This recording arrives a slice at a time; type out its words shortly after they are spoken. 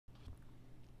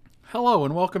Hello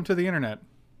and welcome to the internet.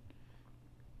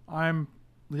 I'm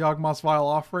the Yawgmoth's Vile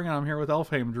Offering, and I'm here with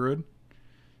Elfheim Druid.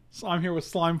 So I'm here with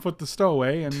Slimefoot the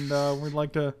Stowaway, and we'd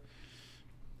like to...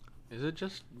 Is it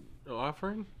just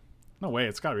offering? No way,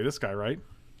 it's gotta be this guy, right?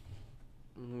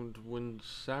 When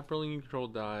Saproling you control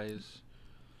dies,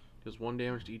 does 1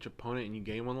 damage to each opponent and you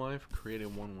gain 1 life, create a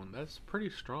 1/1. That's pretty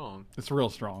strong. It's real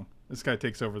strong. This guy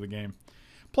takes over the game.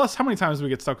 Plus, how many times do we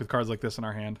get stuck with cards like this in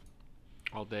our hand?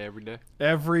 All day, every day?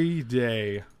 Every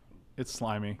day. It's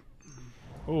slimy.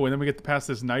 Oh, and then we get to pass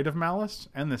this Knight of Malice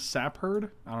and this Sap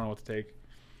Herd. I don't know what to take.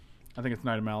 I think it's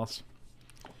Knight of Malice.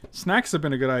 Snacks have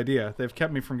been a good idea. They've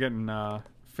kept me from getting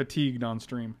fatigued on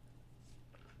stream.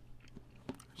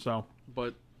 So.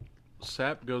 But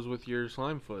Sap goes with your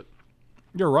Slimefoot.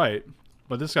 You're right.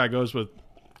 But this guy goes with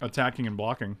attacking and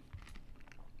blocking.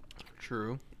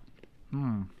 True.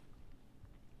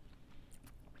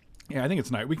 Yeah, I think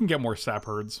it's Knight. We can get more Sap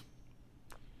Herds.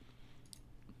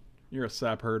 You're a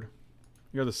Sap Herd.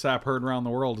 You're the Sap Herd around the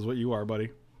world is what you are,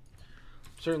 buddy.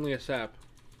 Certainly a Sap.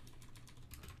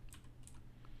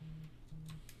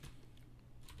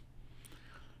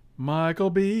 Michael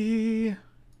B.,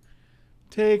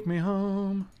 take me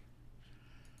home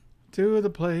to the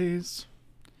place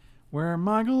where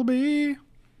Michael B.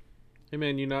 Hey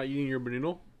man, you not eating your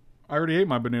Benoodle? I already ate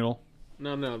my Benoodle.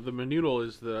 No, the Benoodle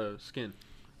is the skin.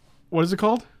 What is it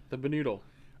called? The Benoodle.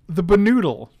 The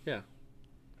Benoodle. Yeah.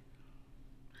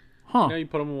 Huh. Now you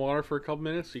put them in water for a couple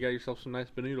minutes, you got yourself some nice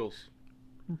Benoodles.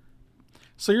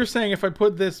 So you're saying if I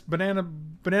put this banana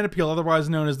peel, otherwise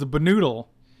known as the Benoodle,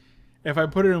 if I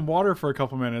put it in water for a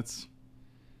couple minutes...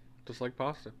 Just like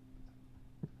pasta.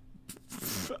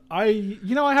 I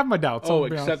have my doubts. Oh,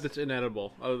 except it's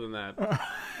inedible. Other than that.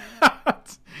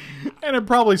 And it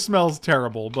probably smells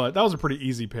terrible, but that was a pretty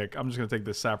easy pick. I'm just going to take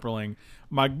this Saproling.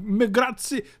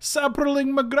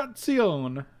 Saproling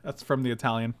Migrazione. That's from the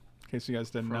Italian, in case you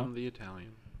guys didn't know. From the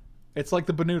Italian. It's like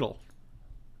the Benoodle.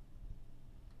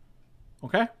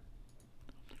 Okay?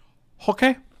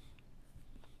 Okay?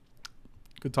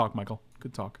 Good talk, Michael.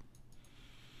 Good talk.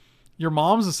 Your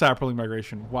mom's a Saproling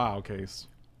migration. Wow, Case.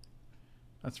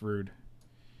 That's rude.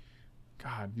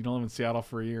 God, you don't live in Seattle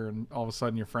for a year and all of a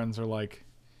sudden your friends are like,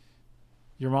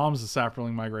 your mom's a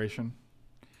Saproling migration.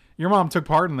 Your mom took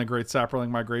part in the great Saproling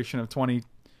migration of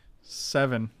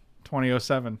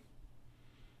 2007.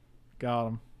 Got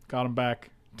him. Got him back.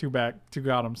 Two got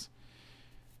hims.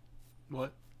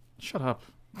 What? Shut up.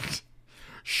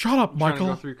 Shut up, Michael. Trying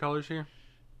to go through colors here?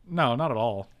 No, not at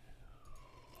all.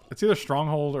 It's either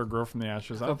Stronghold or Grow from the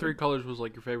Ashes. I thought 3 colors was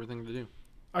like your favorite thing to do.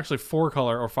 Actually, 4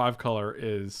 color or 5 color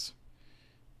is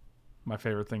my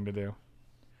favorite thing to do.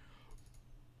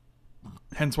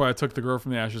 Hence why I took the Grow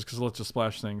from the Ashes, because it lets you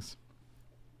splash things.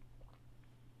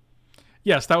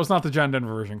 Yes, that was not the John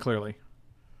Denver version, clearly.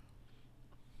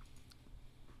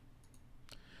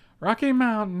 Rocky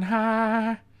Mountain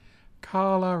High,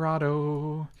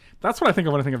 Colorado. That's what I think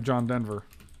of when I think of John Denver.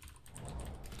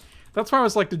 That's why I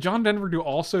was like, did John Denver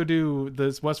also do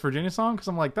this West Virginia song? Because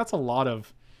I'm like, that's a lot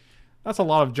of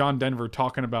John Denver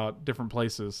talking about different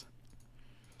places.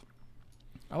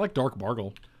 I like Dark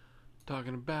Bargle.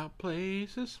 Talking about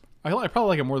places. I probably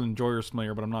like it more than Joy or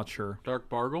Smear, but I'm not sure. Dark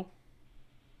Bargle?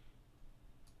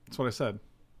 That's what I said.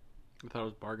 I thought it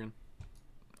was Bargain.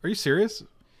 Are you serious?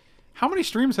 How many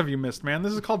streams have you missed, man?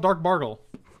 This is called Dark Bargle.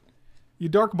 You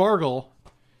Dark Bargle.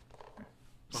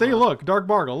 Say look, Dark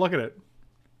Bargle. Look at it.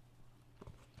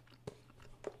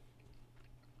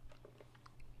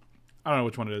 I don't know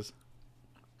which one it is.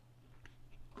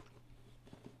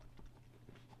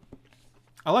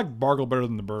 I like Bargle better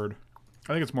than the bird.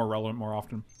 I think it's more relevant more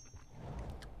often.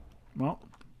 Well.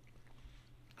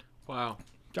 Wow.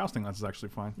 Jousting Lance is actually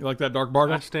fine. You like that, Dark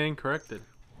Bargle? I stand corrected.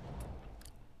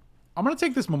 I'm going to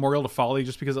take this Memorial to Folly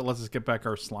just because it lets us get back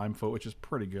our Slimefoot, which is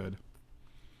pretty good.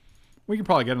 We could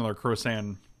probably get another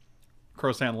Crowsand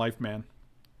Life Man.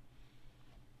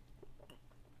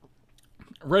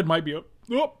 Red might be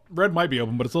red might be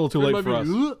open, but it's a little too late for us.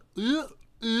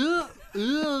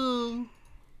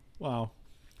 Wow.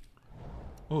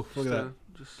 Oh, look at that.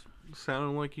 Just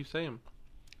sounding like you say them.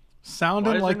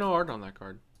 Sounding Why is like... there no art on that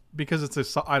card? Because it's a...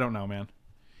 I don't know, man.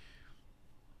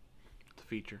 It's a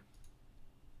feature.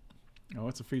 Oh,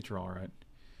 it's a feature, all right.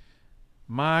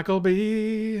 Michael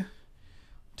B.,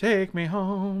 take me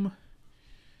home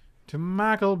to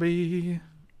Michael B.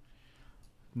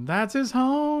 That's his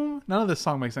home. None of this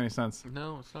song makes any sense.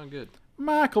 No, it's not good.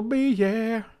 Michael B.,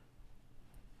 yeah.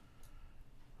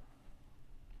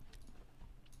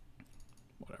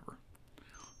 Whatever.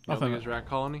 Nothing is Rat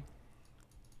Colony?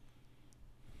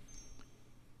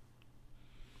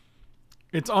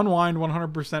 It's unwind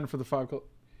 100% for the 5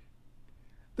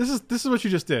 This is what you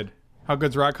just did. How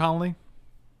good's Rat Colony?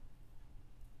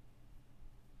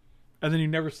 And then you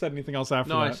never said anything else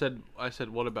after No, that. I said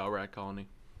what about Rat Colony?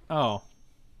 Oh.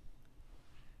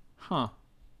 Huh.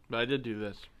 But I did do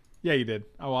this. Yeah, you did.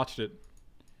 I watched it.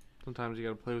 Sometimes you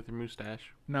gotta play with your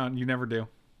mustache. No, you never do.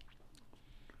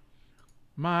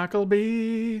 Michael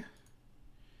B.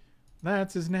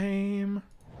 That's his name.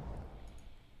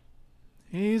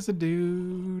 He's a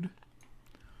dude.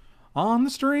 On the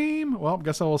stream. Well,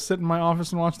 guess I will sit in my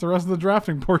office and watch the rest of the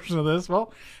drafting portion of this.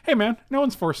 Well, hey man, no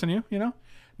one's forcing you, you know?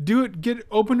 Do it,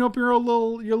 open up your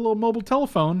little mobile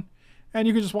telephone, and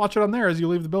you can just watch it on there as you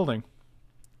leave the building.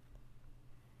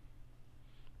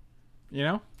 You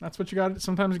know? That's what you got.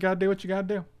 Sometimes you gotta do what you gotta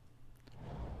do.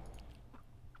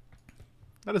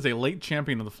 That is a late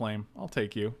champion of the flame. I'll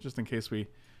take you, just in case we...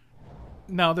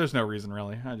 No, there's no reason,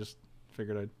 really. I just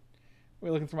figured I'd...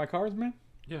 Wait, looking through my cards, man?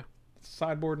 Yeah.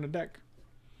 Sideboard and a deck.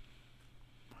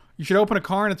 You should open a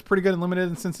car, and it's pretty good and limited,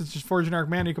 and since it's just 4 generic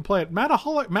mana, you can play it. Matt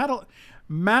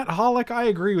Holic, I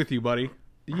agree with you, buddy.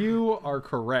 You are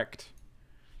correct.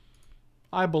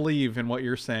 I believe in what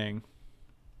you're saying.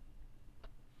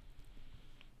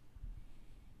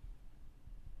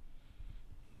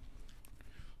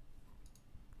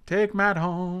 Take Matt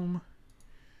home.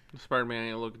 Spider-Man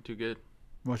ain't looking too good.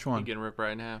 Which one? He getting ripped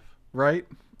right in half. Right?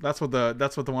 That's what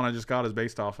the one I just got is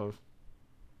based off of.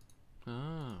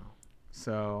 Oh.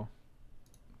 So,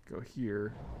 go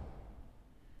here.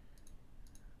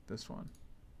 This one.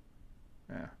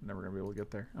 Yeah, never gonna be able to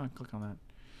get there. Oh, click on that.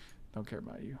 Don't care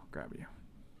about you. Grab you.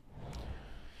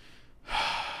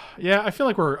 Yeah, I feel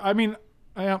like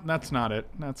that's not it.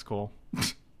 That's cool.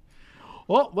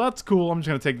 Well, that's cool. I'm just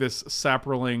gonna take this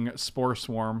Saproling Spore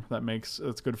Swarm.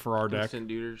 That's good for our deck. Instant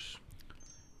duders.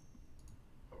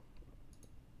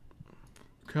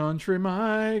 Country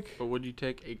Mike. But would you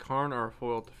take a Karn or a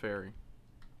foil Teferi?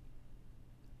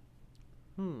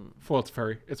 Foil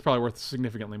Teferi. It's probably worth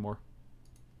significantly more.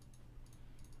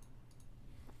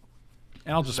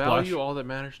 And I'll just value splash. all that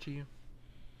matters to you?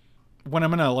 When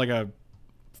I'm in a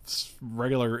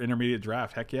regular intermediate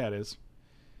draft, heck yeah it is.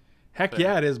 Heck Fair.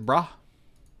 yeah it is, brah.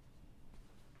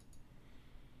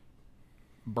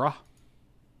 Bruh.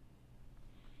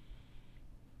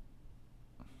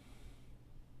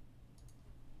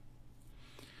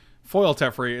 Foil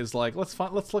Teferi is like, let's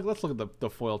look at the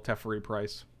foil Teferi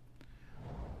price.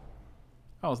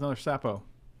 Oh, it's another Sapo.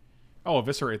 Oh,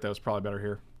 Eviscerate though is probably better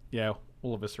here. Yeah,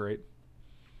 we'll Eviscerate.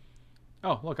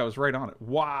 Oh, look, I was right on it.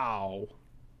 Wow.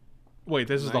 Wait,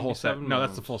 this is the whole set. No,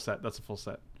 that's the full set. That's the full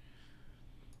set.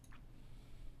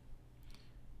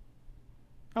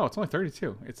 Oh, it's only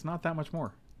 32. It's not that much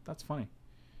more. That's funny.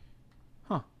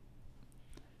 Huh.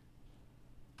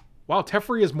 Wow,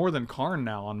 Teferi is more than Karn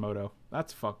now on Moto.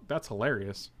 That's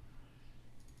hilarious.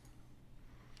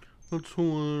 That's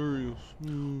hilarious.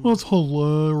 That's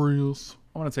hilarious.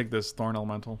 I want to take this Thorn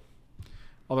Elemental.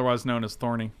 Otherwise known as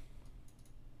Thorny.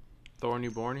 Thorny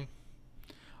Borny?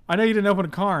 I know you didn't open a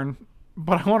Karn,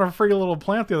 but I won a free little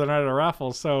plant the other night at a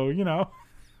raffle, so, you know.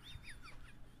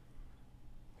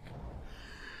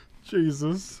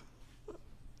 Jesus.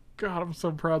 God, I'm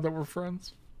so proud that we're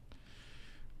friends.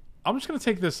 I'm just going to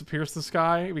take this Pierce the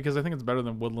Sky because I think it's better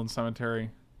than Woodland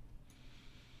Cemetery.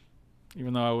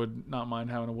 Even though I would not mind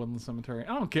having a Woodland Cemetery.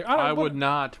 I don't care. I would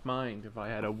not mind if I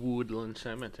had a Woodland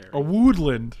Cemetery. A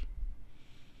Woodland.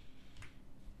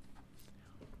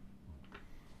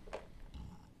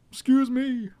 Excuse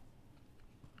me.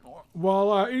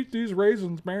 While I eat these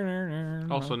raisins.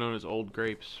 Also known as old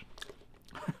grapes.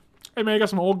 Hey man, you got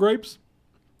some old grapes?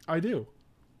 I do.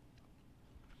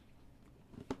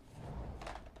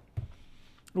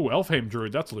 Ooh, Elfheim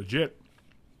Druid, that's legit.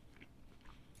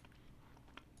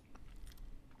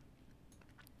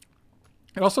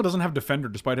 It also doesn't have Defender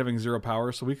despite having 0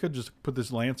 power, so we could just put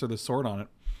this Lance or this Sword on it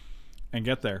and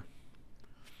get there.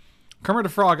 Kermit the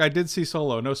Frog, I did see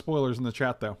Solo. No spoilers in the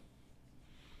chat, though.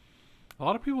 A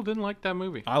lot of people didn't like that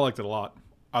movie. I liked it a lot.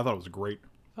 I thought it was great.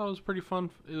 I thought it was pretty fun.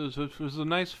 It was a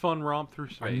nice, fun romp through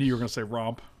space. I knew you were going to say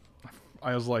romp.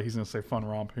 I was like, he's going to say fun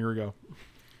romp. Here we go.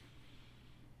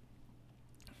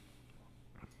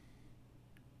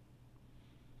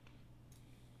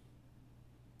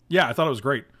 Yeah, I thought it was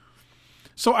great.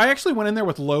 So I actually went in there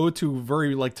with low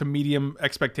to to medium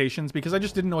expectations because I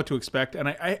just didn't know what to expect.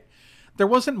 And there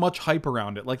wasn't much hype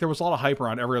around it. Like, there was a lot of hype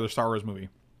around every other Star Wars movie.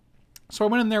 So I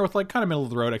went in there with, kind of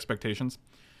middle-of-the-road expectations.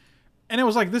 And it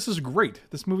was like, this is great.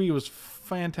 This movie was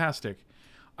fantastic.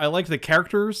 I liked the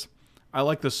characters. I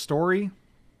liked the story.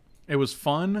 It was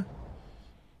fun.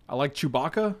 I liked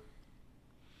Chewbacca.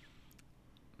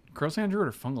 Crosand Druid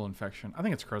or Fungal Infection? I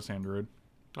think it's Crosand Druid.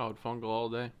 I would fungal all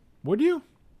day. Would you?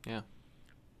 Yeah.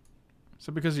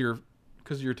 So because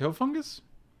of your toe fungus?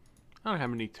 I don't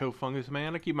have any toe fungus,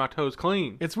 man. I keep my toes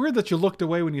clean. It's weird that you looked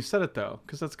away when you said it though,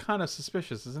 because that's kind of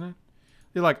suspicious, isn't it?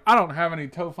 You're like, I don't have any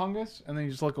toe fungus, and then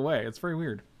you just look away. It's very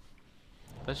weird.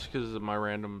 That's just because of my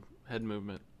random head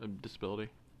movement of disability.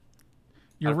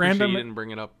 Your I appreciate random you didn't bring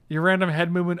it up. Your random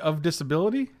head movement of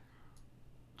disability?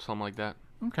 Something like that.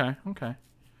 Okay, okay.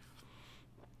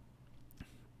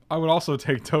 I would also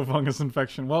take toe fungus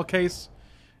infection. Well, Case,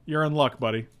 you're in luck,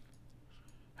 buddy.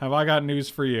 Have I got news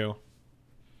for you?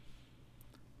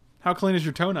 How clean is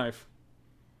your toe knife?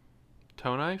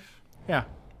 Toe knife? Yeah.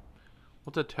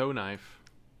 What's a toe knife?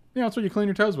 Yeah, that's what you clean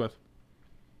your toes with.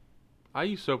 I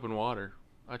use soap and water.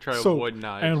 I try to Soap avoid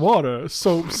knives. and water.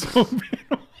 Soap and water.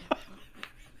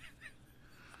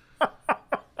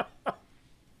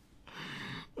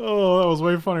 Oh, that was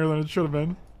way funnier than it should have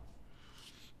been.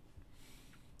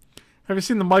 Have you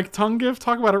seen the Mike Tongue gift?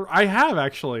 Talk about it. I have,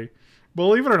 actually.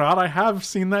 Believe it or not, I have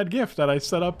seen that gift that I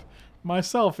set up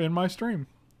myself in my stream.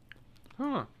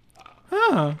 Huh.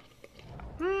 Huh.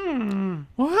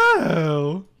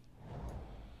 Wow.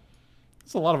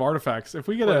 That's a lot of artifacts. If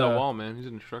we get Look at that wall, man. He's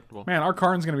indestructible. Man, our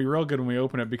Karn's gonna be real good when we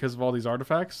open it because of all these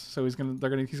artifacts. So he's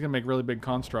gonna make really big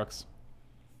constructs.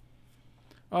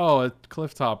 Oh, a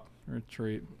cliff top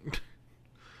retreat.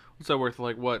 What's that worth?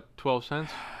 Like what? 12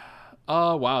 cents?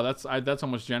 Wow, that's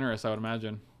almost generous, I would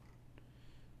imagine.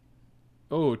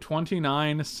 Oh,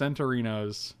 29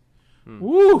 Centurinos.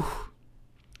 Woo!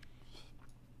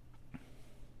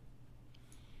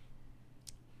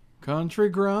 Country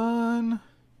grunt,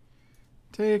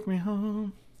 take me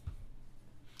home.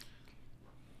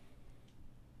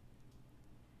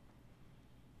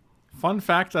 Fun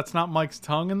fact, that's not Mike's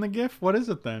tongue in the GIF. What is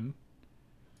it then?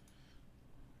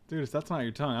 Dude, if that's not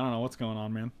your tongue, I don't know what's going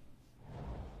on, man.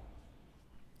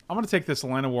 I'm going to take this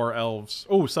Atlanta War Elves.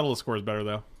 Oh, Settle the Score is better,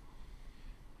 though.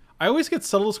 I always get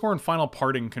Settle the Score and Final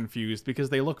Parting confused because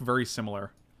they look very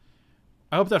similar.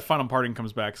 I hope that Final Parting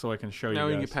comes back so I can show you guys. Now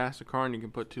you can pass the car and you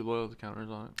can put 2 loyalty counters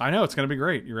on it. I know, it's going to be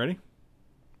great. You ready?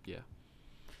 Yeah.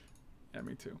 Yeah,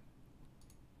 me too.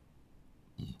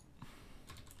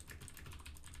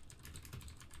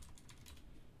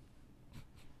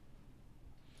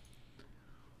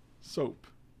 Soap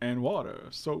and water.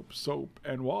 Soap, soap,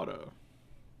 and water.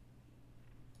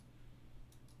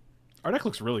 Our deck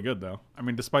looks really good, though. I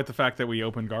mean, despite the fact that we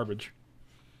opened garbage.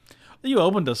 You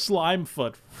opened a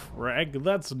Slimefoot, Frag.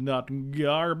 That's not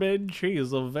garbage. He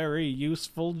is a very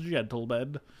useful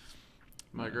gentleman.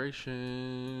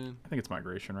 Migration. I think it's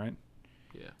migration, right?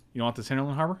 Yeah. You don't want this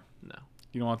Hinterland Harbor? No.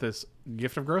 You don't want this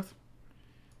Gift of Growth?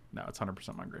 No, it's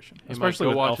 100% migration. Hey, Especially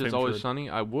Mike, with watch Elf It's Always Druid. Sunny.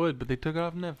 I would, but they took it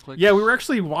off Netflix. Yeah, we were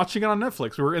actually watching it on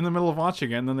Netflix. We were in the middle of watching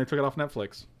it, and then they took it off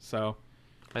Netflix. So,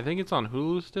 I think it's on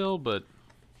Hulu still, but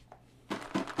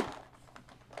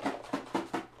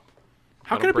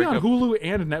how can it be on Hulu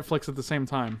and Netflix at the same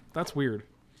time? That's weird.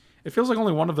 It feels like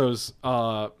only one of those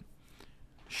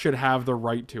should have the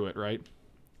right to it, right?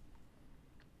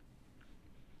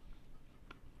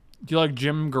 Do you like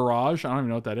Jim Garage? I don't even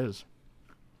know what that is.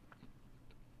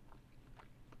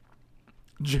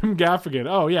 Jim Gaffigan.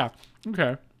 Oh, yeah.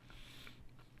 Okay.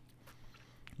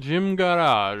 Jim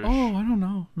Garage. Oh, I don't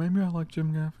know. Maybe I like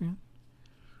Jim Gaffigan.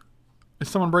 Is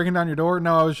someone breaking down your door?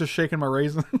 No, I was just shaking my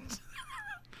raisins.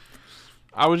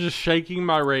 I was just shaking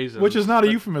my raisins. Which is not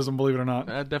a euphemism, believe it or not.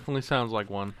 That definitely sounds like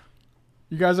one.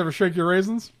 You guys ever shake your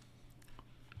raisins?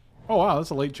 Oh, wow. That's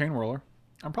a late chain whirler.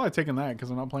 I'm probably taking that because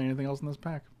I'm not playing anything else in this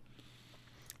pack.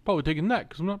 Probably taking that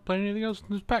because I'm not playing anything else in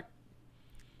this pack.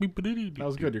 That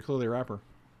was good. You're clearly a rapper.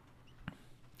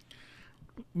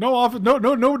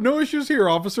 No issues here,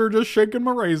 officer. Just shaking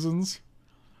my raisins.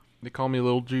 They call me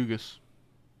Little Jugas.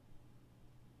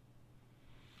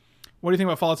 What do you think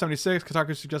about Fallout 76?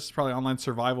 Kotaku suggests it's probably online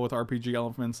survival with RPG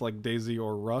elements like Daisy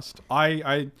or Rust.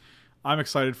 I'm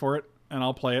excited for it, and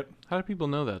I'll play it. How do people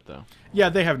know that, though? Yeah,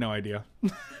 they have no idea.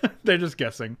 They're just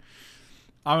guessing.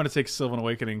 I'm going to take Sylvan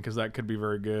Awakening because that could be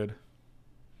very good.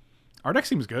 Our deck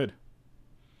seems good.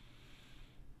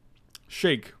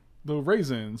 Shake the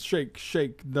raisins. Shake,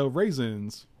 shake the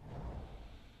raisins.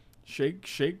 Shake,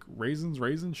 shake, raisins,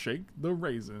 raisins, shake the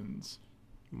raisins.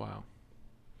 Wow.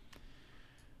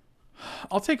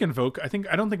 I'll take Invoke. I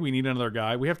don't think we need another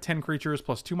guy. We have 10 creatures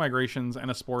plus 2 migrations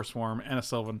and a Spore Swarm and a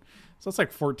Sylvan. So that's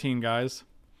like 14 guys.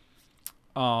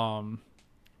 And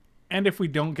if we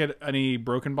don't get any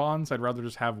Broken Bonds, I'd rather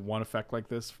just have one effect like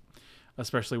this,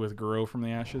 especially with Grow from the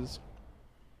Ashes.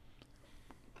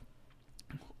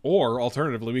 Or,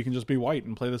 alternatively, we can just be white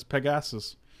and play this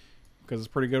Pegasus, because it's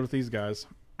pretty good with these guys.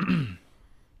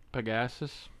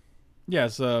 Pegasus? Yeah,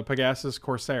 it's Pegasus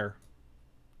Corsair.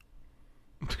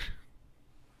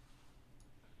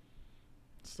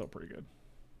 Still pretty good.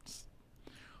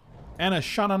 And a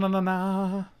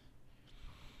sha-na-na-na-na.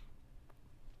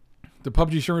 The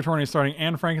PUBG streamer tournament is starting.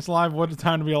 And Frank is live. What a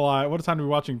time to be alive. What a time to be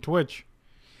watching Twitch.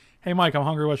 Hey, Mike, I'm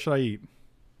hungry. What should I eat?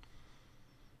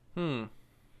 That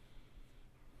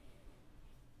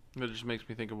just makes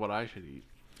me think of what I should eat.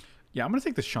 Yeah, I'm going to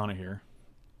take the Shauna here.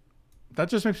 That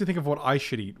just makes me think of what I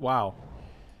should eat. Wow.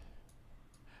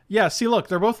 Yeah, see, look.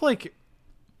 They're both, like,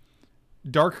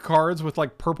 dark cards with,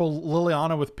 like, purple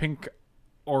Liliana with pink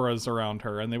auras around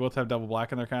her. And they both have double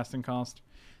black in their casting cost.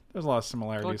 There's a lot of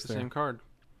similarities I like the there. same card.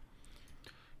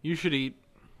 You should eat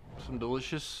some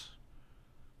delicious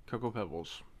Cocoa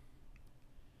Pebbles.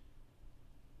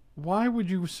 Why would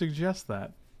you suggest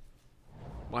that?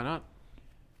 Why not?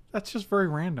 That's just very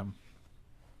random.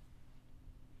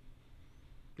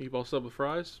 Meatball sub with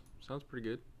fries? Sounds pretty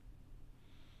good.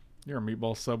 You're a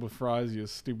meatball sub with fries, you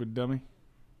stupid dummy.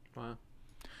 Wow.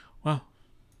 Well.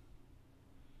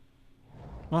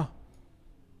 Well.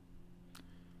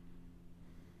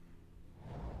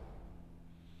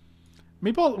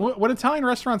 Meatball, when Italian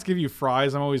restaurants give you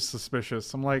fries, I'm always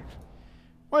suspicious. I'm like,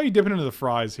 why are you dipping into the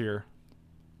fries here?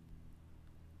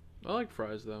 I like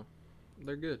fries, though.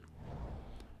 They're good.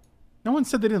 No one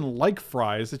said they didn't like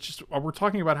fries. It's just, we're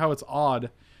talking about how it's odd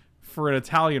for an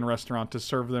Italian restaurant to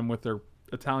serve them with their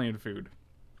Italian food.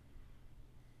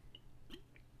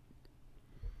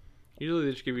 Usually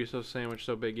they just give you a sandwich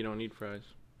so big you don't need fries.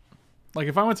 Like,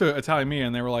 if I went to Italian Mia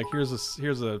and they were like, here's a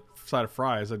side of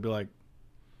fries, I'd be like,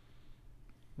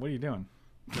 what are you doing?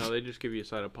 No, they just give you a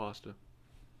side of pasta.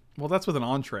 Well, that's with an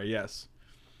entree, yes.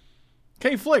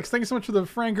 K Flicks, thank you so much for the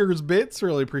Frankers bits.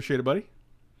 Really appreciate it, buddy.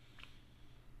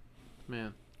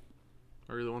 Man,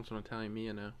 I really want some Italian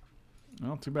Mia now.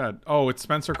 Well, too bad. Oh, it's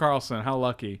Spencer Carlson. How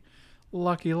lucky.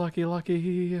 Lucky, lucky,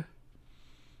 lucky. Why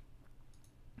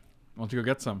don't you go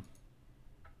get some?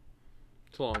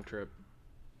 It's a long trip.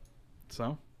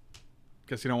 So?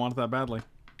 Guess you don't want it that badly.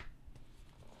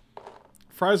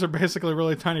 Fries are basically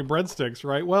really tiny breadsticks,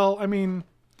 right? Well, I mean,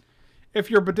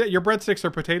 if your breadsticks are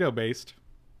potato-based.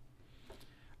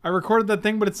 I recorded that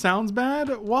thing, but it sounds bad?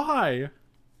 Why?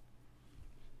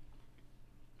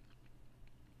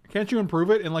 Can't you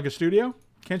improve it in, like, a studio?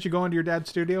 Can't you go into your dad's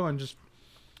studio and just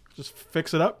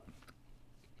fix it up?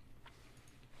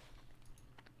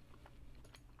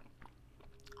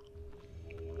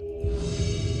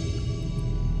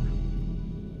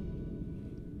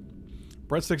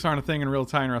 Breadsticks aren't a thing in real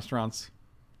Italian restaurants.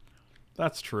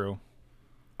 That's true.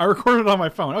 I recorded it on my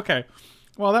phone. Okay.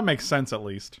 Well, that makes sense at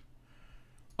least.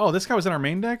 Oh, this guy was in our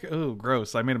main deck? Oh,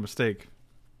 gross. I made a mistake.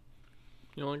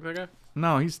 You don't like that guy?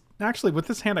 No, he's... Actually, with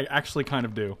this hand, I actually kind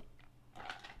of do.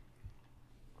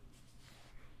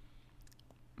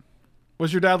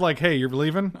 Was your dad like, hey, you're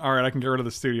leaving? Alright, I can get rid of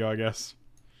the studio, I guess.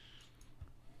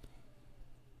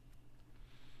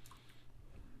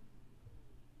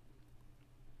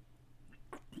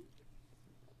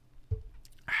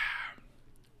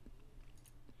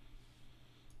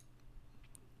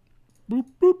 Boop,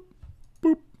 boop,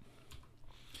 boop.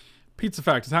 Pizza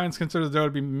fact. Italians consider the dough to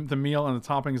be the meal and the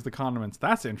toppings the condiments.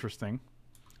 That's interesting.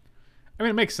 I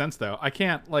mean, it makes sense, though. I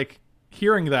can't, like,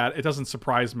 hearing that, it doesn't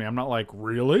surprise me. I'm not like,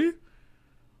 really?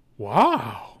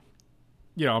 Wow.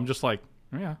 You know, I'm just like,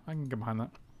 oh, yeah, I can get behind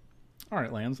that. All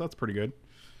right, Lance, that's pretty good.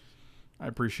 I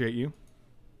appreciate you.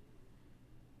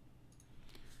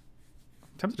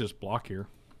 I'm tempted to just block here.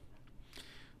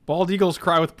 Bald eagles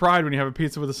cry with pride when you have a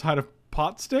pizza with a side of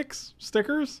pot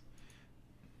stickers?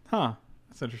 Huh.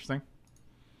 That's interesting.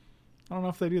 I don't know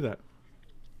if they do that.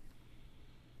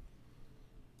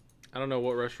 I don't know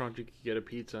what restaurant you could get a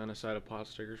pizza and a side of pot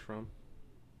stickers from.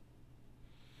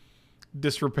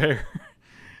 Disrepair.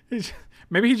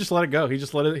 Maybe he just let it go. He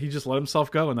just let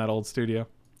himself go in that old studio.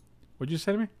 What'd you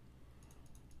say to me?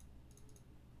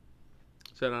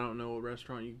 Said I don't know what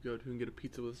restaurant you could go to and get a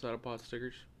pizza with a side of pot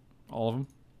stickers. All of them?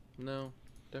 No,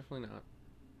 definitely not.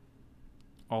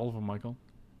 All of them, Michael.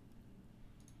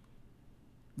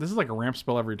 This is like a ramp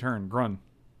spell every turn. Grun.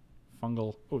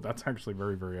 Fungal. Oh, that's actually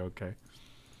very, very okay.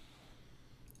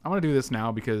 I'm going to do this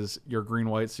now because you're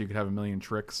green-white, so you could have a million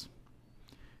tricks.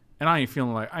 And I ain't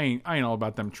feeling like... I ain't all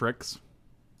about them tricks.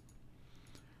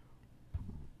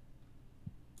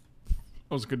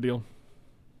 That was a good deal.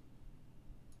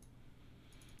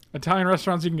 Italian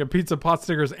restaurants, you can get pizza, pot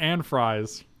stickers, and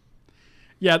fries.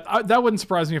 Yeah, that wouldn't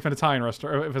surprise me if an Italian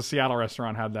restaurant, if a Seattle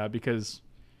restaurant had that, because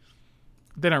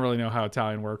they don't really know how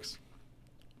Italian works.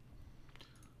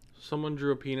 Someone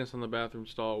drew a penis on the bathroom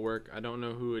stall at work. I don't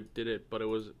know who did it, but it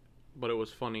was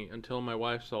funny until my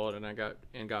wife saw it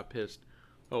and got pissed.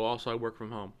 Oh, also I work from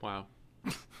home. Wow.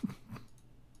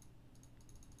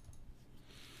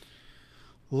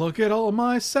 Look at all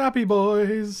my sappy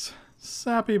boys.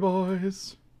 Sappy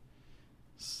boys.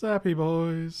 Sappy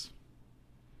boys.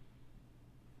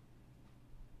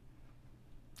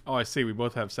 Oh, I see. We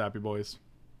both have sappy boys.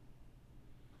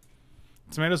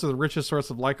 Tomatoes are the richest source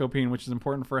of lycopene, which is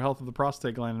important for the health of the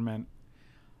prostate gland in men.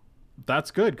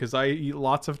 That's good, because I eat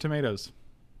lots of tomatoes.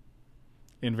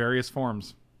 In various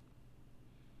forms.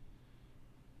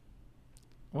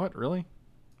 What? Really?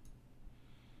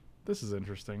 This is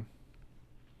interesting.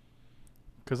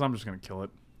 Because I'm just going to kill it.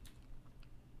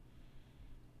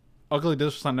 Ugly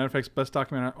Delicious on Netflix, best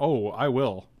documentary. Oh, I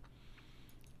will.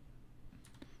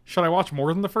 Should I watch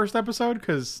more than the first episode?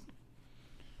 Because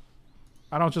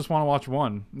I don't just want to watch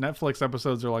one. Netflix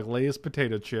episodes are like Lay's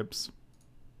potato chips.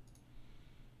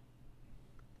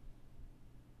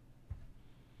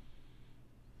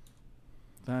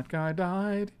 That guy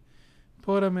died.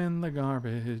 Put him in the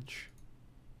garbage.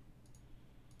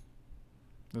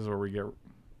 This is where we get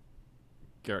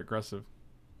aggressive.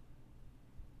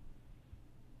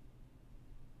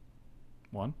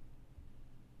 1,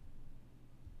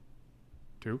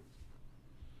 2,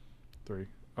 3.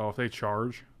 Oh, if they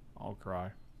charge, I'll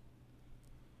cry.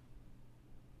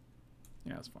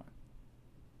 Yeah, that's fine.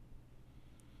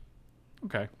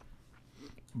 Okay.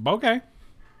 Okay.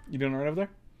 You doing alright over there?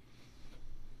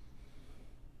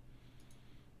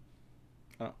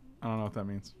 I don't know what that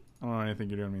means. I don't know anything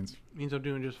you're doing means. Means I'm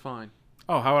doing just fine.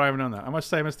 Oh, how would I have known that? I must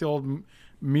say I miss the old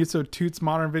Mitsu Toots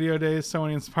modern video days, so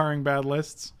many inspiring bad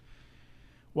lists.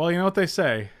 Well, you know what they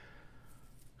say.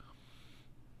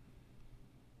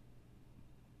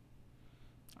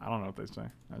 I don't know what they say.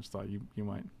 I just thought you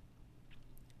might.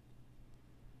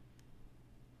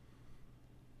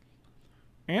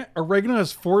 Oregano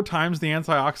has 4 times the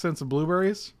antioxidants of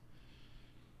blueberries?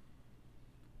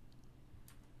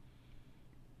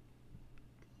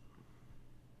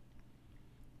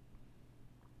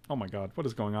 Oh my god, what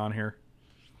is going on here?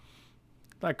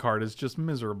 That card is just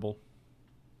miserable.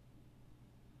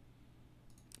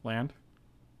 Land?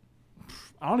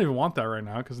 I don't even want that right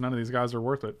now because none of these guys are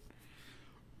worth it.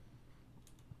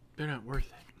 They're not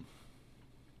worth it.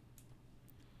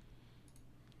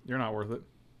 You're not worth it.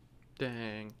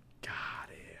 Dang. Got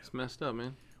it. It's messed up,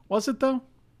 man. Was it though?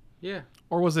 Yeah.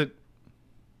 Or was it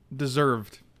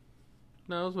deserved?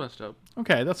 No, it was messed up.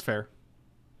 Okay, that's fair.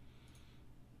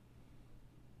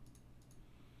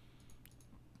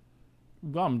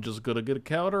 I'm just gonna get a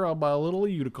counter. I'll buy a little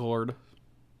unicorn.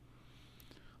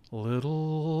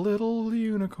 Little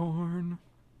unicorn.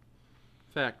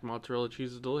 Fact, mozzarella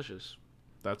cheese is delicious.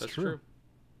 That's true.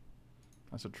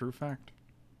 That's a true fact.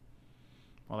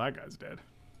 Well, that guy's dead.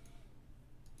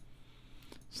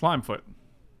 Slimefoot.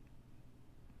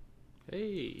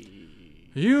 Hey.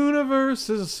 Universe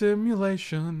is a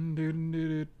simulation. Do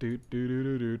do do do do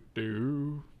do do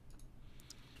do.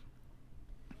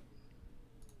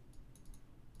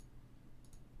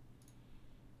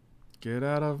 Get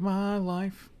out of my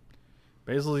life.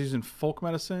 Basil is used in folk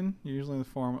medicine, usually in the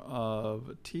form of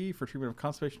tea for treatment of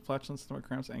constipation, flatulence, stomach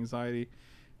cramps, anxiety,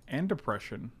 and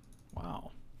depression.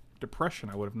 Wow. Depression,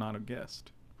 I would have not have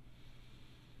guessed.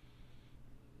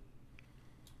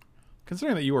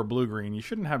 Considering that you are blue-green, you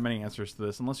shouldn't have many answers to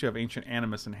this unless you have Ancient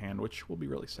Animus in hand, which will be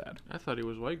really sad. I thought he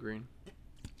was white-green.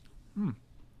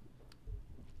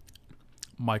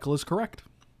 Michael is correct.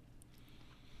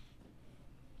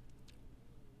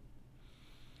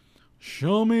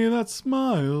 Show me that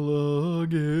smile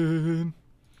again.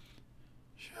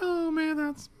 Show me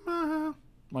that smile.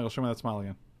 Michael, show me that smile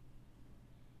again.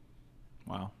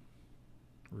 Wow.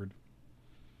 Rude.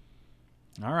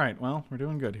 All right, well, we're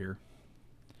doing good here.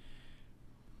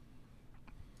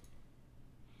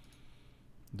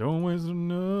 Don't waste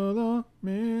another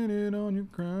minute on your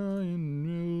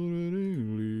crying.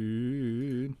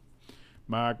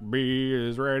 Mike B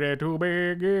is ready to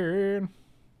begin.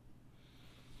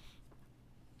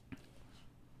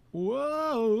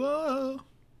 Whoa, whoa.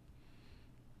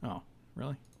 Oh,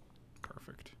 really?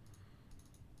 Perfect.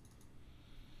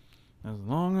 As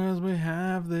long as we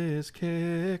have this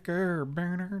kicker,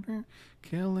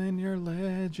 killing your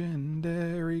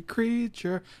legendary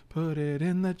creature, put it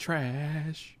in the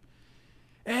trash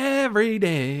every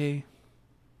day.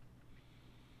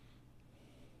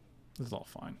 This is all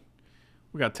fine.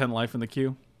 We got 10 life in the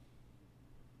queue.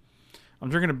 I'm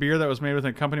drinking a beer that was made with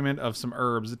an accompaniment of some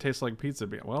herbs. It tastes like pizza.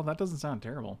 Well, that doesn't sound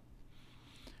terrible.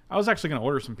 I was actually going to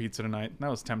order some pizza tonight.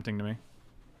 That was tempting to me.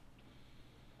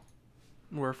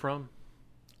 Where from?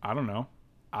 I don't know.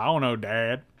 I don't know,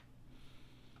 Dad.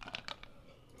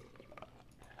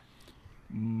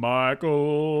 Michael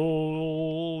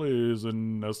is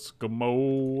an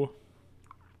Eskimo.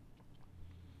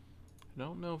 I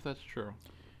don't know if that's true.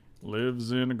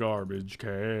 Lives in a garbage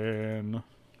can.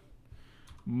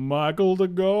 Michael the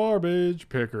garbage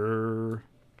picker.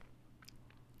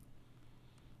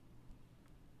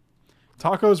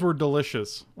 Tacos were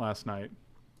delicious last night.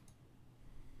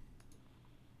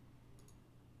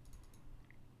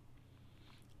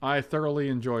 I thoroughly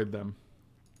enjoyed them.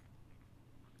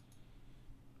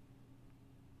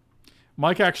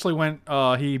 Mike actually went,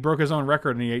 he broke his own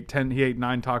record and he ate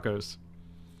 9 tacos.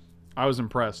 I was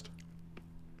impressed.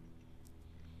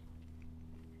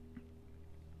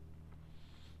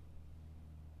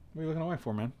 What are you looking away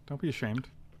for, man? Don't be ashamed.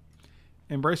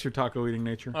 Embrace your taco eating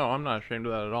nature. Oh, I'm not ashamed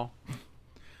of that at all.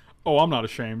 Oh, I'm not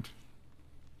ashamed.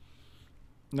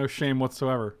 No shame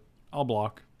whatsoever. I'll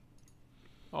block.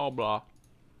 Oh, blah.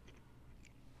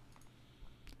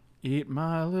 Eat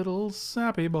my little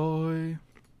sappy boy.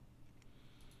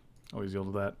 Always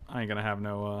yield to that. I ain't gonna have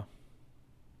no,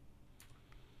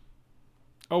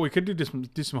 Oh, we could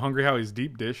do some Hungry Howie's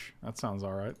deep dish. That sounds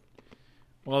alright.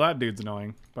 Well, that dude's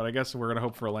annoying. But I guess we're gonna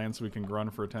hope for a land so we can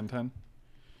grunt for a 10-10.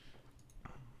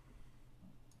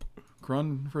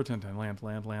 Grunt for a 10-10. Land.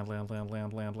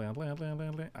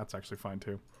 That's actually fine,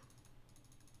 too.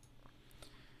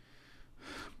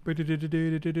 You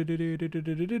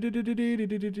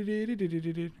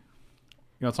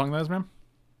know what song that is, man?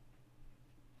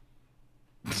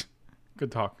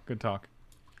 Good talk. Good talk.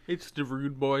 It's the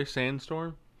Rude Boy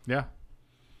Sandstorm. Yeah.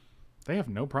 They have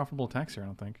no profitable attacks here, I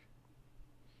don't think.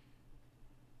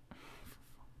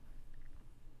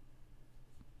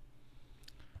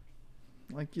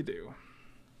 Like you do.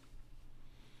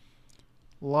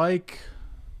 Like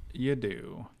you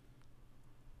do.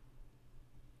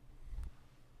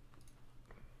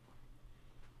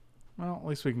 Well, at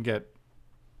least we can get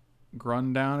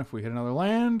Grun down if we hit another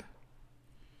land.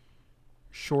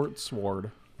 Short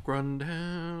sword. Run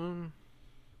down.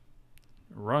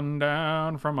 Run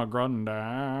down from a grun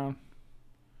down.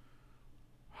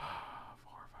 4,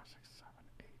 5, 6, 7,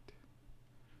 8.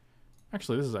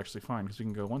 Actually, this is actually fine because we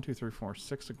can go 1, 2, 3, 4,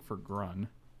 6 for grun.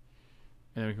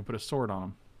 And then we can put a sword on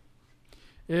him.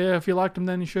 If you liked him,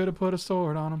 then you should have put a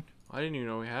sword on him. I didn't even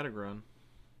know we had a Grun.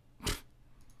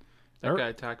 That guy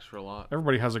attacks for a lot.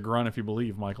 Everybody has a grun if you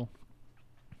believe, Michael.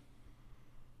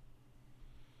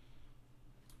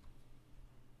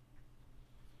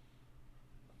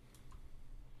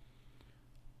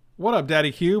 What up,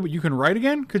 Daddy Q? But you can write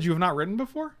again? Could you have not written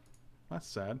before? That's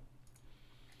sad.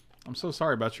 I'm so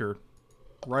sorry about your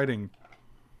writing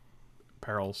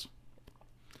perils.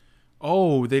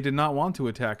 Oh, they did not want to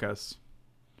attack us.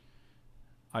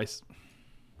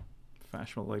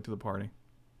 Fashionable late to the party.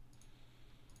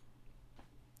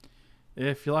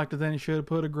 If you liked it, then you should have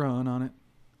put a grun on it.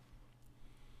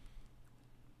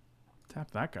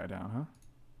 Tap that guy down, huh?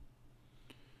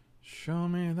 Show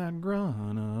me that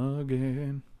grun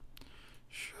again.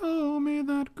 Show me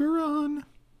that grun.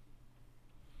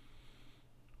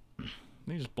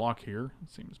 They just block here.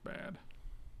 It seems bad.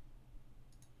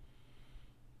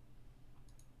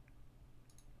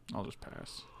 I'll just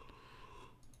pass.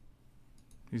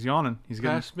 He's yawning. He's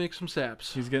getting. Pass, make some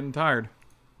saps. He's getting tired.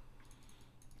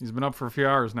 He's been up for a few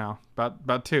hours now.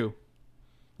 About 2.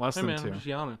 Less than 2. I'm just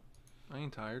yawning. I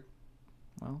ain't tired.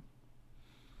 Well,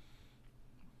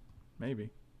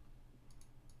 maybe.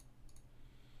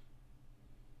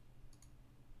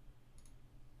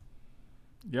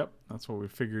 Yep, that's what we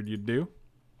figured you'd do.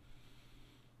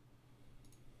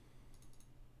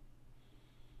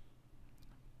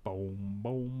 Boom,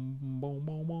 boom, boom,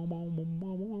 boom, boom, boom, boom,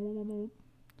 boom, boom.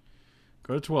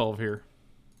 Go to 12 here.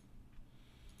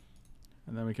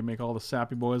 And then we can make all the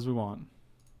sappy boys we want.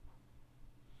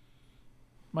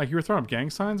 Mike, you were throwing up gang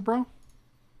signs, bro?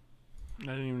 I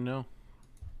didn't even know.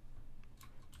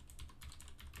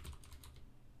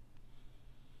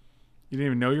 You didn't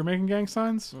even know you're making gang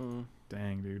signs? Mm.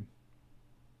 Dang, dude.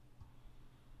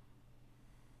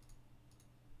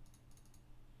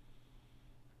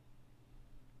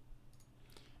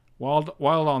 Wild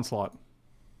Onslaught.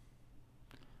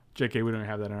 JK, we don't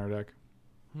have that in our deck.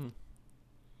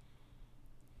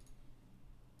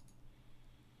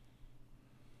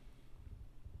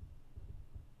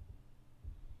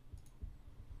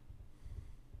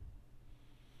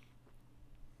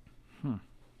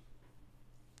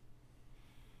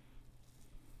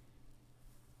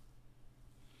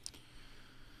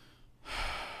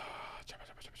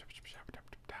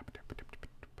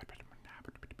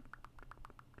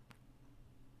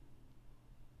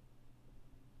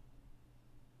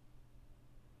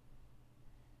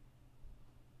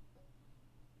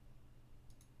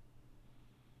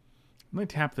 Let me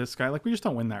tap this guy. Like, we just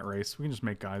don't win that race. We can just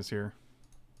make guys here.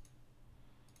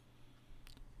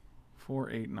 4,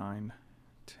 8, 9,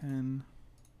 10.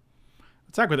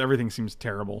 Attack with everything seems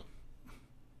terrible.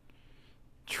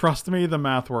 Trust me, the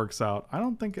math works out. I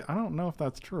don't know if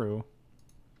that's true.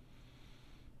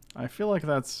 I feel like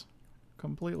that's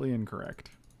completely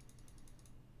incorrect.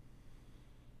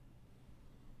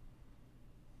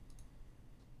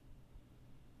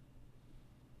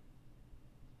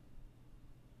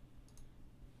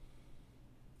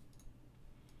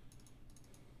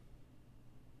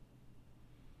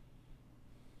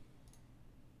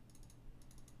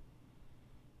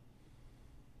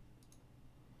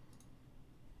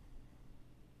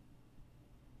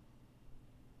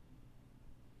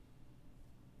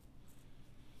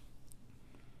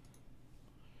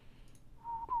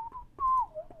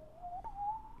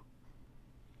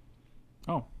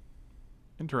 Oh.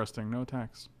 Interesting. No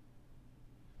attacks.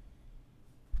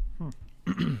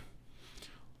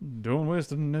 Don't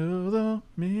waste another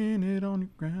minute on your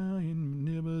crying.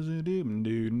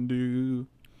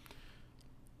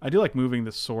 I do like moving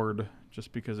the sword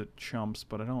just because it chumps,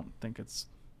 but I don't think it's...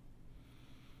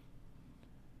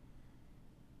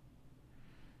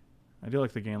 I do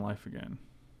like the gain life again.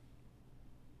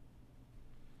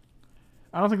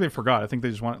 I don't think they forgot. I think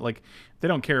they just want... Like, they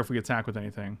don't care if we attack with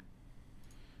anything.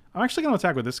 I'm actually going to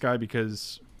attack with this guy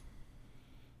because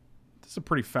this is a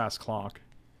pretty fast clock.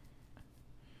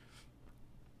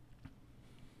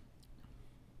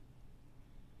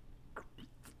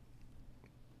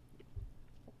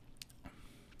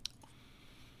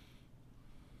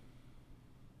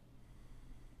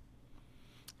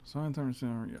 Sign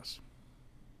timer, yes.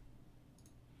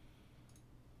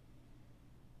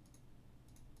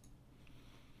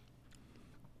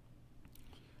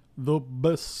 The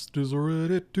best is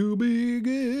ready to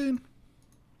begin.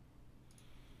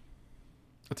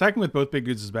 Attacking with both big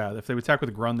goods is bad. If they attack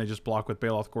with a Grun, they just block with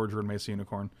Baloth Gorger and Mesa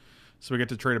Unicorn. So we get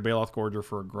to trade a Baloth Gorger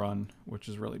for a Grun, which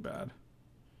is really bad.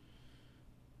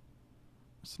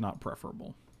 It's not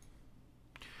preferable.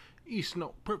 It's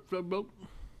not preferable.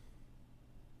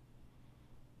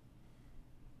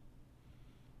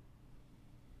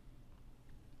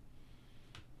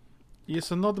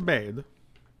 It's not bad.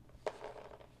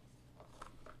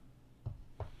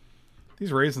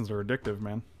 These raisins are addictive,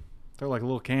 man. They're like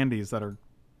little candies that are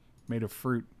made of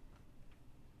fruit.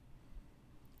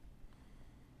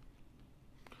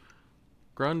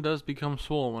 Grun does become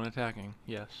swole when attacking,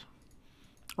 yes.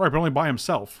 Right, but only by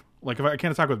himself. Like, if I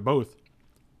can't attack with both.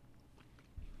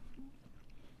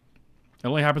 It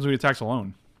only happens when he attacks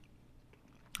alone.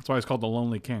 That's why it's called the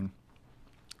Lonely King.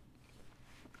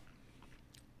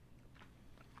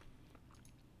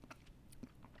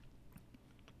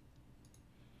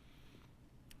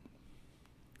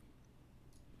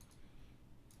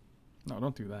 No,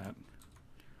 don't do that.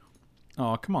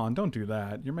 Oh, come on, don't do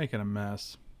that. You're making a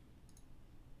mess.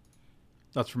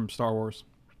 That's from Star Wars.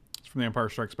 It's from The Empire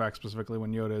Strikes Back, specifically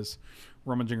when Yoda is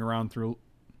rummaging around through...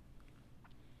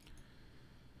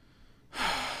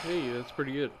 Hey, that's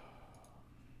pretty good.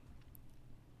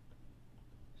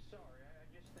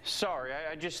 Sorry,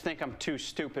 I just think I'm too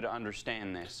stupid to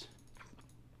understand this.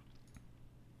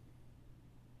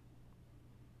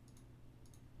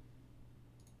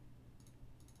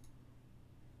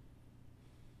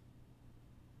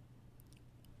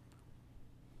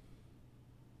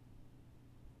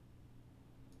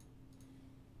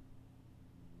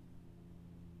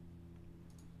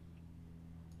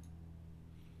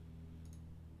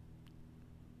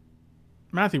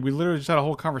 Matthew, we literally just had a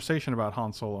whole conversation about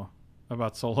Han Solo.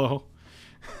 About Solo.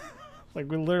 Like,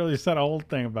 we literally just had a whole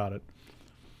thing about it.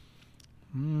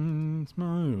 Smile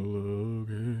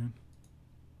again.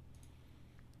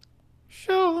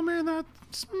 Show me that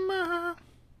smile.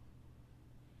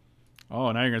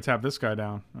 Oh, now you're going to tap this guy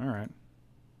down. All right.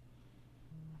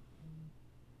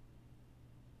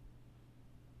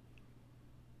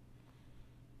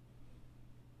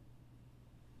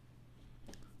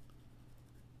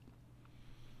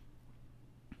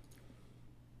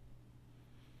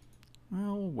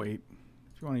 Well, we'll wait.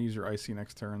 If you want to use your Icy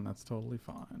next turn, that's totally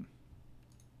fine.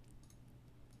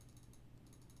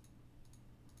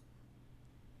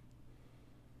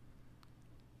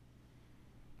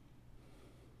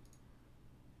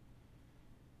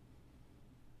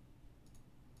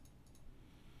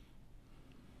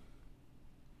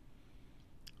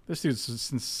 This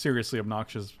dude's seriously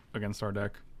obnoxious against our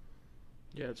deck.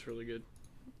 Yeah, it's really good.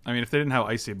 I mean, if they didn't have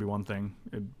Icy, it'd be one thing.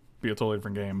 It'd be a totally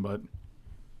different game, but...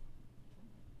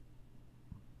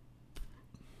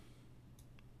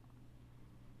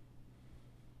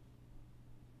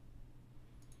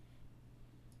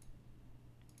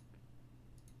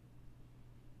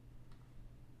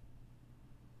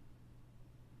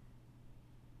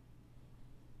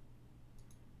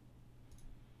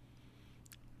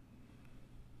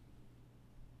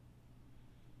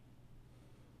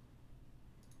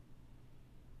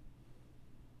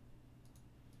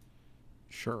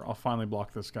 Sure, I'll finally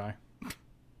block this guy.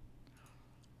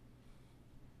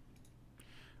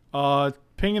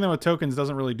 Pinging them with tokens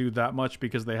doesn't really do that much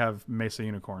because they have Mesa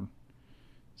Unicorn.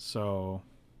 So,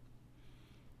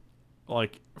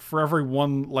 like, for every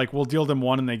one, like, we'll deal them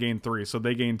 1 and they gain 3. So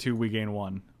they gain 2, we gain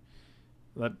 1.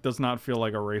 That does not feel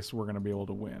like a race we're going to be able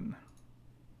to win.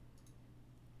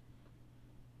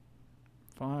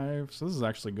 5. So this is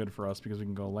actually good for us because we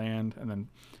can go land and then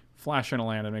flash in a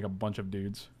land and make a bunch of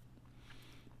dudes.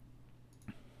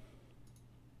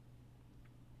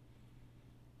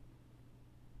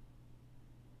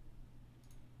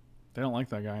 They don't like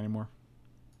that guy anymore.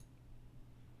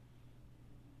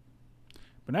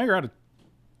 But now you're out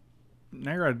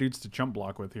of dudes to chump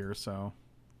block with here, so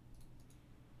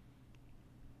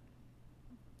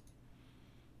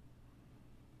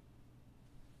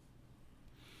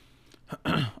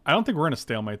I don't think we're in a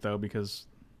stalemate though because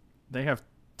they have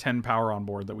 10 power on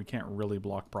board that we can't really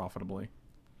block profitably.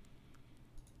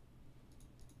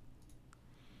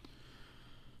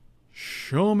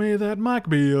 Show me that might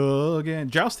be again.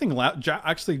 Jousting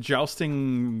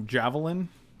javelin,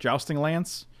 jousting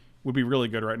lance would be really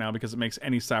good right now because it makes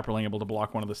any sapperling able to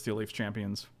block one of the Steel Leaf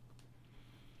champions.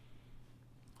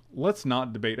 Let's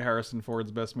not debate Harrison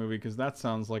Ford's best movie because that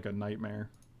sounds like a nightmare.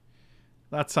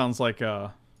 That sounds like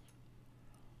an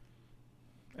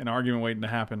argument waiting to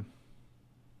happen.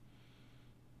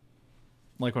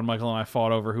 Like when Michael and I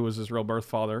fought over who was his real birth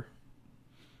father.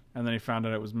 And then he found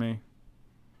out it was me.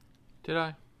 Did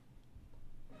I?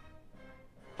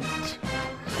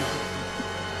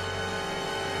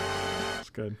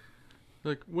 It's good.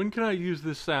 Like, when can I use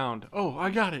this sound? Oh, I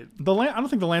got it. I don't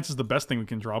think the lance is the best thing we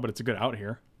can draw, but it's a good out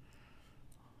here.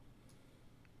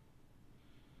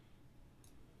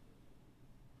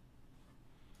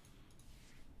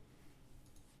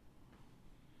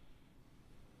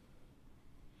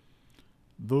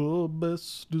 The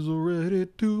best is ready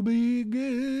to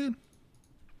begin.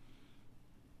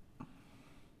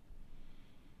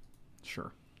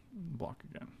 Sure. Block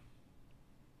again.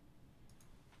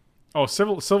 Oh,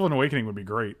 Sylvan Awakening would be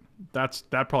great. That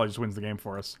probably just wins the game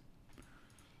for us.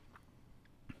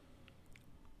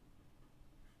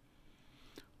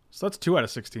 So that's 2 out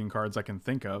of 16 cards I can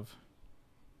think of.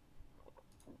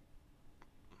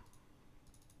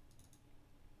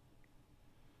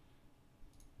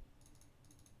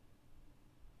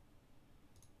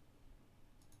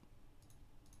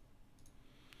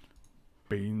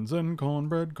 Beans and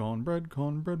cornbread, cornbread,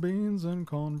 cornbread, beans and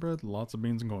cornbread. Lots of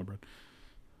beans and cornbread.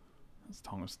 This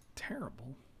tongue was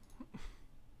terrible.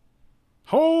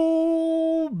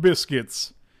 Ho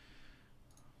biscuits.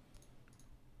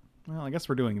 Well, I guess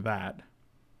we're doing that.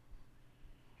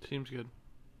 Seems good.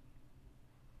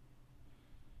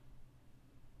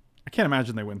 I can't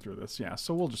imagine they win through this. Yeah,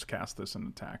 so we'll just cast this and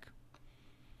attack.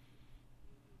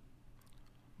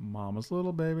 Mama's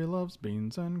little baby loves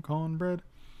beans and cornbread.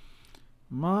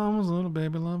 Mama's little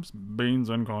baby loves beans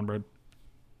and cornbread.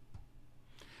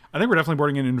 I think we're definitely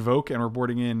boarding in Invoke, and we're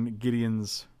boarding in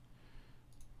Gideon's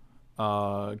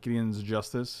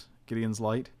Justice, Gideon's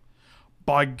Light.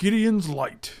 By Gideon's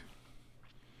Light.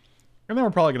 And then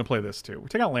we're probably going to play this too. We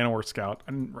take out Llanowar Scout.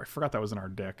 I forgot that was in our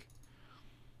deck.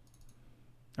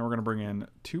 And we're going to bring in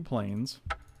 2 planes.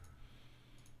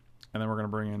 And then we're going to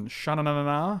bring in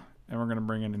Sha-na-na-na-na. And we're going to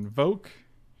bring in Invoke.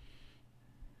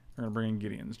 We're going to bring in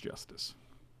Gideon's Justice.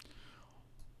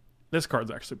 This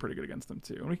card's actually pretty good against them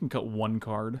too. And we can cut 1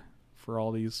 card for all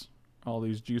these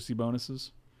juicy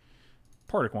bonuses.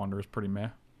 Partick Wanderer is pretty meh.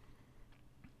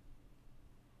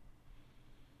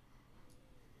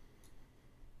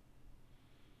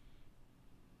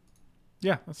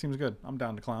 Yeah, that seems good. I'm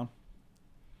down to clown.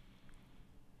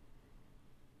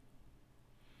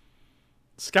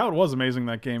 Scout was amazing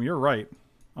that game. You're right.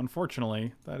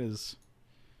 Unfortunately, that is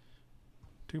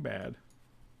too bad.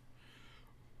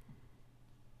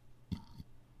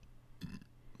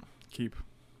 Keep.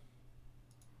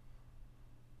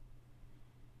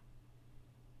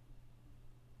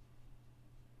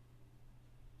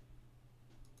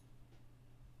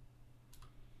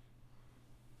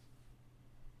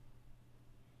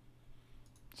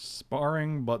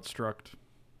 Sparring butt struck.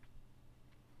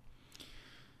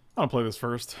 I'll play this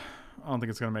first. I don't think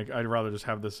it's going to make... I'd rather just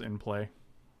have this in play.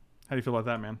 How do you feel about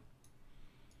that, man?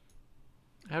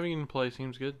 Having it in play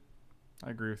seems good.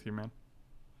 I agree with you, man.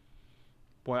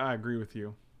 Boy, I agree with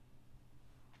you.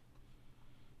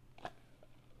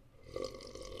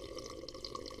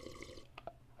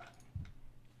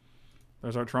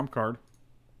 There's our trump card.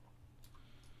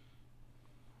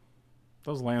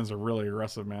 Those lands are really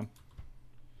aggressive, man.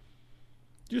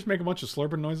 Did you just make a bunch of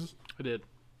slurping noises? I did.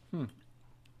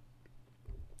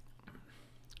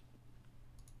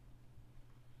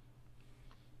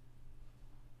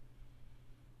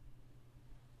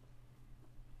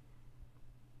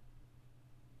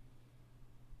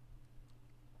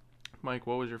 Mike,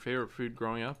 what was your favorite food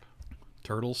growing up?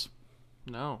 Turtles.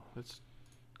 No, it's...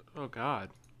 Oh, God.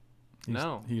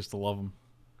 He used to love them.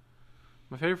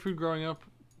 My favorite food growing up,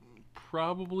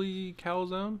 probably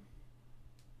calzone.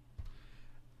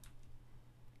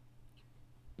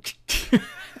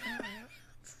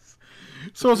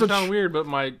 So as It sounds weird, but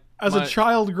a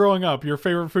child growing up, your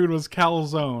favorite food was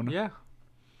calzone. Yeah.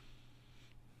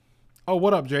 Oh,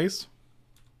 what up, Jace?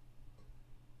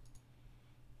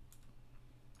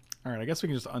 All right, I guess we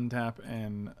can just untap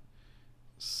and...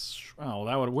 Oh,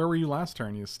 that would... Where were you last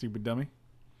turn, you stupid dummy?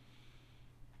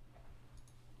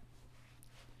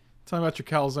 Tell me about your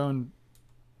calzone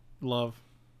love.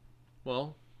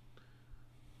 Well,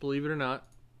 believe it or not,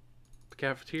 the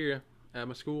cafeteria at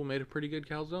my school made a pretty good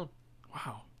calzone.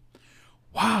 Wow.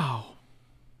 Wow.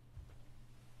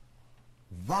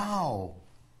 Wow.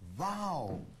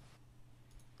 Wow.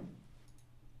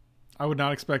 I would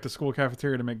not expect a school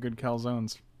cafeteria to make good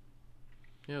calzones.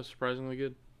 Yeah, it was surprisingly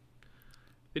good.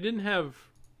 They didn't have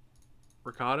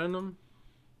ricotta in them,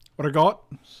 What I got?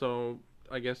 so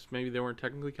I guess maybe they weren't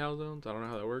technically calzones. I don't know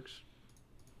how that works.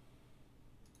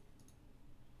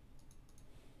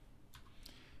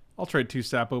 I'll trade 2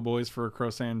 Sapo boys for a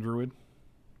Croissant Druid.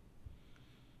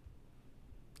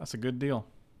 That's a good deal.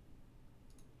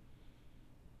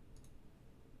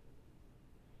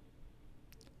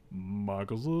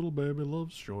 Michael's little baby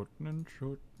loves shortening.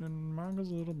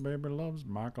 Michael's little baby loves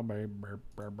Michael baby.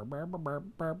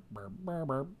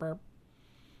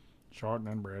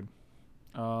 Shortening bread.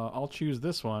 I'll choose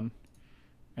this one,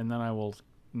 and then I will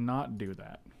not do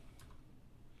that.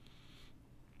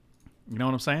 You know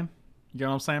what I'm saying? You know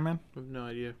what I'm saying, man? I have no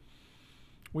idea.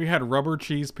 We had rubber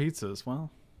cheese pizzas. Well,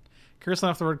 curious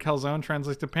enough, the word calzone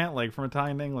translates to pant leg from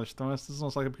Italian to English. This is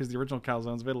most likely because the original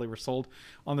calzones of Italy were sold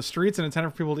on the streets and intended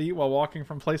for people to eat while walking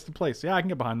from place to place. Yeah, I can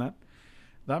get behind that.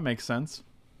 That makes sense.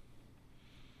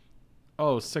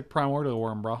 Oh, sick prime order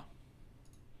worm, bro.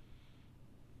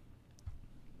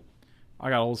 I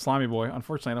got old slimy boy.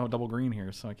 Unfortunately, I don't have double green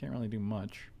here, so I can't really do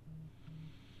much.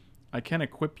 I can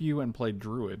equip you and play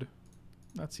druid.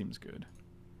 That seems good.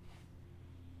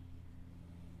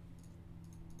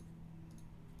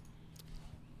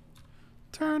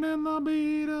 Turning the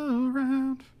beat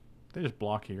around. They just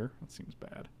block here. That seems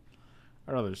bad.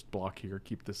 I'd rather just block here,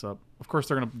 keep this up. Of course,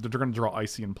 they're gonna draw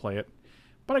icy and play it,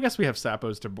 but I guess we have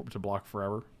Sapos to block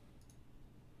forever.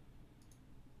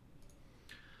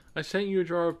 I sent you a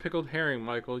jar of pickled herring,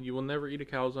 Michael. You will never eat a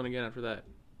calzone again after that.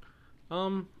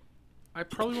 I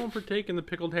probably won't partake in the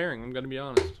pickled herring. I'm gonna be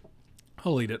honest.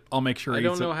 I'll eat it. I'll make sure. I He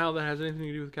don't eats know it. how that has anything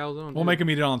to do with calzone. We'll make him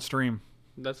eat it on stream.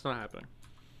 That's not happening.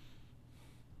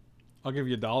 I'll give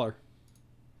you $1.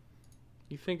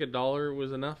 You think $1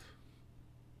 was enough?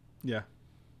 Yeah.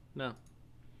 No.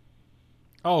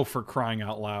 Oh, for crying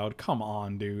out loud! Come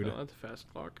on, dude. No, that's a fast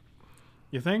clock.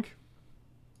 You think?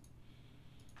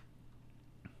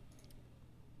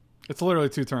 It's literally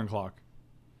 2-turn clock.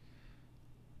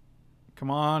 Come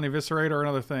on, eviscerate or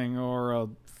another thing or a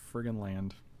friggin'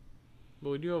 land. But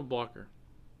we do have a blocker.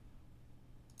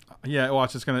 Yeah,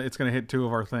 watch. It's gonna hit 2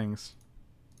 of our things.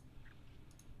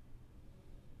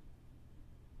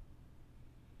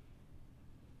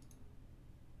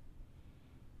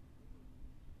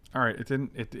 All right, it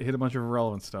didn't. It hit a bunch of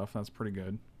irrelevant stuff. That's pretty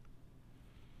good.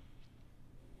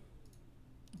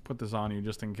 Put this on you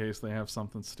just in case they have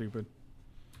something stupid.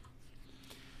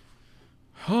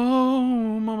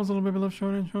 Oh, mama's little baby loves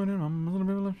short and mama's little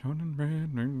baby loves short and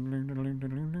bread.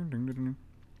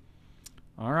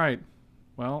 All right.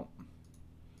 Well,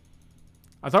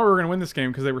 I thought we were going to win this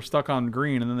game because they were stuck on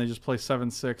green, and then they just play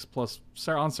 7-6 plus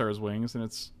on Sarah's wings, and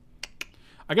it's...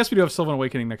 I guess we do have Sylvan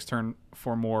Awakening next turn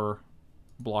for more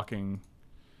blocking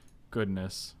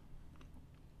goodness.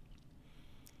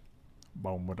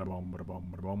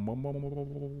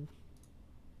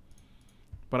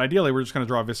 But ideally, we're just going to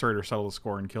draw Eviscerate, settle the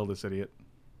score, and kill this idiot.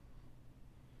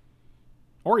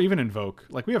 Or even Invoke.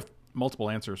 Like, we have multiple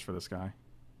answers for this guy.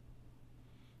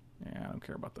 Yeah, I don't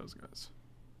care about those guys.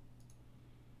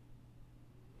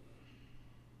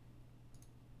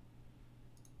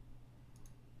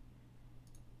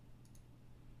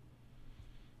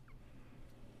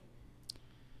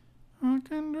 I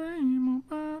can dream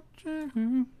about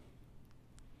you.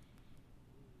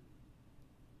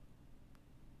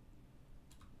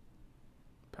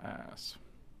 Pass.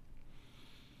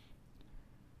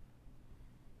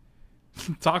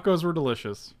 Tacos were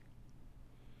delicious.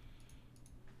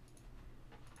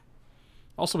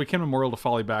 Also, we can Memorial to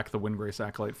Folly back the Windgrace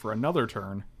Acolyte for another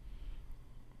turn.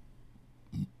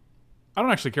 I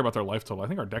don't actually care about their life total. I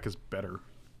think our deck is better.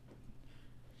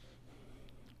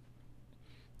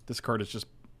 This card is just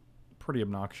pretty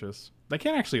obnoxious. They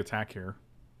can't actually attack here.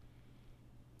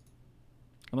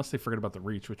 Unless they forget about the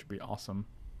reach, which would be awesome.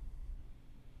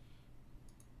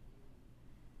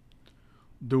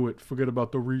 Do it. Forget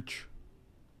about the reach.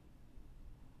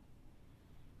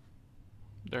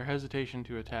 Their hesitation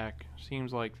to attack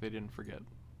seems like they didn't forget.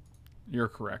 You're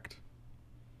correct.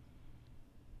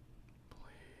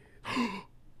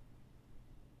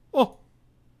 Oh!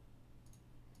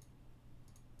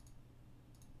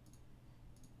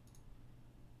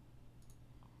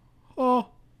 Oh!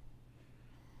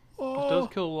 It does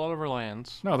kill a lot of our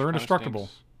lands. No, they're which kinda indestructible.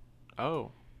 stinks.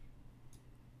 Oh.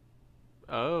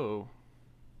 Oh.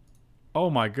 Oh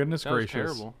my goodness That was gracious.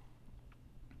 terrible.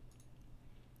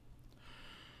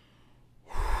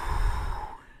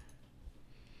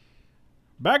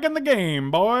 Back in the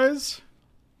game, boys.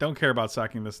 Don't care about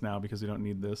sacking this now because we don't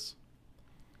need this.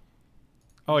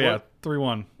 Oh yeah, What?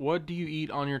 3-1. What do you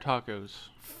eat on your tacos?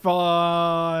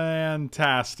 Fantastic.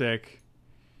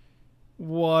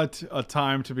 What a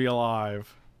time to be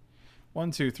alive.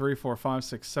 1, 2, 3, 4, 5,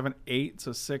 6, 7, 8.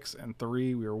 So 6 and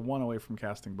 3. We are 1 away from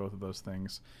casting both of those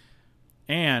things.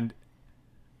 And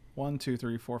 1, 2,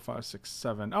 3, 4, 5, 6,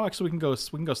 7. Oh, actually we can go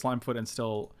Slimefoot and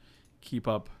still keep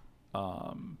up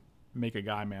make a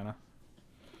guy mana,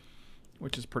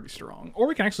 which is pretty strong. Or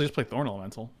we can actually just play Thorn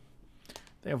Elemental.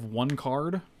 They have 1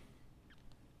 card.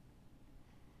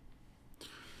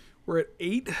 We're at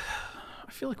 8.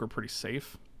 I feel like we're pretty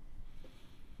safe.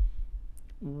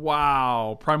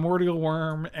 Wow. Primordial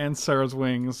Worm and Sarah's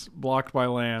Wings blocked by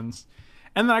lands.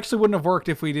 And that actually wouldn't have worked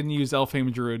if we didn't use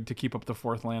Elfhame Druid to keep up the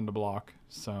 4th land to block.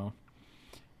 So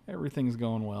everything's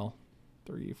going well.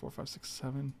 3, 4, 5, 6,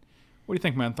 7. What do you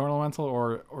think, man? Thorn Elemental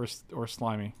or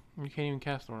Slimy? You can't even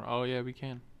cast Thorn. Oh, yeah, we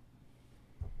can.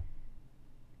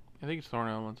 I think it's Thorn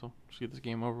Elemental. Just get this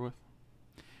game over with.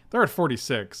 They're at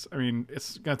 46. I mean,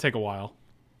 it's going to take a while.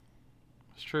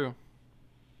 It's true.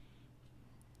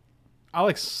 I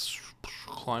like...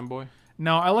 Slime Boy.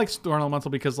 No, I like Thorn Elemental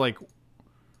because, like,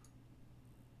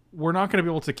 we're not going to be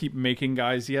able to keep making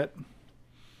guys yet.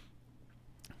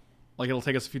 Like, it'll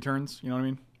take us a few turns. You know what I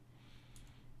mean?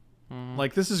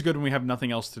 Like, this is good when we have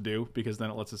nothing else to do, because then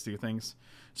it lets us do things.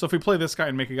 So if we play this guy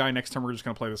and make a guy, next time we're just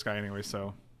going to play this guy anyway,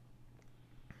 so...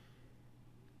 I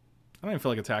don't even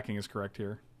feel like attacking is correct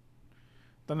here.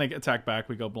 Then they attack back,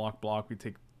 we go block, block, we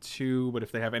take 2, but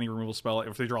if they have any removal spell,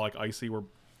 if they draw, like, Icy,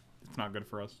 it's not good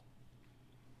for us.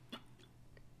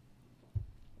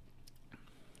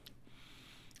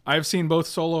 I've seen both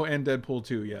Solo and Deadpool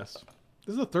 2, yes.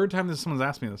 This is the 3rd time that someone's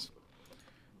asked me this.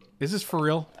 Is this for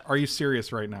real? Are you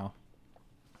serious right now?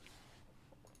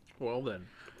 Well, then.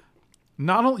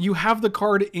 Not only you have the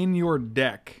card in your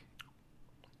deck.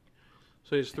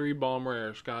 So it's 3 Balm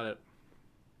Rares. Got it.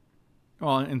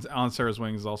 Well, and on Sarah's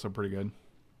Wings is also pretty good.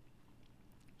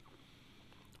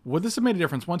 Would this have made a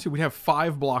difference? 1, 2, we'd have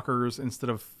 5 blockers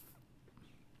instead of...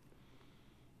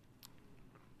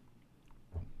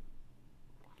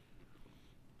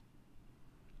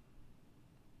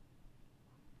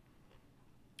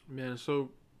 Man, it's so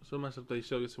messed up they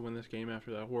still get to win this game after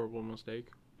that horrible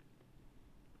mistake.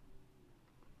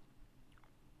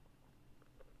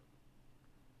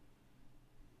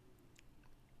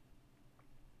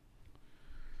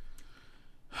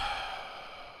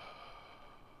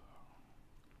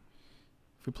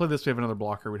 If we play this, we have another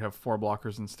blocker. We'd have 4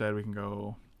 blockers instead. We can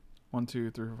go 1,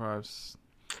 2, 3, 4,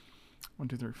 5. 1,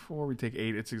 2, 3, 4. We take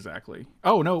 8. It's exactly.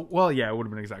 Oh, no. Well, yeah, it would have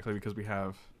been exactly because we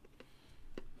have...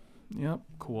 Yep,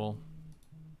 cool.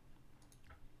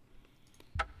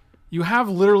 You have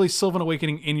literally Sylvan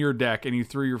Awakening in your deck, and you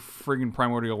threw your friggin'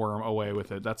 Primordial Worm away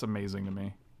with it. That's amazing to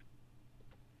me.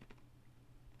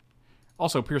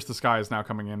 Also, Pierce the Sky is now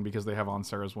coming in because they have On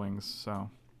Sarah's Wings, so...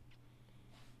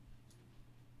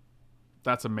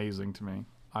 That's amazing to me.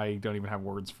 I don't even have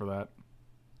words for that.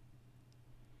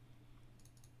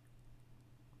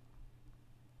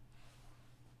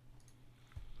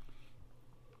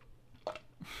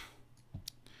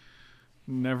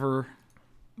 Never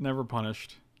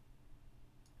punished.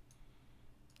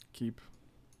 Keep.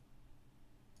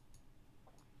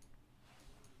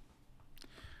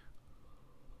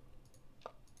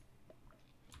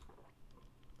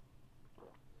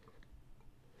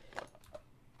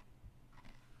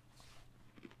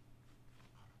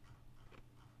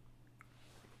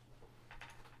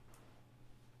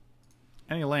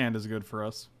 Any land is good for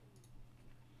us.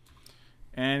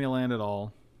 Any land at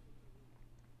all.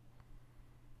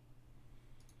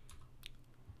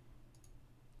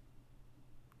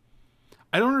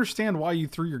 I don't understand why you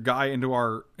threw your guy into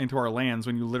our lands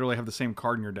when you literally have the same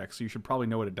card in your deck, so you should probably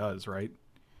know what it does, right?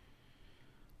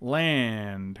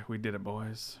 Land. We did it,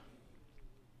 boys.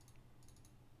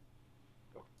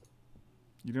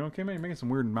 You doing okay, man? You're making some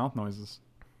weird mouth noises.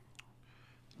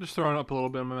 Just throwing up a little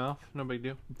bit in my mouth. No big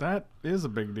deal. That is a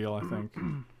big deal, I think.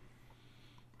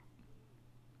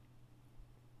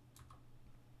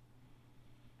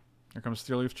 Here comes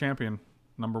Steel Leaf Champion.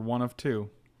 Number 1 of 2.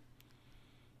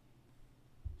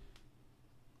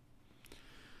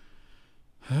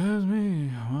 As me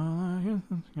while I get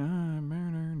the sky.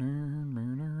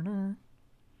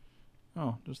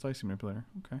 Oh, just Icy Manipulator.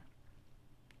 Okay.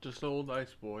 Just old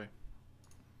ice boy.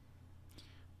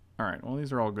 Alright, well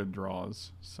these are all good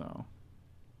draws, so...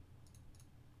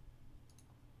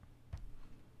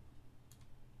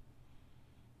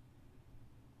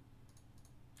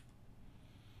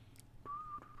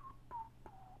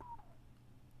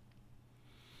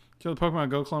 Kill the Pokemon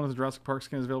Go clone with the Jurassic Park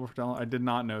skin is available for download. I did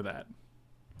not know that.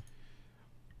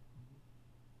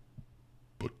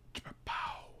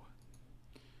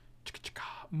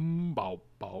 Bow,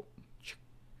 bow.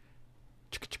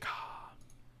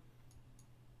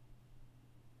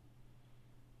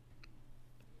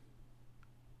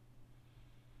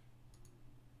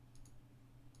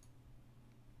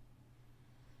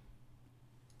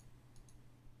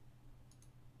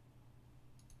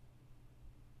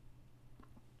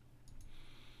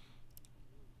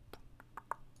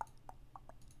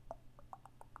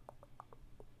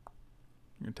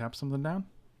 You gonna tap something down?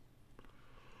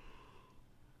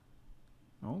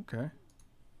 Okay.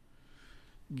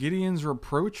 Gideon's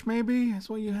Reproach, maybe, is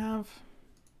what you have?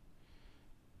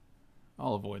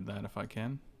 I'll avoid that if I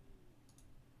can.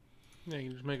 Yeah, you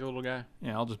can just make a little guy.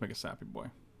 Yeah, I'll just make a Sappy Boy.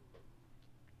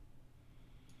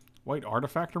 White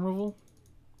Artifact removal?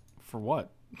 For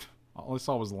what? All I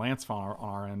saw was Lance on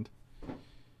our end.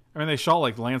 I mean, they shot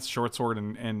like Lance Short Sword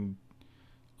and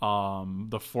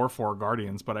the 4/4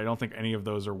 Guardians, but I don't think any of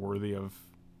those are worthy of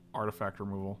artifact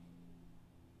removal.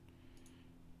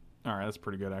 Alright, that's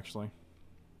pretty good, actually.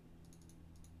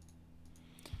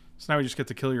 So now we just get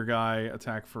to kill your guy,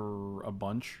 attack for a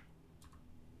bunch.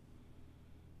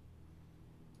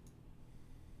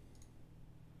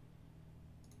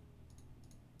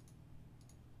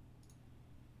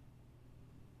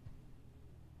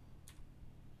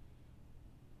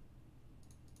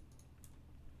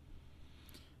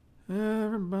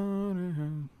 Everybody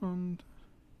has fun.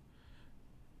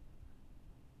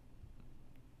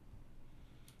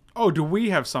 Oh, do we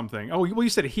have something? Oh, well, you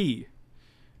said he.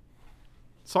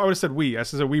 So I would have said we. I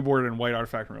said we boarded in white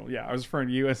artifact removal. Yeah, I was referring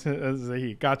to you as a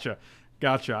he. Gotcha.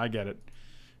 Gotcha. I get it.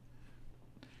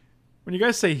 When you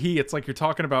guys say he, it's like you're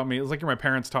talking about me. It's like you're my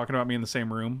parents talking about me in the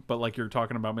same room, but like you're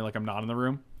talking about me like I'm not in the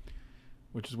room,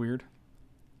 which is weird.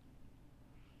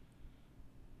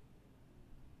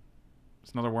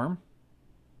 It's another worm?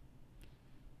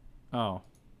 Oh.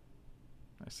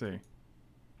 I see.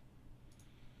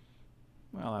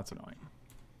 Well, that's annoying.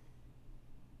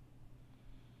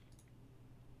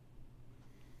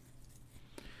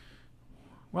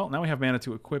 Well, now we have mana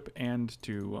to equip and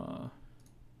to... I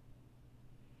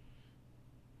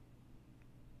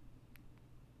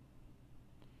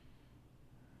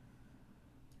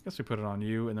guess we put it on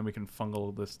you, and then we can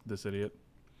fungal this idiot.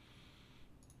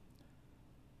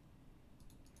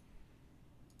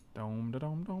 Dome da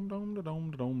dome dome dome da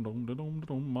dome da dome dome da dome da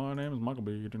dome. My name is Michael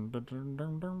B.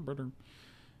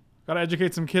 Gotta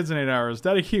educate some kids in 8 hours.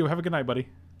 Daddy Q, have a good night, buddy.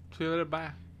 See you later,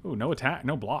 bye. Ooh, no attack,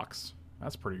 no blocks.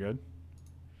 That's pretty good.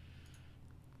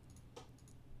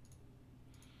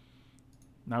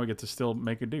 Now we get to still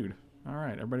make a dude. All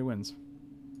right, everybody wins.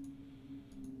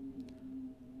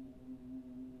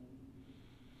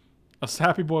 A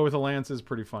sappy boy with a lance is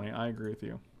pretty funny. I agree with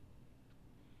you.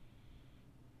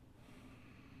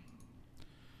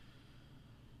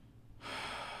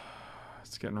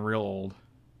 It's getting real old.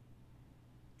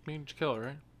 You can just kill it,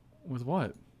 right? With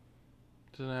what?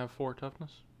 Doesn't it have 4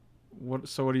 toughness? What?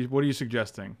 So what are you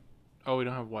suggesting? Oh, we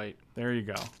don't have white. There you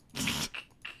go.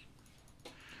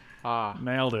 Ah.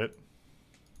 Nailed it.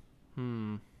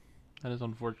 That is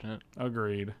unfortunate.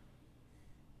 Agreed.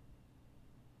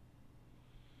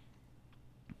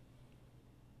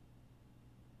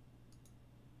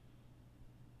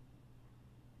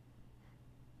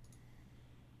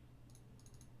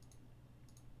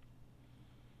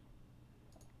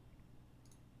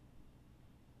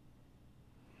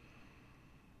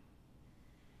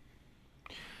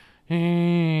 I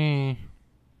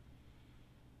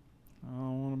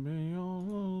wanna be your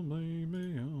little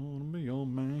baby, I wanna be your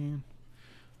man.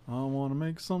 I wanna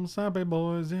make some sappy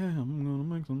boys, yeah, I'm gonna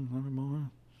make some sappy boys.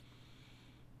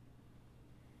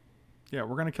 Yeah,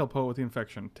 we're gonna kill Poe with the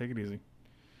infection. Take it easy.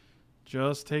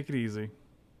 Just take it easy.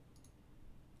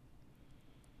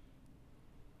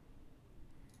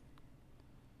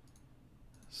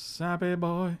 Sappy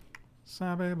boy,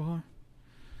 Sappy boy.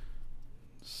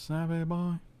 Sappy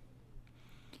boy.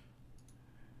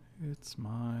 It's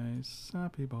my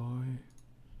sappy boy.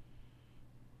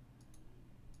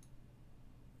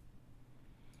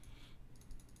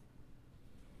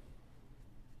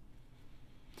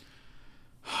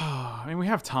 I mean, we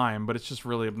have time, but it's just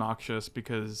really obnoxious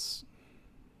because...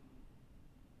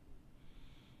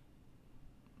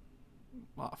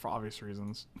 Well, for obvious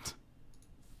reasons.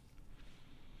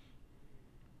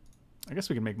 I guess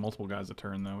we can make multiple guys a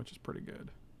turn, though, which is pretty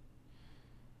good.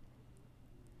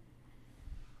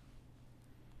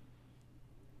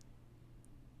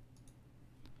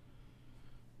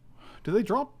 Do they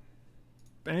drop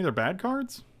any of their bad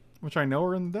cards? Which I know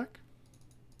are in the deck?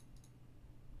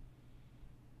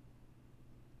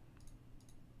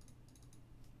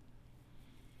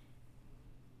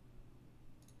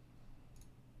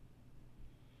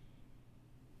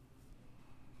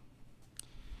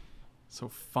 So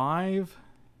 5.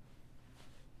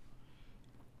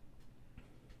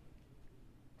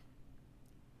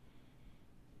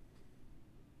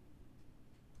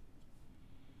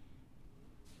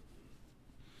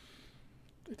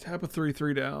 They tap a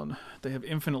 3/3 down. They have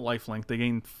infinite lifelink. They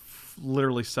gain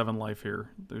literally 7 life here.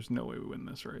 There's no way we win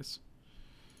this race.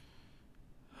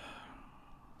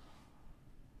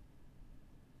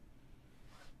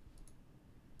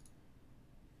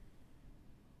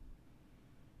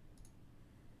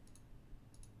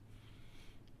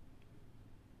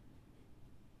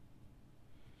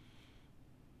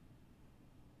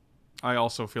 I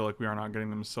also feel like we are not getting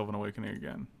them Sylvan Awakening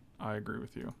again. I agree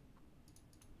with you.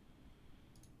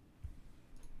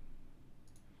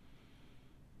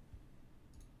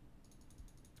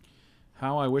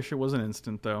 How I wish it was an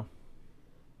instant, though.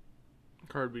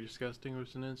 Card would be disgusting if it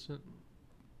was an instant.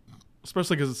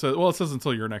 Especially because it says, well, it says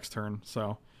until your next turn,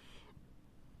 so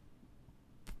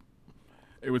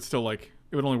it would still like,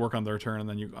 it would only work on their turn, and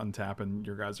then you untap and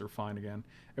your guys are fine again.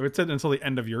 If it said until the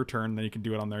end of your turn, then you can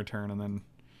do it on their turn, and then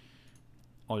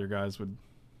all your guys would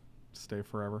stay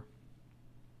forever.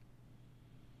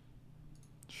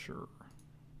 Sure.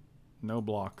 No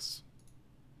blocks.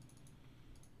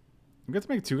 You get to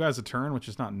make 2 guys a turn, which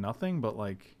is not nothing, but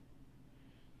like...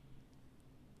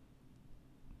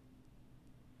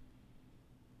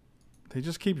 They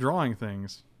just keep drawing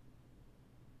things.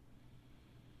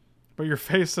 But your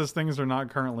face says things are not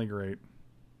currently great.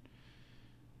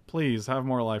 Please, have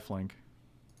more lifelink.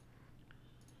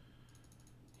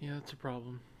 Yeah, that's a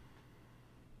problem.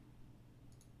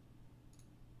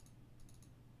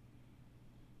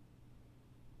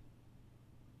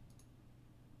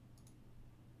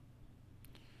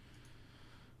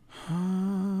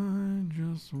 I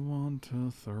just want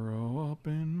to throw up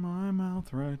in my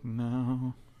mouth right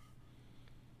now.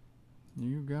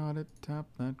 You got it, tap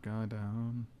that guy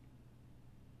down.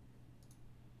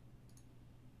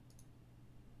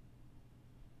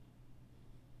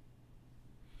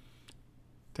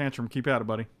 Tantrum, keep at it,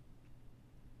 buddy.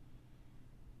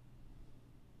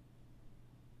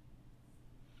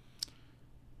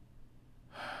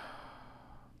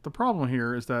 The problem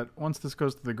here is that once this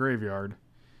goes to the graveyard,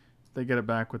 they get it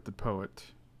back with the poet.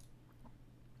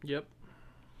 Yep.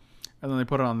 And then they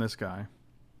put it on this guy.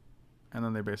 And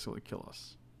then they basically kill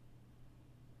us.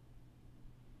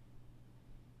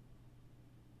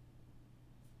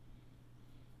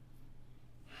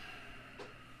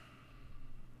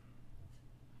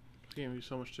 This game would be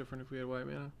so much different if we had white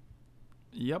mana.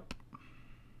 Yep.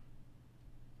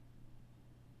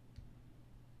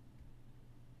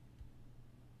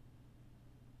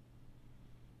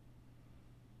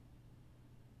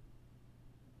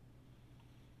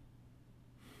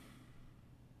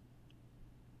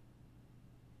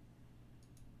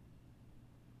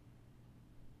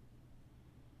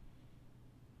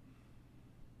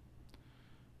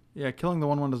 Yeah, killing the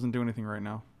 1/1 doesn't do anything right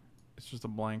now. It's just a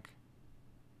blank.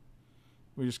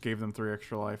 We just gave them 3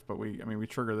 extra life, but I mean, we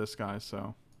trigger this guy,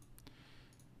 so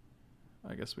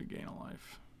I guess we gain a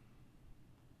life.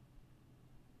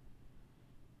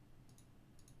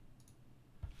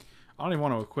 I don't even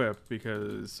want to equip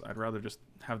because I'd rather just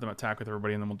have them attack with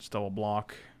everybody and then we'll just double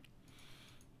block.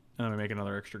 And then we make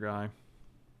another extra guy.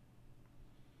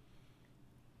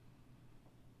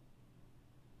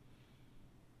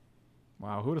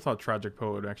 Wow, who would have thought Tragic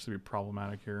Poet would actually be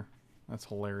problematic here? That's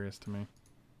hilarious to me.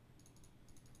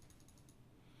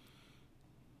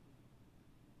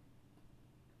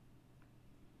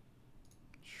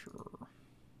 Sure.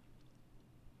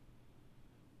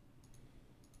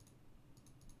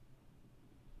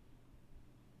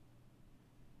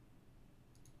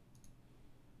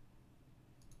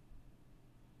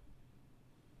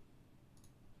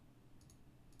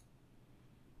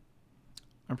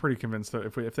 I'm pretty convinced that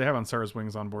if they have Ansara's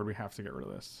Wings on board, we have to get rid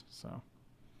of this. So.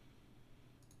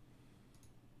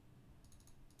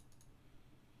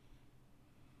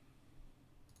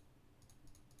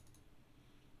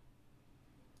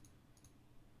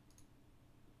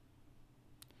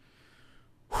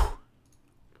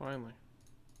 Finally.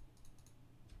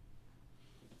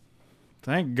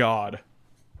 Thank God.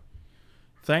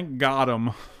 Thank God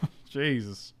him.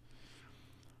 Jesus.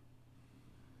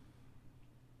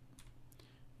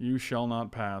 You shall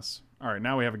not pass. Alright,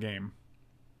 now we have a game.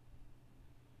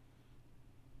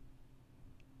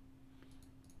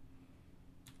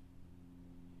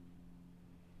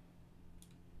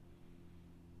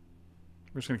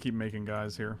 We're just going to keep making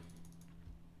guys here.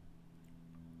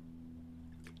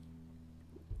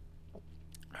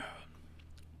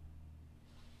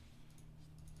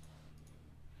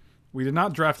 We did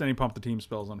not draft any pump the team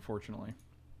spells, unfortunately.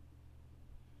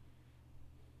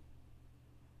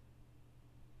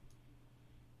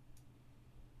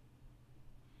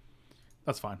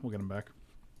 That's fine. We'll get him back.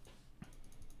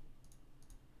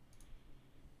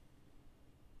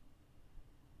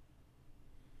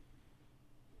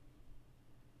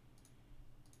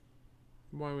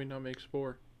 Why do we not make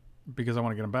Spore? Because I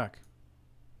want to get him back.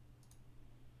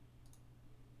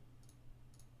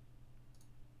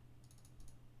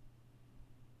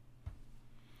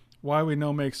 Why we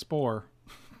no make Spore?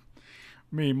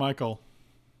 Me, Michael.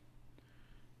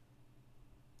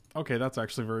 Okay, that's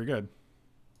actually very good.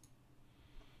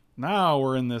 Now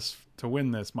we're in this to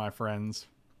win this, my friends.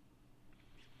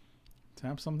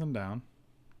 Tap something down.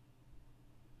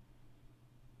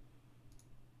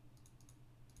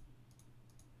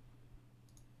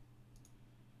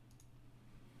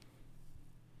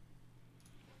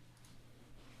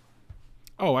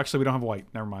 Oh, actually, we don't have white.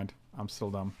 Never mind. I'm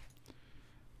still dumb.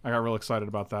 I got real excited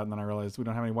about that, and then I realized we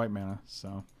don't have any white mana,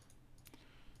 so...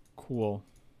 Cool.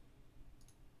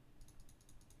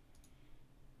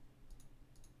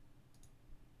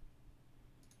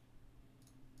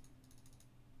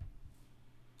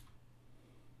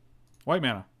 White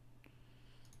mana.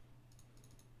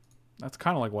 That's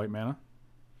kind of like white mana.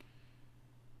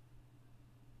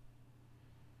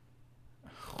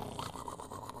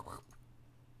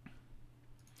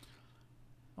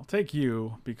 I'll take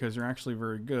you because you're actually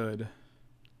very good.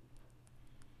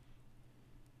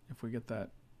 If we get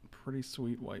that pretty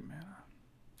sweet white mana.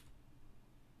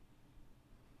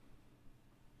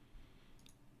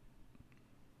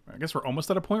 I guess we're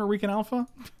almost at a point where we can alpha.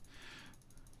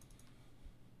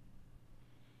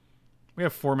 We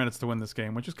have 4 minutes to win this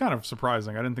game, which is kind of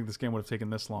surprising. I didn't think this game would have taken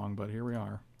this long, but here we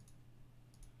are.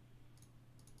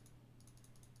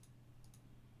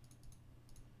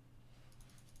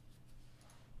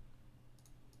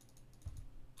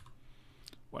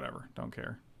 Whatever, don't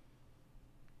care.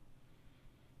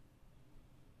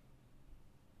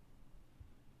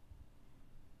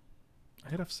 I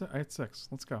hit 6.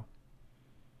 Let's go.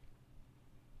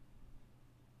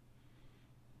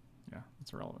 Yeah,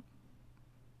 that's irrelevant.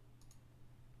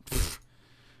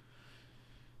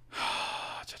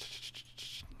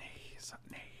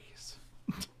 Knees.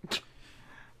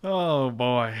 Oh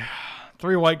boy.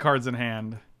 3 white cards in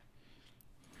hand.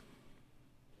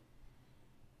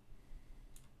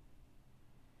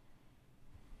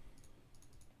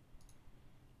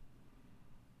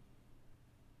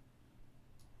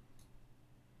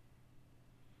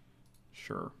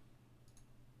 Sure.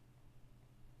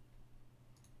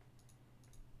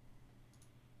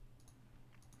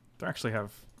 They actually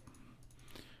have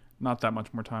not that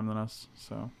much more time than us,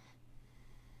 so.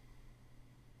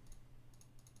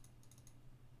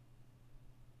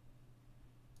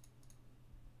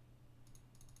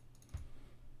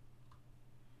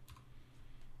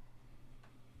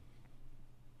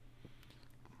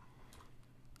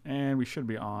 And we should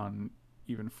be on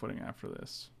even footing after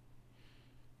this.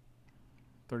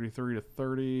 33 to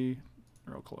 30.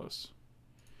 Real close.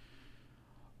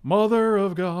 Mother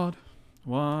of God,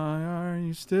 why are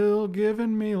you still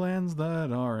giving me lands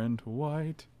that aren't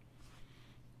white?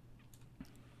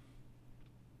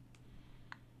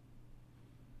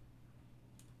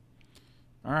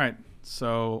 Alright,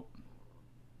 so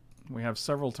we have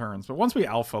several turns. But once we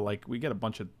alpha, like, we get a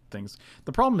bunch of things.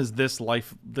 The problem is this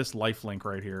life link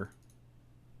right here.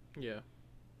 Yeah.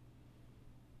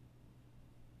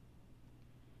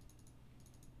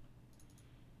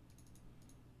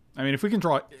 I mean, if we can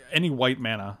draw any white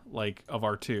mana, like, of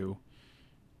our 2,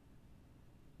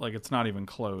 like, it's not even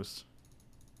close.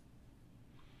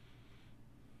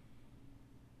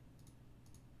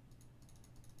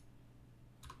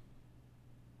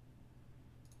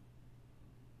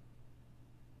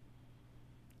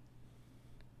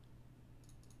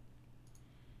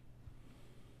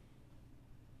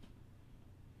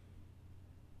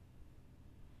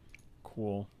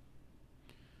 Cool.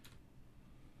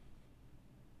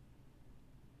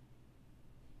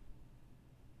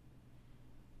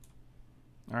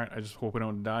 Alright, I just hope we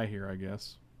don't die here, I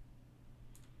guess.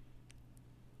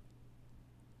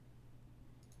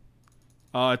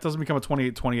 It doesn't become a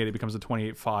 28-28, it becomes a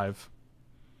 28-5.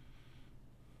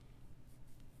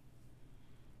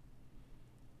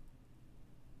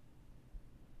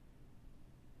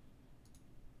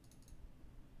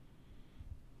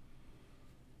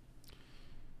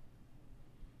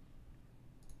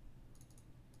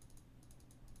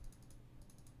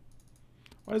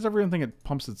 Why does everyone think it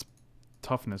pumps its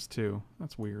toughness too?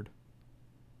 That's weird.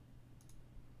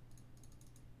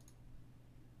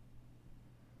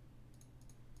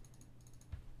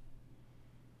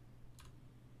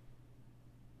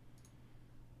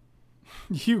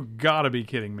 You gotta be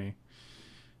kidding me.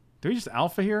 Do we just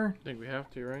alpha here? I think we have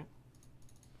to, right?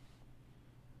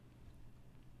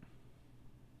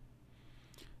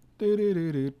 We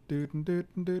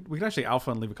could actually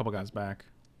alpha and leave a couple guys back.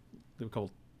 Leave a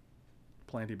couple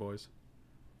planty boys.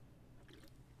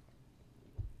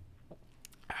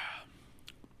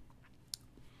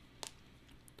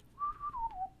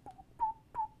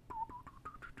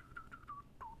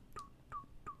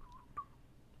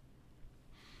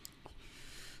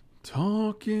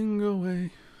 Talking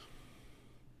away.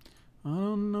 I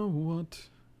don't know what.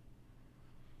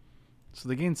 So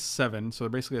they gain 7, so they're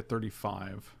basically at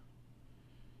 35.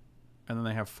 And then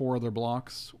they have 4 other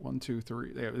blocks. 1, 2,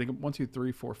 3. They get 1, 2,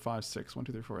 3, 4, 5, 6. 1,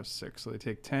 2, 3, 4, 5, 6. So they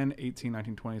take 10, 18,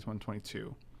 19, 20, 21,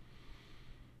 22.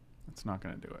 That's not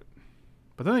going to do it.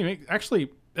 But then they make...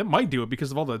 Actually, it might do it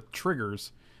because of all the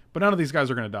triggers. But none of these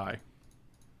guys are going to die.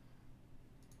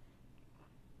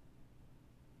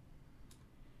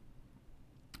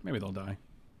 Maybe they'll die.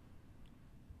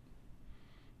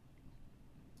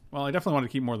 Well, I definitely wanted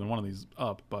to keep more than one of these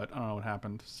up, but I don't know what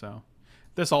happened, so...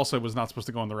 This also was not supposed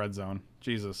to go in the red zone.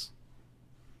 Jesus.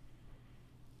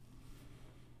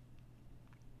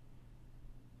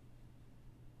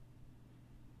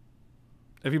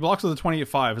 If he blocks with a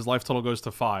 28-5, his life total goes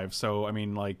to 5, so, I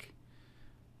mean, like,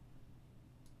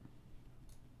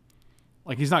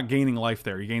 he's not gaining life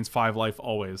there. He gains 5 life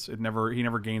always. He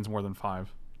never gains more than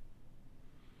 5.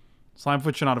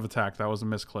 Slimefoot should not have attacked. That was a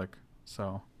misclick.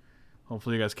 So,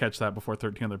 hopefully you guys catch that before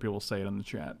 13 other people say it in the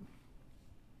chat.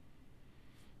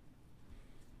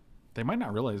 They might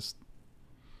not realize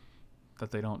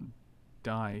that they don't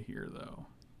die here, though.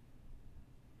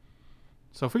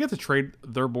 So if we get to trade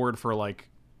their board for, like,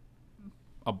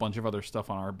 a bunch of other stuff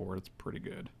on our board, it's pretty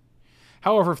good.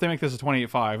 However, if they make this a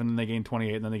 28-5, and then they gain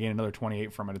 28, and then they gain another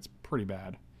 28 from it, it's pretty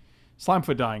bad.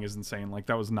 Slimefoot dying is insane. Like,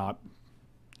 that was not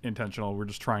intentional. We're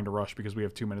just trying to rush because we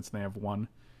have 2 minutes and they have 1.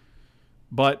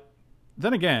 But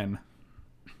then again,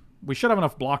 we should have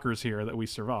enough blockers here that we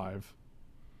survive.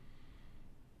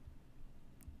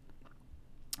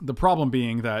 The problem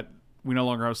being that we no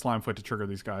longer have Slimefoot to trigger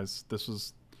these guys. This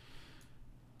was...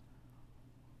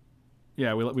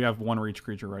 Yeah, we have 1 reach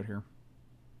creature right here.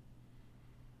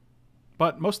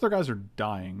 But most of their guys are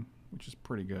dying, which is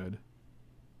pretty good.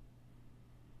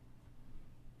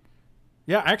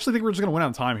 Yeah, I actually think we're just going to win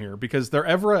on time here because their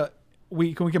Evra...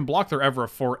 We can block their Evra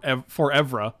for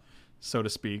Evra, so to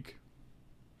speak.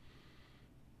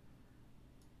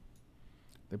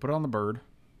 They put it on the bird.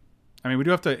 I mean, we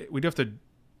do have to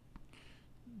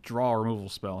draw a removal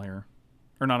spell here.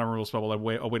 Or not a removal spell,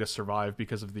 but a way to survive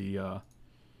because of the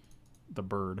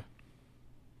bird.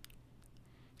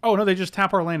 Oh, no, they just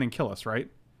tap our land and kill us, right?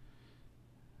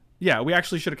 Yeah, we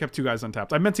actually should have kept 2 guys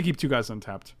untapped. I meant to keep 2 guys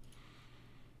untapped.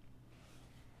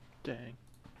 Dang.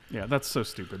 Yeah, that's so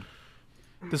stupid.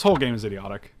 This whole game is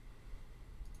idiotic.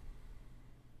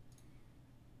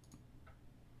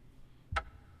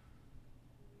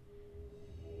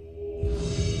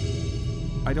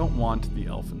 I don't want the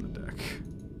elf in the deck.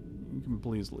 You can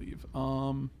please leave.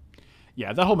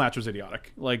 Yeah, that whole match was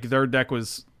idiotic. Like, their deck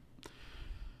was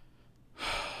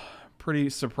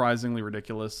pretty surprisingly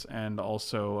ridiculous, and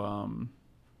also,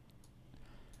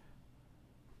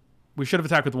 we should have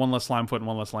attacked with 1 less Slimefoot and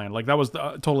 1 less land. Like, that was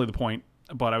totally the point,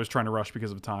 but I was trying to rush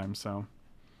because of time, so...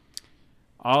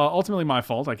 ultimately my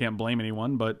fault. I can't blame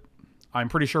anyone, but I'm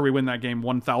pretty sure we win that game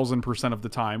 1,000% of the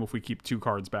time if we keep 2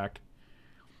 cards back.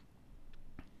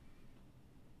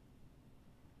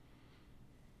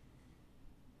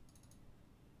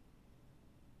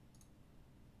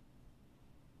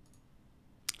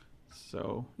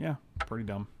 So, yeah, pretty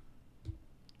dumb.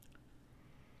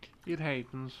 It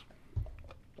happens.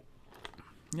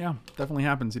 Yeah, definitely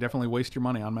happens. You definitely waste your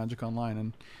money on Magic Online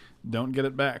and don't get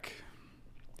it back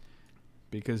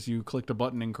because you clicked a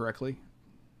button incorrectly.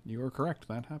 You are correct.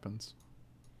 That happens.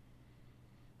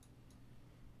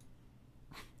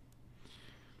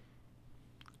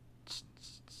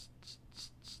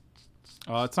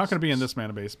 It's not going to be in this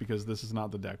mana base because this is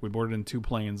not the deck. We boarded in 2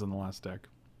 planes in the last deck.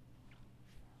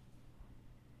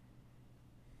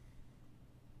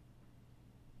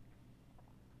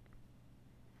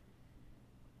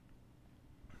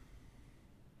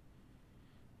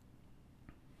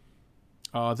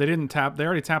 They didn't tap. They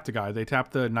already tapped a guy. They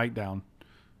tapped the knight down.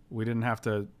 We didn't have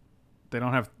to. They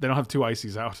don't have 2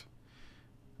 ices out.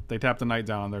 They tapped the knight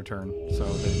down on their turn, so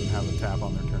they didn't have a tap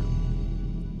on their turn.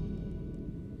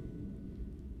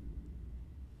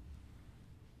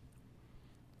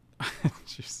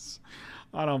 Jesus.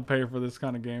 I don't pay for this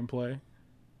kind of gameplay.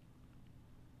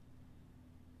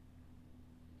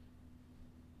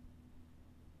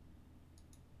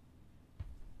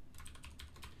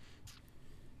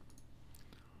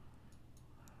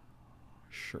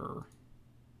 Sure.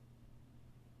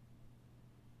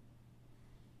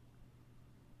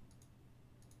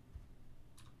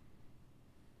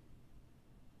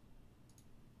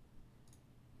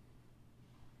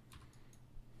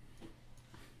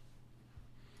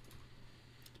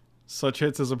 Such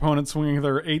hits as opponents swinging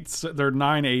their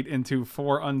 9/8 into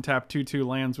 4 untapped 2/2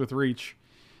 lands with reach,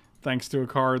 thanks to a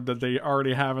card that they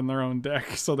already have in their own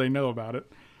deck, so they know about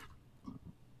it.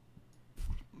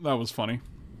 That was funny.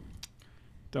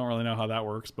 Don't really know how that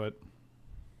works, but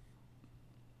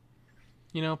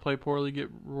You know, play poorly, get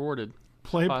rewarded.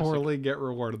 play Classic. poorly, get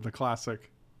rewarded. The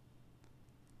classic.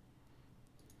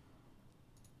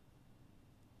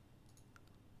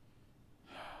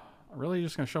 Really, you're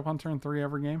just gonna show up on turn 3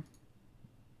 every game?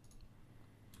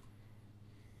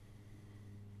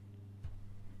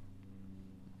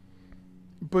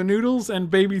 Banoodles and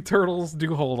baby turtles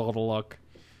do hold all the luck.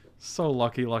 So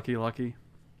lucky, lucky, lucky.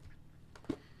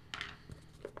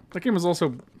 That game is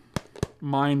also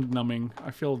mind-numbing.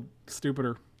 I feel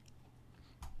stupider.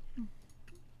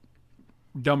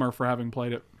 Dumber for having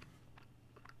played it.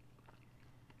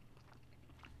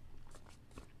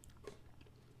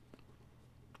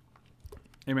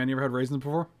 Hey man, you ever had raisins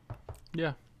before?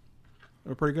 Yeah.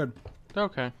 They're pretty good.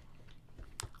 Okay.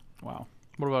 Wow.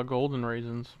 What about golden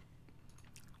raisins?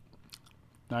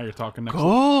 Now you're talking next.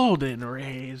 Golden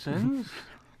raisins?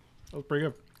 That was pretty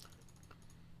good.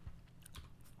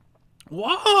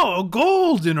 Whoa,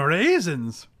 golden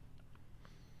raisins.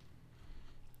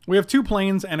 We have 2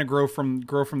 planes and a grow from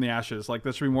the ashes. Like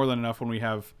that should be more than enough when we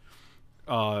have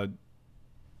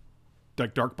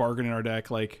like Dark Bargain in our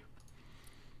deck. Like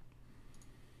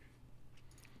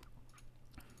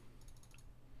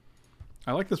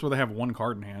I like this where they have 1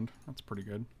 card in hand. That's pretty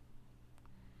good.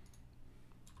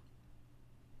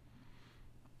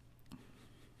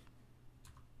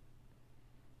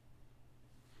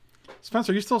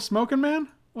 Spencer, you still smoking, man?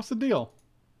 What's the deal?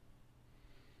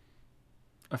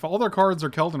 If all their cards are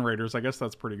Keldon Raiders, I guess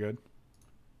that's pretty good.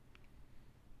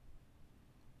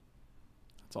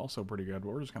 That's also pretty good.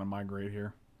 We're just going to migrate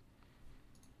here.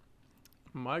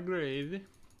 My gravy.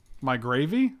 My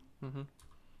gravy? Mm-hmm.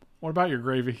 What about your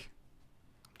gravy?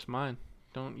 It's mine.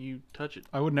 Don't you touch it.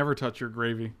 I would never touch your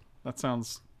gravy. That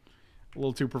sounds a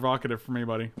little too provocative for me,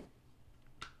 buddy.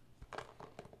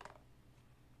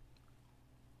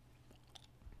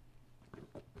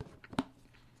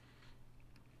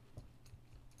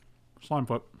 Slime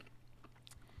foot.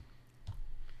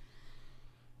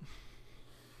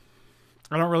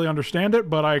 I don't really understand it,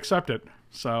 but I accept it.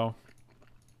 So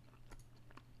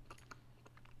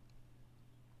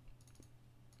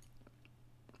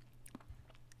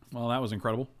well, that was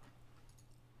incredible.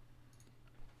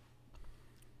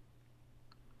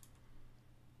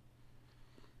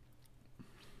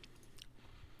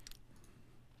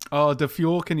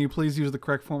 Defuel, can you please use the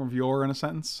correct form of your in a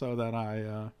sentence so that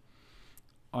I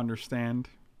understand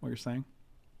what you're saying?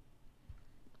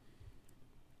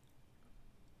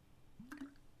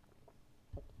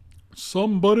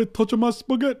 Somebody touch my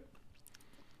spaghetti.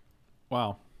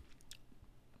 Wow.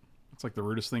 It's like the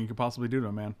rudest thing you could possibly do to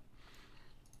a man.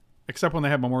 Except when they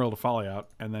have Memorial to Folly out,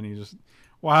 and then you just...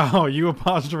 Wow, you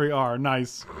apostrophe R.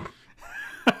 Nice.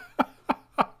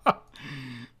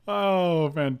 Oh,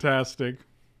 fantastic.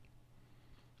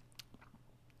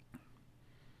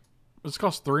 This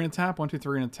costs 3 and a tap. 1, 2,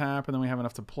 3 and a tap, and then we have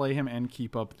enough to play him and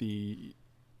keep up the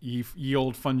ye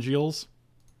old fungials.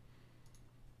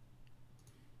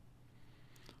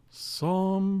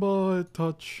 Somebody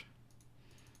touch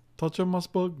my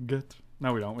spaghetti.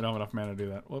 No, we don't. We don't have enough mana to do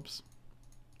that. Whoops.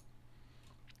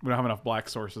 We don't have enough black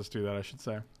sources to do that, I should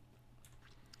say.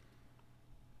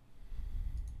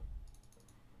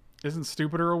 Isn't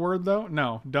stupider a word, though?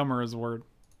 No, dumber is a word.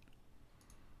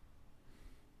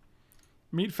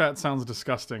 Meat fat sounds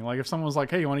disgusting. Like, if someone was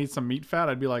like, hey, you want to eat some meat fat?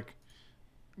 I'd be like,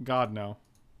 God, no.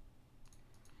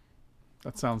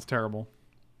 That sounds terrible.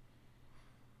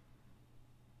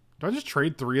 Do I just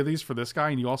trade 3 of these for this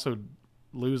guy and you also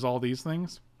lose all these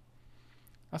things?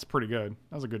 That's pretty good.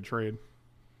 That's a good trade.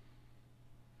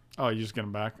 Oh, you just get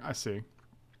them back. I see.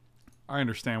 I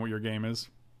understand what your game is.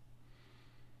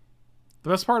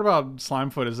 The best part about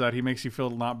Slimefoot is that he makes you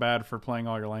feel not bad for playing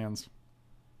all your lands.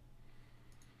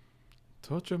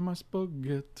 Touch of my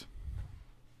spaghetti.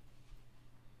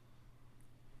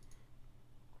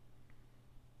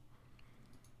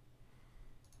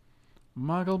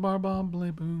 Michael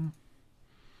Barbombly Boo.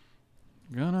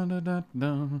 Gonna da da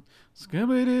da.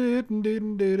 Scooby doo doo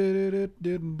doo doo doo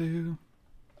doo doo.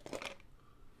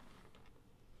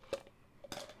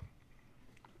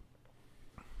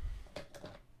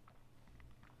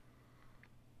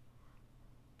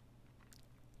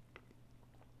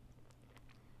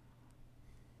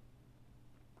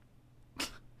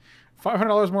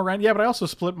 $500 more rent. Yeah, but I also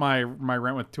split my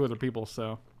rent with 2 other people,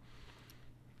 so.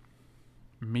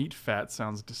 Meat fat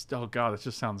sounds just... Oh, God, that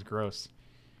just sounds gross.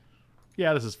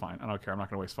 Yeah, this is fine. I don't care. I'm not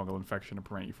going to waste fungal infection to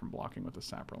prevent you from blocking with a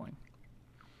sapperling.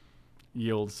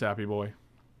 Yield, sappy boy.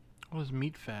 What is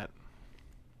meat fat?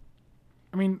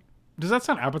 I mean, does that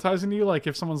sound appetizing to you? Like,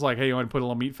 if someone's like, hey, you want to put a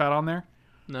little meat fat on there?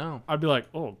 No. I'd be like,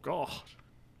 oh, God.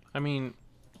 I mean,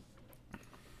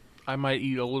 I might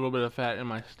eat a little bit of fat in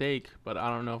my steak, but I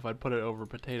don't know if I'd put it over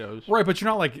potatoes. Right, but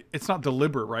you're not like... It's not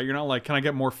deliberate, right? You're not like, can I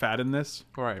get more fat in this?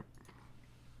 Right.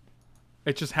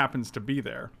 It just happens to be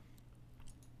there.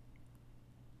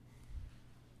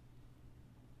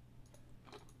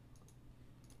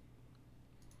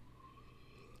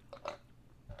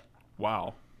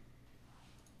 Wow.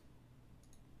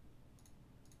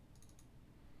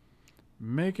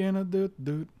 Making a doot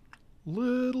doot.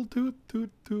 Little toot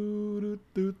toot toot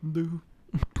toot toot toot.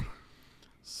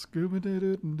 Scooby doo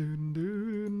doo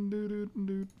doo doo doo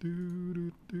doo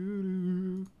doo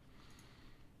doo.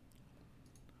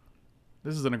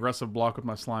 This is an aggressive block with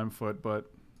my Slimefoot, but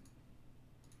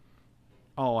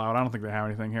I'll allow it. I don't think they have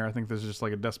anything here. I think this is just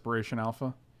like a desperation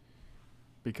alpha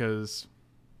because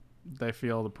they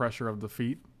feel the pressure of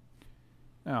defeat.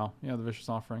 Oh, yeah, the Vicious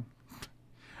Offering.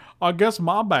 I guess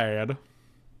my bad.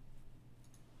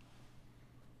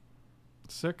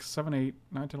 6, 7, 8,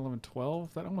 9, 10, 11,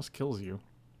 12. That almost kills you.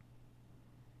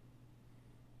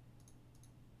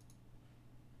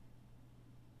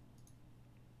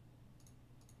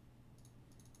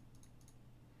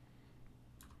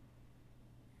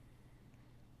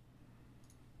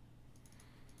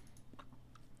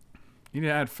 You need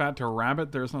to add fat to a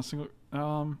rabbit. There's no single...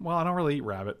 well, I don't really eat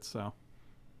rabbit, so...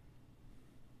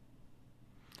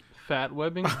 Fat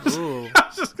webbing? Ooh. I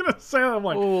was just going to say that. I'm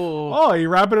like, Ooh. oh, you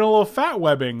wrap it in a little fat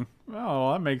webbing.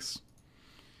 Oh, that makes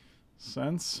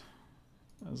sense.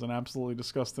 That's an absolutely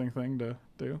disgusting thing to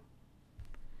do.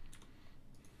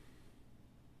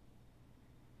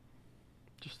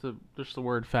 Just the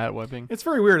word fat webbing. It's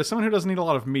very weird. As someone who doesn't eat a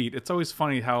lot of meat, it's always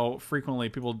funny how frequently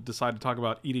people decide to talk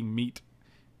about eating meat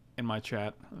in my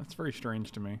chat. That's very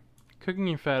strange to me. Cooking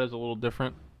your fat is a little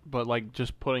different, but like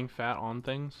just putting fat on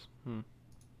things.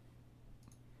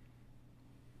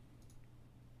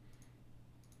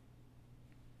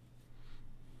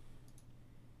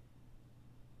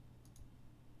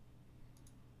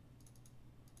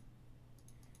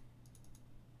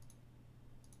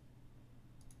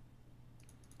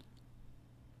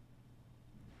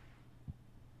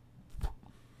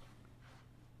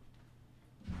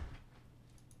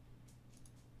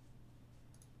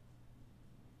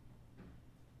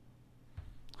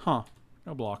 Huh.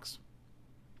 No blocks.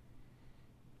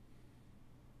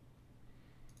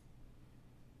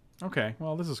 Okay,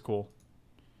 well, this is cool.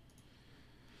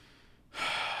 I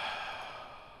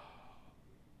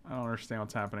don't understand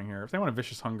what's happening here. If they want a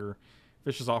Vicious Hunger,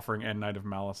 Vicious Offering, and Knight of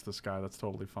Malice this guy, that's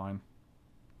totally fine.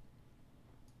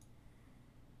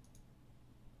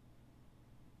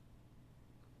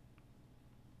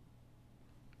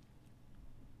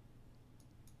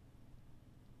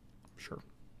 Sure.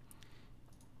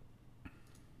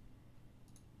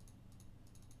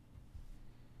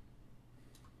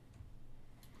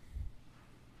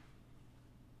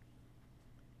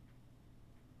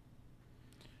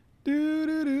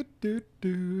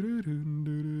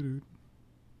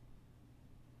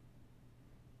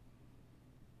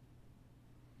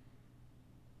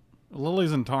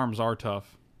 Lilies and Tarms are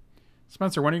tough.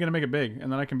 Spencer, when are you going to make it big?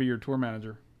 And then I can be your tour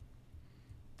manager.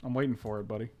 I'm waiting for it,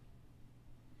 buddy.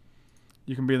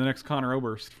 You can be the next Connor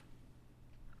Oberst.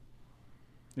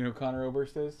 You know who Connor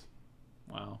Oberst is?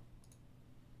 Wow.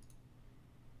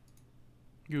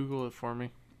 Google it for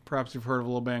me. Perhaps you've heard of a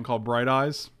little band called Bright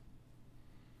Eyes.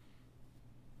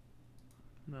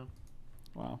 No.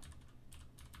 Wow.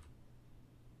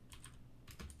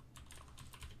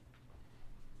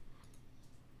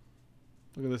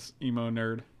 Look at this emo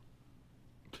nerd.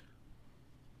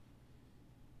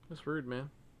 That's rude, man.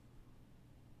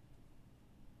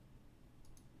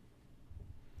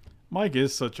 Mike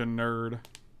is such a nerd.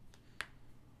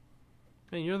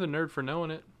 Man, you're the nerd for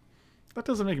knowing it. That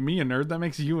doesn't make me a nerd. That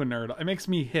makes you a nerd. It makes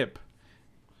me hip.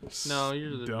 No,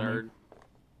 you're the Dummy. nerd.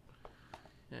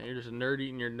 Yeah, you're just a nerd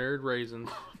eating your nerd raisins.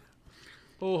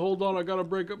 Oh, hold on, I gotta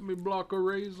break up my block of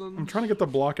raisins. I'm trying to get the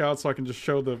block out so I can just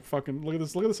show the fucking... Look at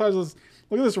this. Look at the size of this.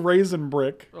 Look at this raisin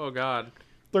brick. Oh, God.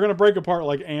 They're going to break apart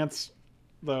like ants,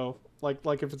 though.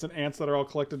 Like if it's an ants that are all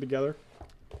collected together.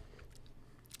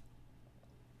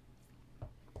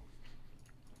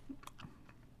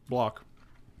 Block.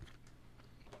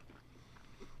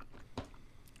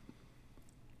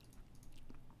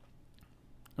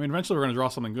 I mean, eventually we're going to draw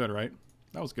something good, right?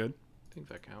 That was good. I think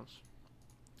that counts.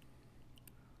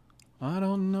 I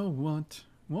don't know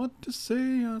what to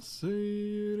say. I say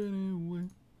it anyway.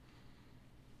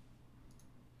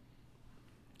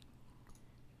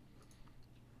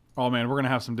 Oh man, we're going to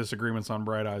have some disagreements on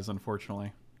Bright Eyes,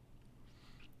 unfortunately.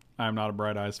 I'm not a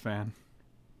Bright Eyes fan.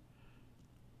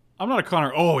 I'm not a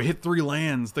Connor... Oh, he hit 3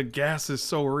 lands. The gas is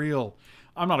so real.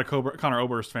 I'm not a Connor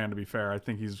Oberst fan, to be fair. I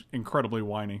think he's incredibly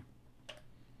whiny.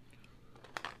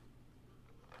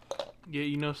 Yeah,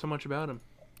 you know so much about him.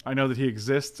 I know that he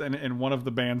exists, and in one of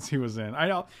the bands he was in. I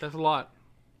know. That's a lot.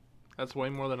 That's way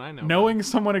more than I know. Knowing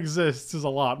someone exists is a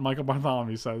lot, Michael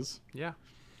Bartholomew says. Yeah.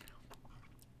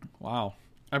 Wow.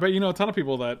 I bet you know a ton of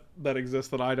people that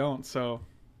exist that I don't, so...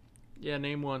 Yeah,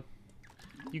 name one.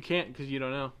 You can't because you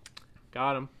don't know.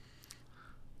 Got him.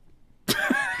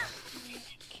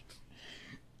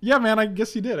 Yeah, man, I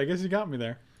guess you did. I guess you got me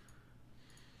there.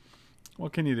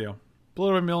 What can you do?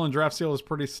 Blue-white mill and draft seal is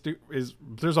pretty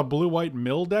there's a blue-white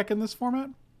mill deck in this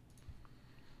format?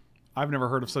 I've never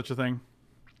heard of such a thing.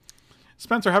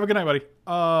 Spencer, have a good night, buddy.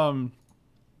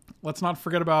 Let's not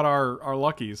forget about our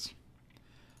luckies.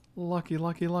 Luckies.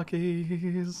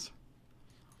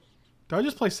 Do I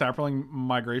just play Sapperling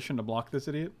Migration to block this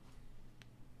idiot?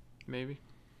 Maybe.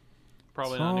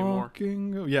 Probably not anymore.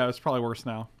 Yeah, it's probably worse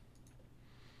now.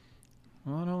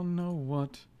 I don't know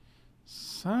what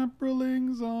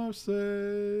Sapperlings are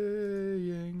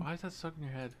saying. Why is that stuck in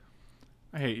your head?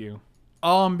 I hate you.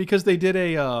 Because they did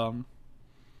a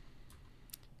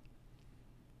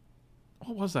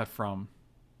what was that from?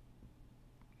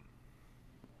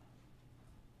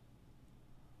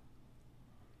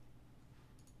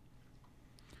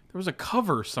 There was a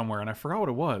cover somewhere and I forgot what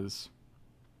it was.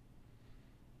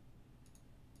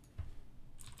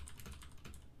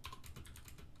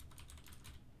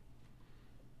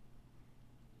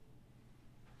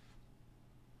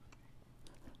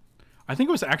 I think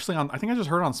it was actually on... I think I just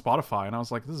heard it on Spotify, and I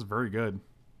was like, this is very good.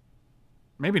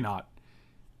 Maybe not.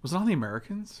 Was it on The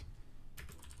Americans?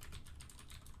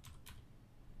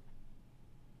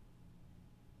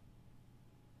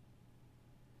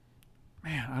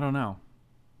 Man, I don't know.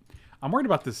 I'm worried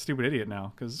about this stupid idiot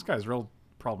now, because this guy's real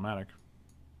problematic.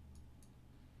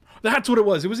 That's what it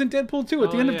was. It was in Deadpool 2.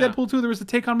 At the end of Deadpool 2, there was the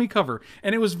Take On Me cover,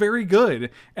 and it was very good.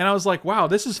 And I was like, wow,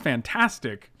 this is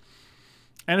fantastic.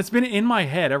 And it's been in my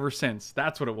head ever since.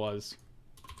 That's what it was.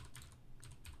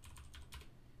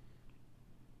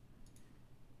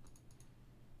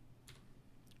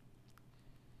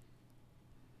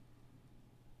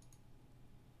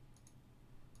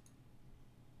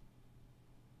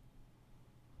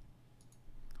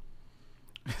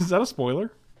 Is that a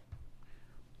spoiler?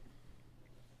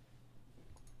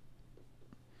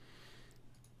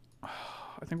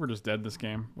 I think we're just dead this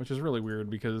game, which is really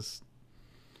weird because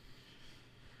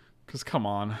come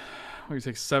on. We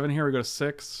take 7 here, we go to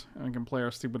 6, and we can play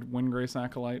our stupid Windgrace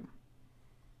Acolyte.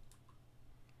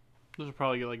 This will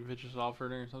probably get like Vicious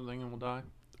Offering or something and we'll die.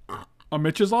 A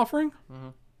Mitch's offering? Mm-hmm.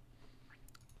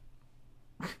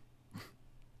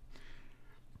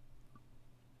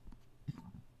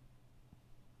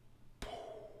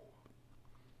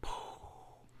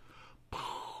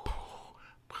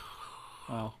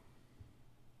 Wow.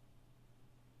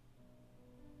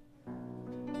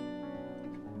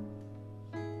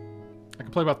 I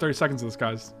can play about 30 seconds of this,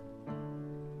 guys.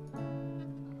 I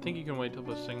think you can wait till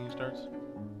the singing starts.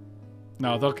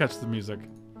 No, they'll catch the music.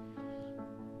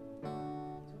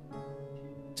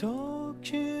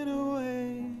 Talking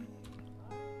away.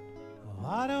 Oh,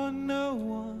 I don't know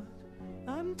what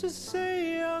I'm to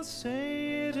say. I'll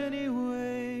say it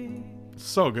anyway.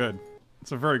 So good.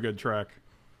 It's a very good track.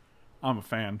 I'm a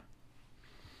fan.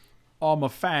 I'm a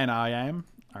fan, I am.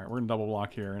 Alright, we're going to double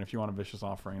block here, and if you want a Vicious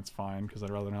Offering, it's fine, because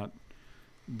I'd rather not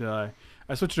die.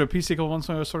 I switched to a PC equal one,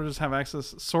 so I sort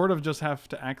of just have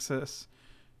to access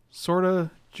Sorta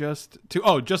just to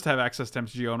have access to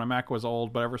MTGO. And my Mac was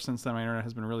old, but ever since then my internet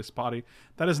has been really spotty.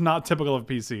 That is not typical of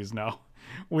PCs, no.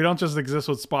 We don't just exist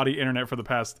with spotty internet for the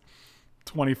past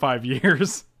 25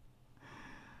 years.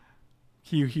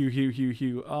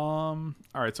 Hugh.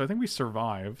 Alright, so I think we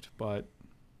survived, but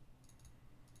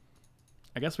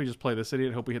I guess we just play this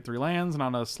idiot, hope we hit 3 lands, and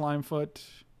on a Slimefoot.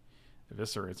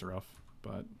 Eviscerate's rough,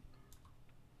 but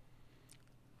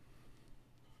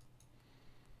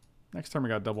next time we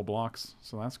got double blocks,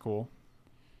 so that's cool.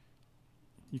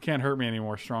 You can't hurt me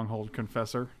anymore, Stronghold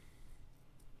Confessor.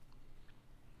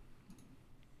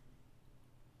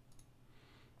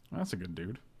 That's a good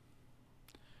dude.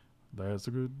 That's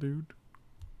a good dude.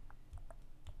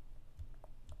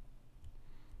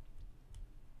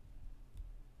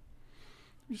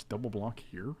 Just double block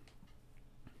here.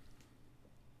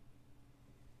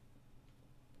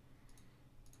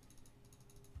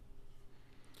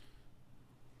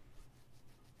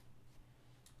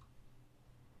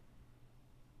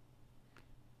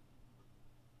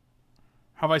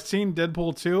 Have I seen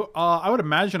Deadpool 2? I would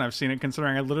imagine I've seen it,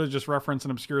 considering I literally just referenced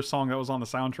an obscure song that was on the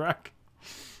soundtrack.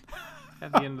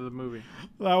 At the end of the movie.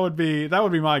 That would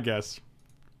be my guess.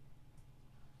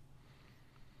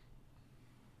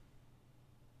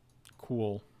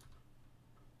 Cool.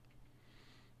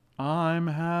 I'm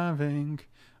having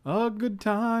a good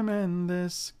time in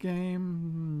this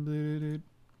game.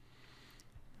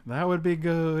 That would be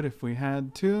good if we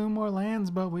had 2 more lands,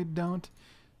 but we don't.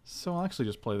 So I'll actually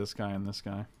just play this guy and this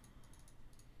guy.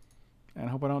 And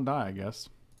hope I don't die, I guess.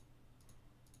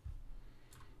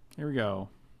 Here we go.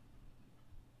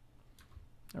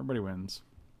 Everybody wins.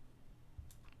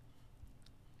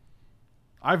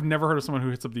 I've never heard of someone who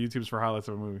hits up the YouTubes for highlights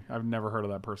of a movie. I've never heard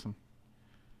of that person.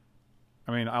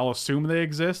 I mean, I'll assume they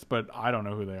exist, but I don't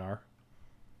know who they are.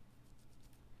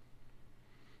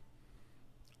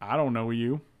 I don't know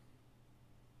you.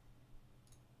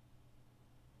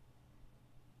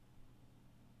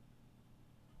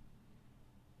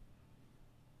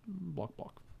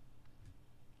 Block.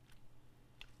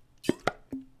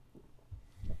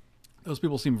 Those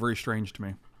people seem very strange to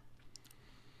me.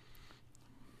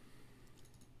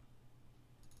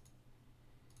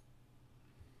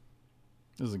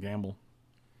 This is a gamble.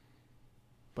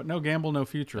 But no gamble, no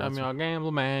future. I'm your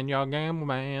gamble man, your gamble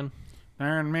man.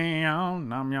 Turn me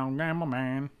on, I'm your gamble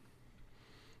man.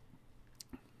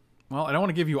 Well, I don't want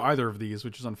to give you either of these,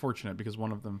 which is unfortunate because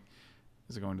one of them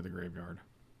is going to the graveyard.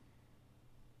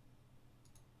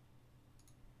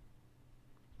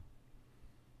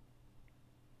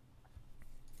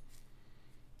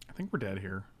 I think we're dead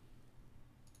here.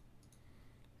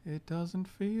 It doesn't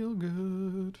feel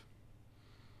good.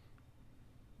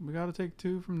 We gotta take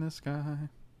 2 from this guy.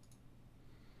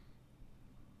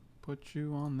 Put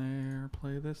you on there.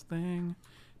 Play this thing.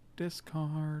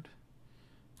 Discard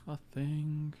a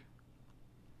thing.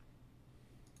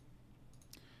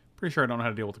 Pretty sure I don't know how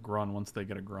to deal with a Grun once they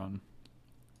get a Grun.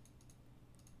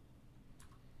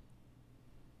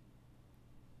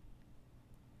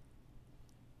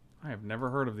 I have never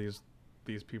heard of these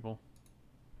people.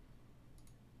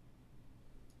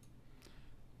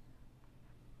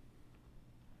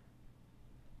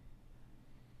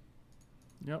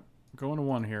 Yep, going to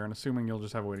 1 here and assuming you'll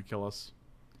just have a way to kill us.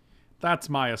 That's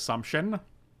my assumption.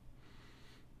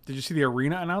 Did you see the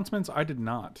arena announcements? I did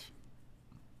not.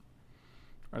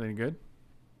 Are they any good?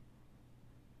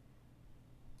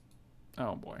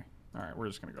 Oh boy. Alright, we're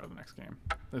just going to go to the next game.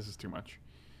 This is too much.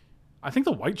 I think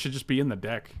the white should just be in the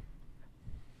deck.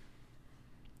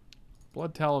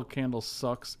 Blood Tallow Candle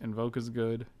sucks. Invoke is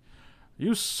good.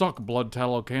 You suck, Blood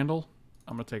Tallow Candle.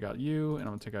 I'm going to take out you, and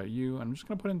I'm going to take out you. And I'm just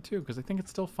going to put in 2, because I think it's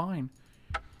still fine.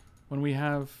 When we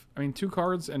have, I mean, 2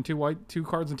 cards and 2 white, 2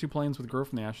 cards and 2 planes with Growth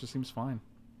from the Ashes seems fine.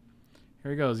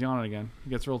 Here he goes, yawning again. He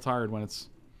gets real tired when it's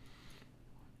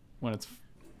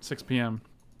 6 p.m.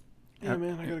 Yeah,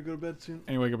 man, I gotta go to bed soon.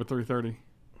 And you wake up at 3:30.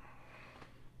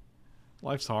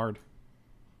 Life's hard.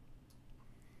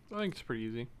 I think it's pretty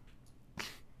easy.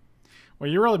 Well,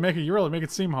 you really make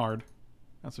it seem hard.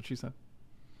 That's what she said.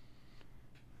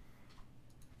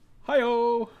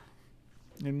 Hi-oh!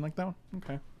 You didn't like that one?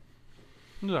 Okay.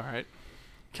 It's alright.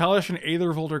 Kalash and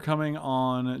Aethervolt are coming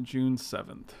on June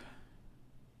 7th.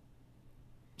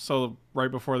 So, right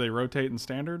before they rotate in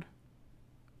Standard?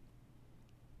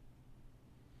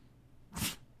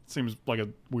 Seems like a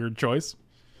weird choice.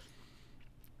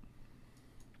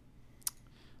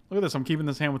 Look at this. I'm keeping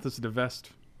this hand with this Divest.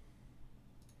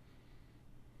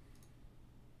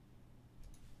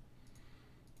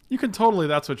 You can totally,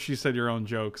 that's what she said, your own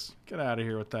jokes. Get out of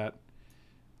here with that.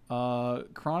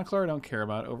 Chronicler, I don't care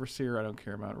about. Overseer, I don't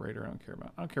care about. Raider, I don't care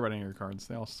about. I don't care about any of your cards.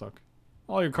 They all suck.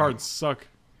 All your cards suck.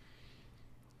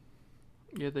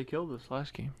 Yeah, they killed us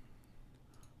last game.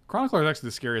 Chronicler is actually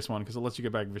the scariest one because it lets you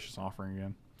get back Vicious Offering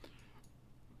again.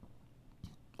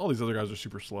 All these other guys are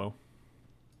super slow.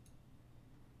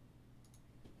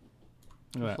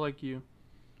 Look at Just that. like you.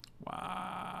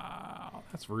 Wow.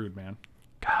 That's rude, man.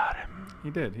 Got him. He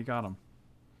did. He got him.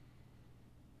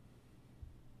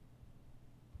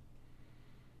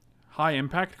 High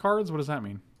impact cards? What does that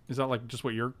mean? Is that like just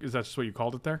what is that just what you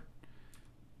called it there?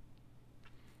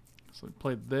 So we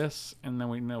played this, and then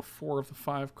we know 4 of the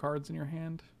 5 cards in your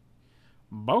hand.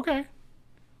 Okay.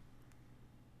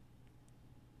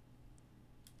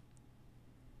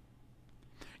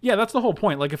 Yeah, that's the whole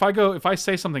point. Like if I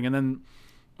say something and then,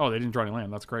 oh, they didn't draw any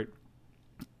land. That's great.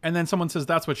 And then someone says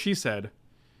that's what she said.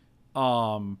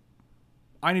 I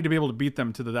need to be able to beat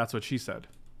them to the that's what she said,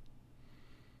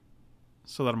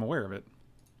 so that I'm aware of it.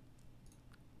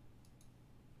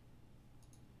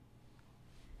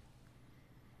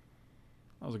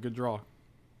 That was a good draw.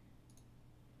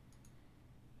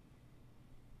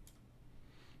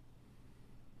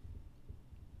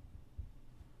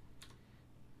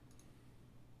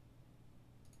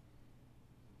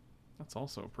 That's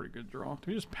also a pretty good draw. Do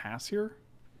we just pass here?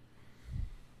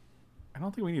 I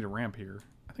don't think we need a ramp here.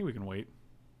 I think we can wait.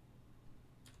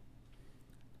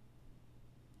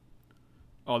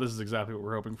 Oh, this is exactly what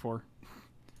we're hoping for.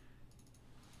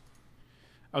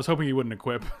 I was hoping he wouldn't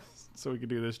equip so we could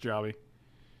do this jobby.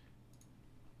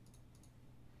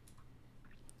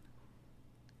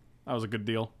 That was a good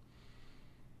deal.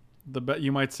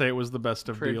 You might say it was the best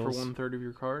of Trade deals. for 1/3 of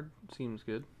your card. Seems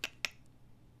good.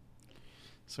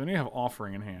 So we need to have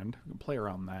Offering in hand. We can play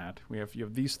around that. You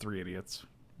have these 3 idiots.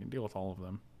 You can deal with all of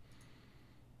them.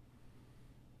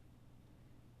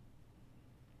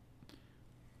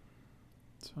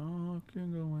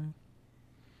 Talking away.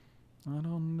 I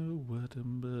don't know what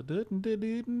I'm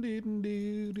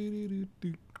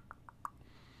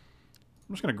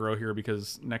just gonna grow here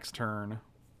because next turn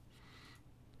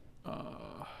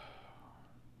I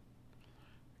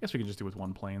guess we can just do with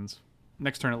 1 planes.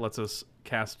 Next turn it lets us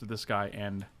cast this guy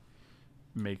and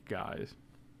make guys.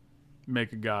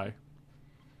 Make a guy.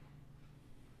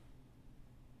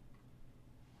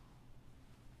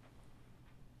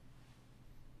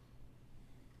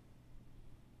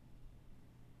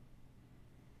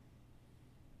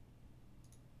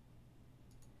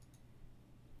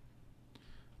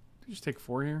 Did you just take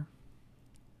 4 here?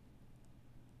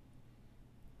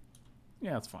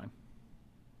 Yeah, that's fine.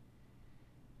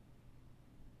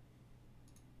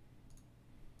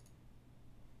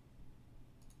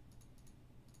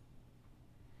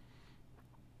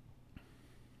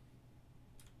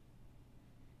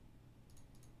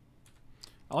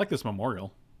 I like this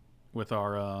memorial with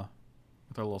our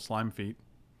little slime feet.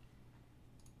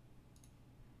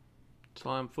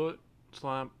 Slime foot.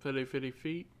 Slime fitty fitty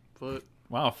feet. Foot.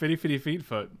 Wow, fitty fitty feet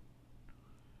foot.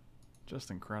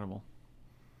 Just incredible.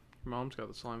 Your mom's got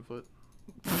the slime foot.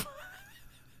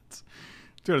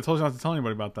 Dude, I told you not to tell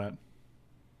anybody about that.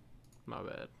 My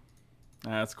bad.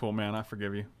 That's cool, man. I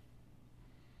forgive you.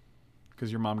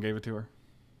 Because your mom gave it to her.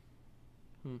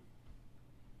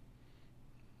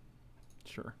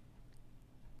 Sure.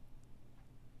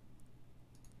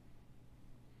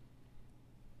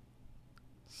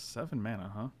 Seven mana,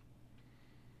 huh?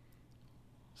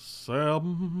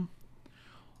 7.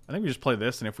 I think we just play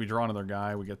this, and if we draw another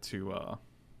guy, we get to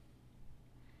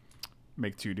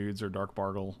make 2 dudes, or Dark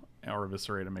Bargle, or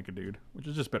Eviscerate and make a dude, which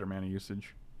is just better mana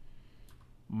usage.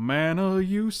 Mana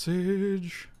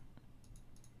usage.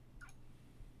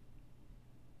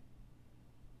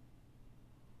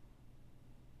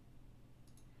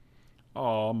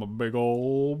 Oh, I'm a big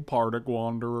old Partic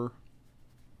Wanderer.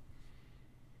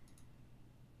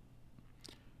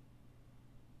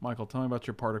 Michael, tell me about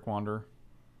your Partic Wanderer.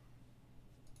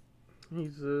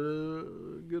 He's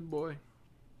a good boy.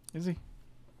 Is he?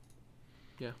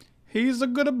 Yeah. He's a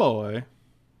good boy.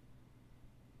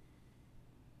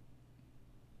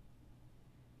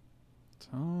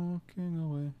 Talking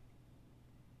away.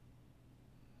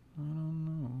 I don't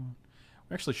know.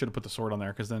 We actually should have put the sword on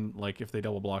there, because then, like, if they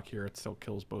double block here, it still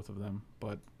kills both of them.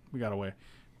 But we got away.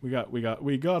 We got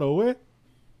away.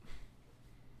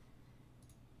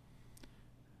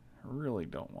 I really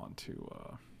don't want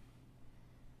to.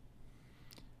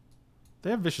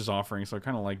 They have Vicious Offering, so I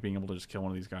kind of like being able to just kill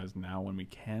one of these guys now when we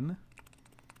can.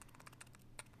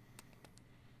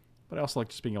 But I also like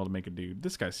just being able to make a dude.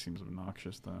 This guy seems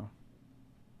obnoxious, though.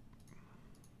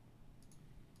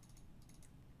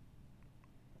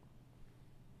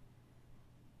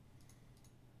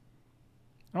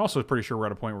 I'm also pretty sure we're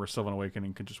at a point where Sylvan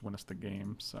Awakening could just win us the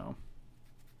game, so.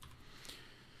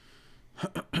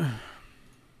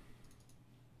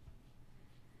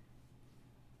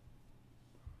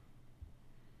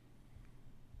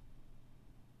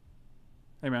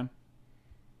 Hey, man.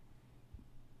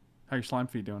 How your slime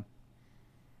feet doing?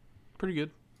 Pretty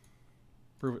good.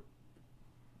 Prove it.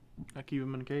 I keep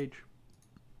them in a cage.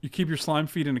 You keep your slime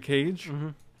feet in a cage? Mm-hmm.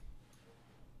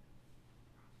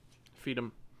 Feed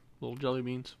them little jelly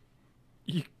beans.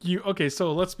 Okay,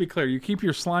 so let's be clear. You keep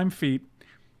your slime feet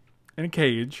in a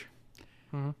cage,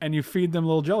 and you feed them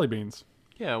little jelly beans.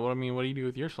 Yeah, what do you do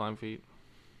with your slime feet?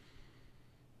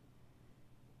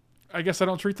 I guess I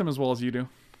don't treat them as well as you do.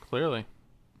 Clearly.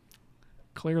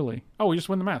 Oh, we just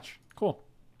win the match. Cool.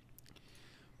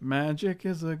 Magic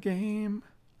is a game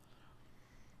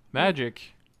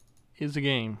Magic is a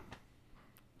game.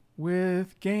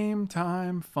 with game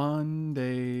time fun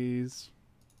days.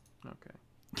 Okay.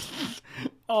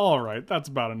 All right, that's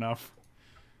about enough.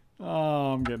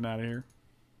 Oh, I'm getting out of here.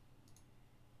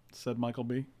 Said Michael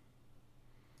B. I'm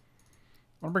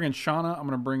gonna bring in Shauna. I'm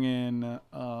gonna bring in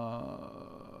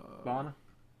Bana?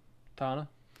 Tana?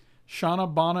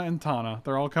 Shauna, Bana, and Tana.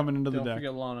 They're all coming into the Don't deck.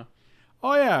 forget Lana.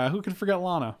 Oh yeah, who can forget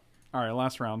Lana? All right,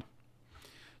 last round.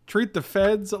 Treat the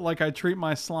feds like I treat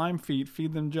my slime feet.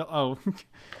 Feed them oh,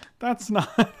 that's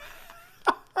not.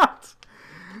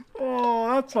 Oh,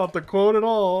 that's not the quote at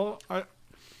all. You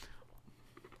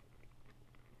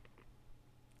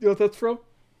know what that's from?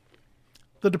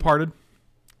 The Departed.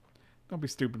 Don't be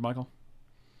stupid, Michael.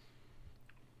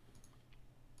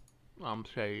 I'm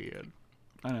sad.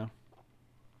 I know.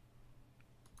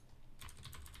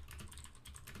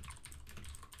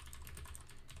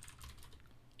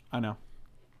 I know.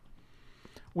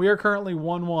 We are currently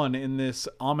 1-1 in this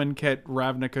Amonkhet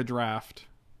Ravnica draft.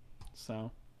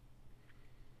 So.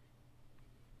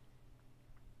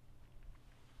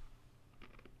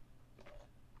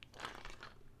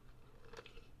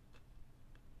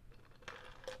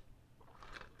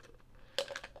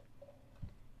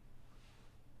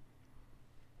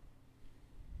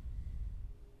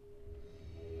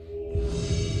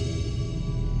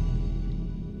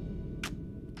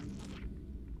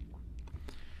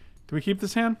 Do we keep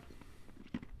this hand?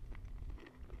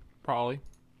 Probably.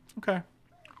 Okay.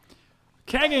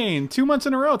 Kagain, 2 months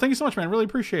in a row. Thank you so much, man. Really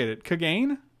appreciate it.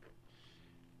 Kagain?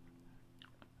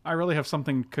 I really have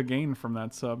something Kagain from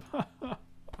that sub.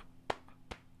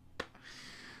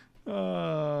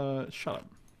 Shut up.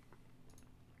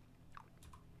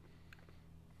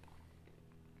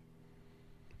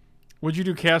 Would you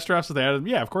do cast drafts if they added?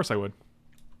 Yeah, of course I would.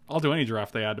 I'll do any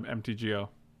draft they add to MTGO.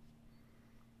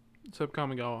 Except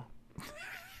Kamigawa.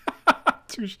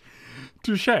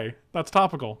 Touche. That's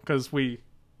topical because I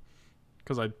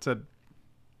said,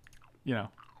 you know.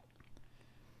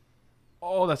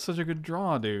 Oh, that's such a good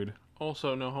draw, dude.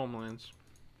 Also, no homelands.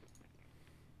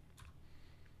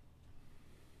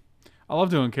 I love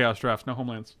doing chaos drafts, no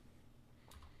homelands.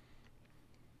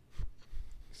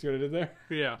 See what I did there?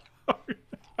 Yeah.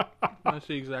 I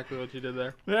see exactly what you did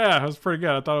there. Yeah, that was pretty good.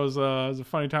 I thought it was a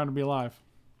funny time to be alive.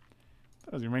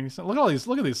 That doesn't make any sense. Look at all these.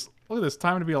 Look at these. Look at this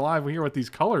time to be alive here with these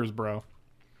colors, bro.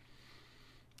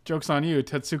 Joke's on you.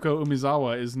 Tetsuko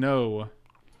Umizawa is no.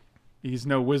 He's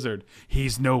no wizard.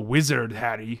 He's no wizard,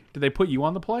 Hattie. Did they put you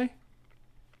on the play?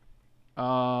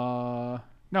 No,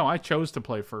 I chose to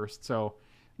play first. So,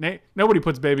 nobody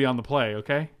puts baby on the play.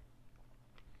 Okay.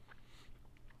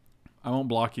 I won't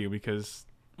block you because,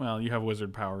 well, you have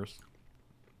wizard powers.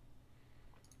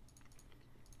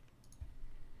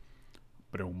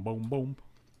 Boom, boom, boom.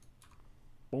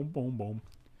 Boom, boom, boom.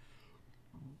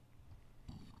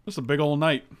 This is a big old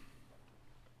night.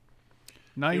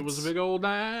 Nights. It was a big old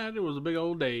night. It was a big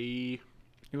old day.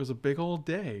 It was a big old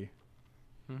day.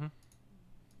 Mm-hmm.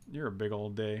 You're a big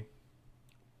old day.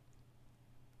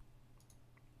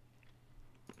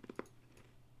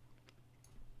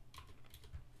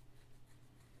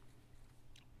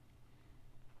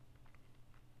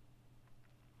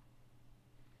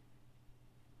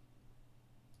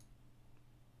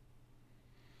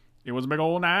 It was a big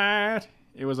old night.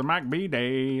 It was a Mac B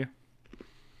day.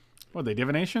 What, they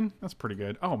divination? That's pretty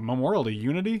good. Oh, Memorial to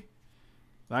Unity?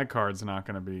 That card's not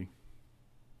going to be.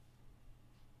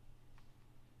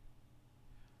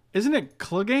 Isn't it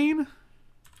Clegane?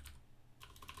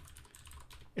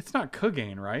 It's not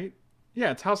Clegane, right?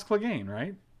 Yeah, it's House Clegane,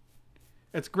 right?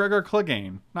 It's Gregor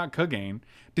Clegane, not Clegane.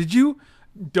 Did you...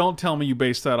 Don't tell me you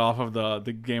based that off of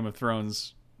the Game of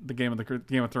Thrones... The Game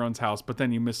of Thrones house, but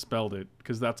then you misspelled it,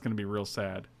 because that's going to be real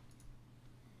sad.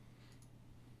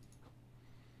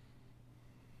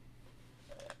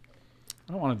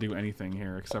 I don't want to do anything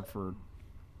here except for...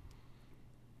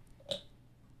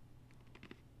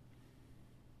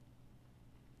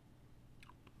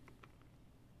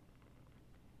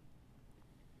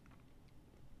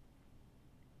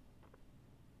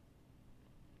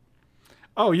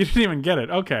 Oh, you didn't even get it.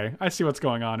 Okay, I see what's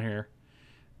going on here.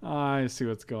 I see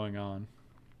what's going on.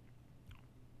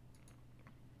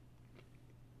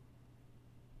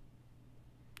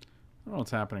 I don't know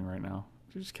what's happening right now.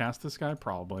 Did you just cast this guy?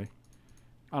 Probably.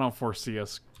 I don't foresee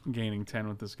us gaining 10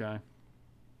 with this guy.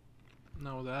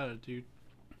 Not with that attitude.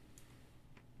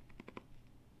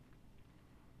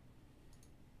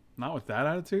 Not with that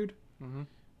attitude? Mm-hmm.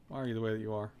 Why are you the way that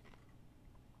you are?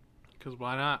 Because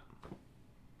why not?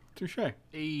 Touche. Ayo.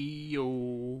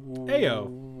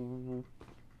 Ayo.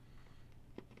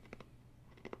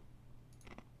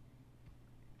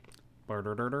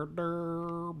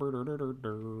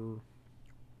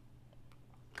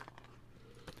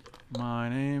 My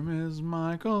name is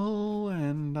Michael,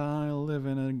 and I live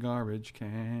in a garbage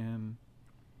can.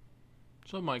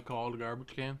 Some might call it a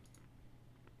garbage can.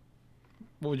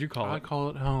 What would you call I it? call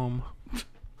it home.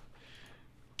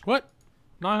 What?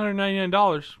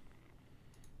 $999.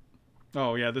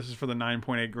 Oh, yeah, this is for the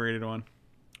 9.8 graded one.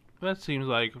 That seems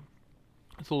like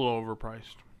it's a little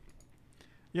overpriced.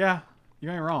 Yeah,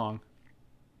 you ain't wrong.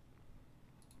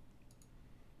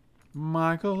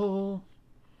 Michael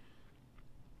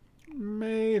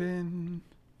made in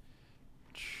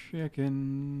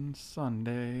chicken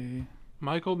Sunday.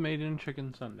 Michael made in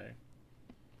chicken Sunday.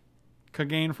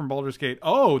 Kagane from Baldur's Gate.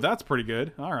 Oh, that's pretty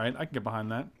good. All right, I can get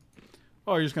behind that.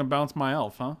 Oh, you're just going to bounce my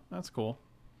elf, huh? That's cool.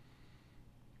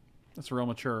 That's real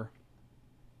mature.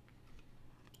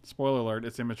 Spoiler alert,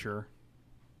 it's immature.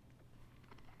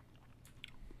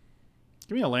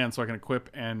 Give me a land so I can equip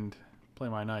and play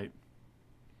my knight.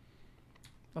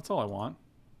 That's all I want.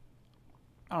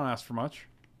 I don't ask for much.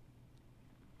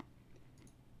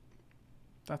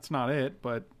 That's not it,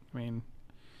 but, I mean,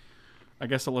 I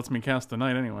guess it lets me cast the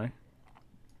knight anyway.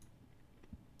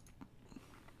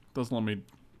 Doesn't let me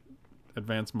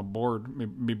advance my board,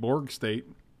 me Borg state.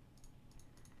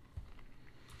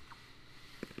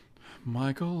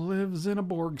 Michael lives in a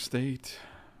Borg state.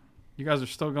 You guys are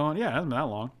still going? Yeah, it hasn't been that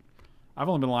long. I've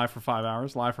only been live for 5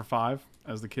 hours. Live for 5,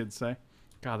 as the kids say.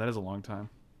 God, that is a long time.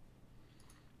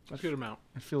 That's a good amount.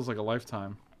 It feels like a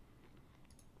lifetime.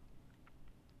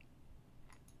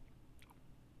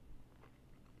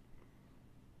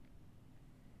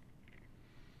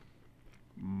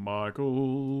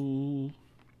 Michael.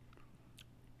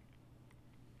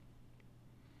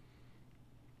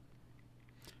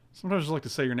 Sometimes I just like to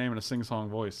say your name in a sing-song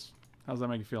voice. How does that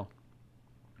make you feel?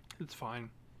 It's fine.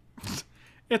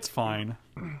 It's fine.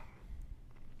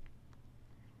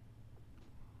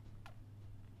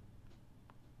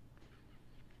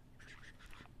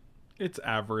 It's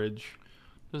average.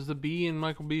 Does the B in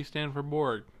Michael B stand for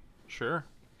Borg? Sure.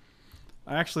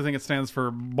 I actually think it stands for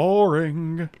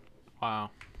boring. Wow.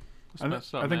 That's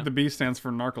messed up, I think man. the B stands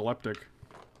for narcoleptic.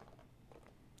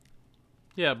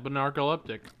 Yeah, but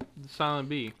narcoleptic. The silent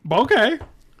B. Okay.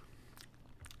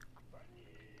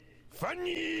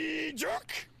 Funny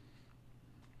joke.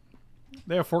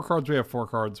 They have 4 cards. We have 4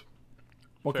 cards.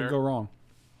 What Fair. could go wrong?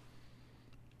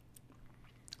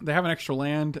 They have an extra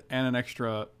land and an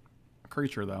extra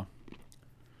creature, though.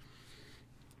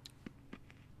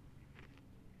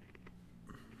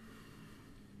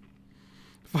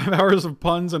 Five hours of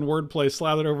puns and wordplay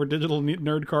slathered over digital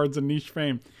nerd cards and niche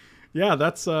fame. Yeah,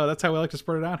 that's how we like to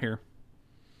spread it out here.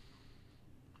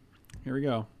 Here we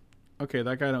go. Okay,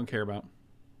 that guy I don't care about.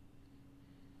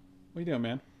 What are you doing,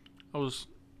 man? I was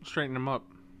straightening him up.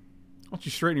 Why don't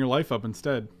you straighten your life up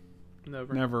instead?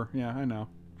 Never. Never. Yeah, I know.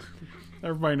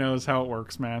 Everybody knows how it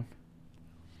works, man.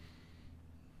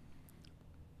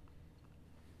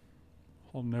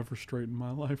 I'll never straighten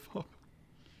my life up.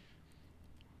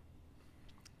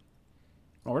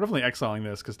 Oh, we're definitely exiling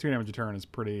this because 2 damage a turn is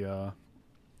pretty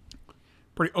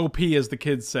pretty OP, as the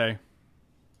kids say.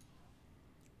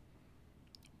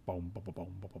 Boom, boom, boom, boom,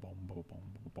 boom, boom, boom,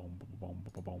 boom, boom,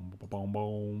 boom, boom, boom,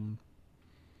 boom.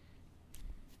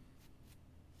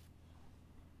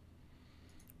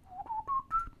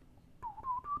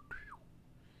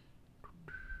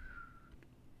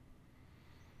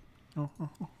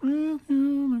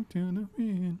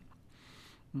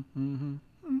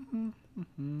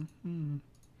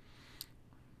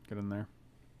 Get in there.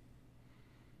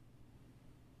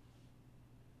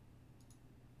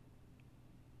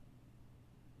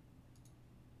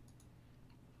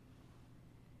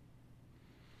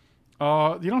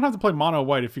 You don't have to play mono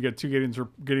white if you get 2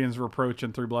 Gideon's Reproach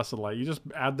and 3 Blessed Light. You just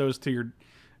add those to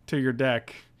your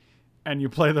deck, and you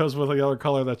play those with the other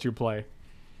color that you play.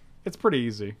 It's pretty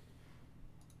easy.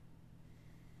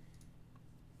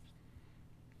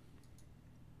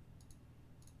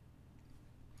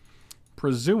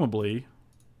 Presumably,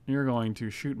 you're going to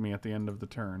shoot me at the end of the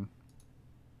turn.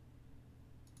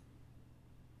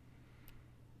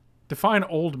 Define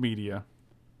old media.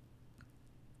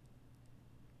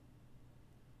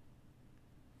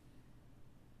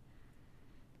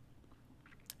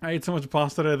 I ate so much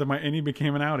pasta today that my innie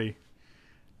became an outie.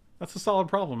 That's a solid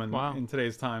problem in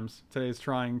today's times. Today's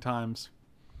trying times.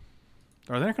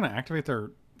 Are they not going to activate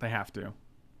their... They have to.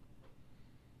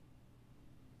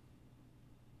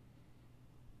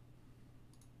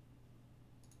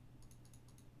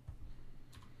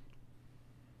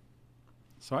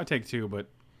 So I take 2, but...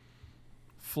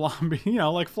 Floppy, you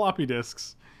know, like floppy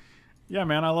disks. Yeah,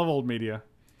 man, I love old media.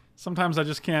 Sometimes I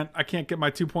just can't... I can't get my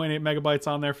 2.8 megabytes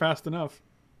on there fast enough.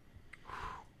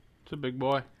 It's a big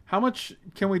boy. How much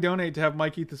can we donate to have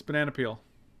Mike eat this banana peel?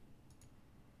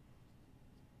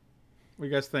 What do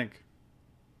you guys think?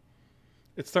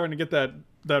 It's starting to get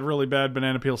that really bad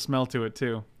banana peel smell to it,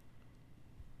 too.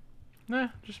 Nah,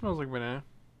 just smells like banana.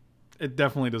 It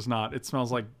definitely does not. It smells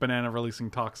like banana releasing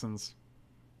toxins.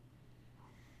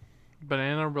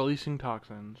 Banana releasing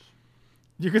toxins.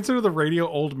 Do you consider the radio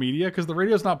old media? Because the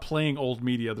radio's not playing old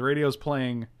media. The radio's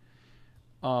playing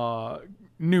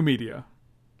new media.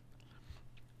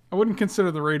 I wouldn't consider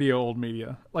the radio old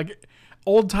media. Like,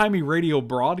 old-timey radio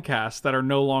broadcasts that are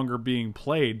no longer being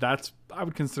played, I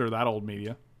would consider that old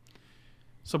media.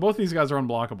 So both these guys are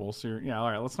unblockable. So, yeah, all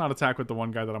right, let's not attack with the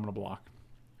one guy that I'm going to block.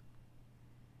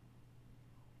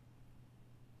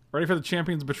 Ready for the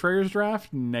Champions Betrayers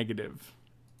draft? Negative.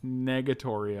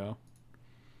 Negatorio.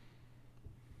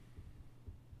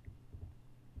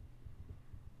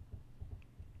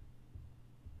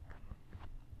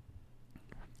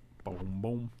 Boom,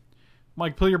 boom.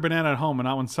 Mike, peel your banana at home and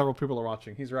not when several people are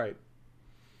watching. He's right.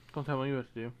 Don't tell me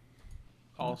what to do.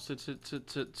 I'll sit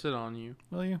on you.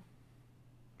 Will you?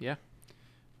 Yeah.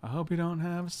 I hope you don't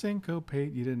have a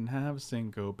syncopate. You didn't have a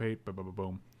syncopate.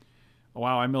 Boom. Oh,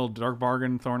 wow, I milled Dark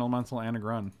Bargain, Thorn Elemental, and a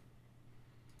Grun.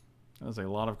 That was a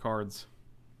lot of cards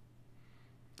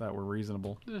that were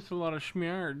reasonable. There's a lot of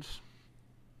schmeards.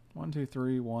 1, 2,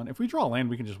 3, 1. If we draw a land,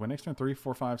 we can just win. Next turn, 3,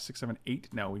 4, 5, 6, 7, 8.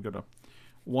 No, we go to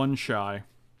 1 shy.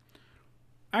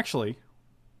 Actually,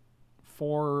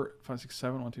 4, 5, 6,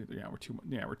 7, 1, 2, 3.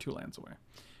 Yeah, we're 2 lands away.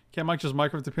 Can't Mike just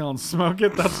microwave the peel and smoke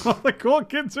it? That's what the cool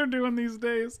kids are doing these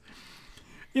days.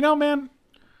 You know, man,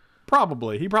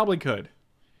 probably. He probably could.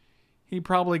 He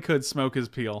probably could smoke his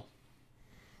peel.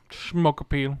 Smoke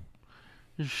appeal.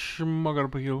 Smoke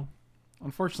appeal.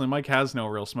 Unfortunately, Mike has no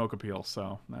real smoke appeal,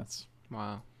 so that's...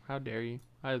 Wow. How dare you?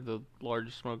 I have the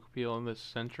largest smoke appeal in this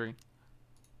century.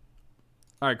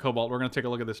 All right, Cobalt, we're going to take a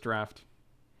look at this draft.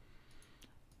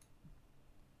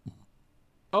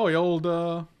 Oh, the old...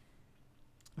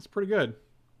 That's pretty good.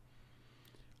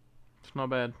 It's not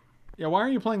bad. Yeah, why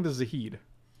aren't you playing the Zahid?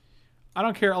 I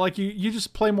don't care. Like, you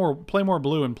just play more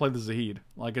blue and play the Zahid.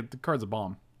 Like, the card's a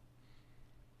bomb.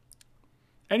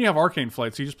 And you have Arcane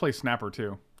Flight, so you just play Snapper,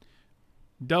 too.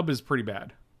 Dub is pretty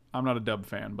bad. I'm not a Dub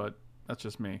fan, but that's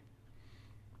just me.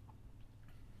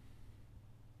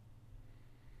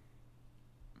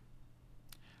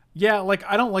 Yeah, like,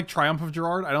 I don't like Triumph of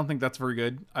Gerard. I don't think that's very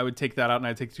good. I would take that out, and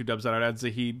I'd take 2 dubs out. I'd add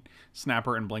Zahid,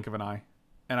 Snapper, and Blink of an Eye.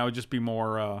 And I would just be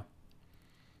more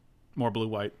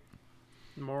blue-white.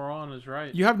 Moron is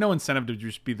right. You have no incentive to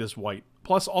just be this white.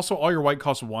 Plus, also, all your white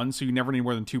costs 1, so you never need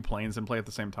more than 2 planes and play at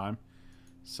the same time.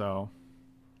 So,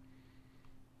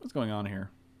 what's going on here?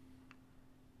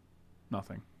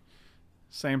 Nothing.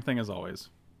 Same thing as always.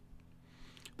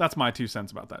 That's my 2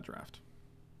 cents about that draft.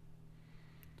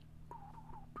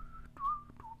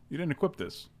 You didn't equip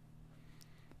this.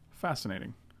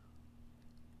 Fascinating.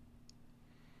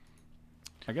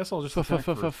 I guess I'll just attack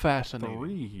for fascinating.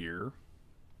 3 here.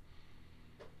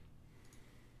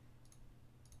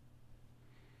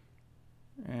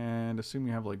 And assume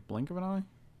you have, like, Blink of an Eye.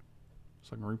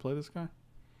 So I can replay this guy.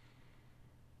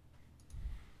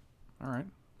 Alright.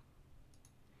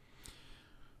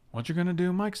 What you gonna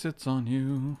do? Mike sits on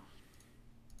you.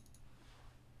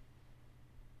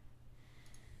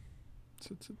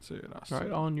 Sit. Right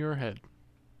on your head.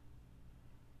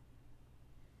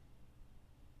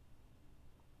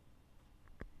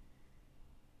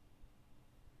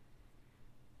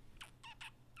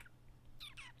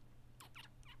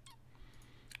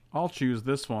 I'll choose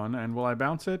this one, and will I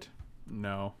bounce it?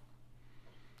 No.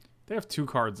 They have 2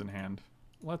 cards in hand.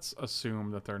 Let's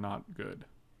assume that they're not good.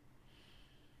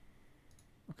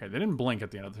 Okay, they didn't blink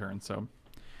at the end of the turn, so...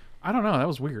 I don't know, that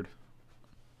was weird.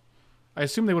 I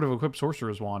assume they would have equipped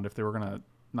Sorcerer's Wand if they were gonna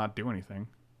not do anything.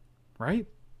 Right?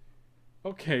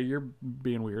 Okay, you're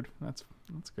being weird. That's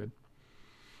good.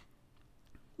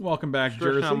 Welcome back,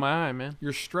 Stretching Jersey. out my eye, man.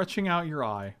 You're stretching out your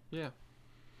eye. Yeah.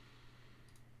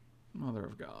 Mother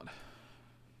of God.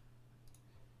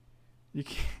 You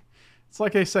can't... It's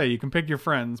like they say, you can pick your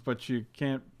friends, but you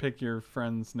can't pick your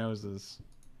friends' noses.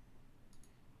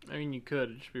 I mean, you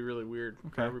could. It'd just be really weird for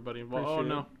Okay. everybody involved. Oh,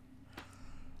 Appreciate no. it.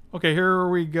 Okay, here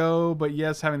we go. But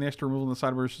yes, having the extra removal in the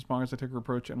sideboard is just bonkers. I took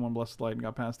Reproach and one Blessed Light and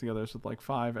got past the others with like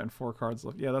 5 and 4 cards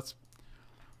left. Yeah, that's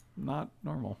not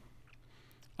normal.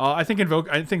 I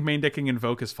think main decking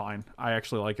Invoke is fine. I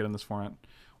actually like it in this format.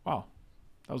 Wow,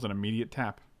 that was an immediate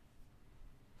tap.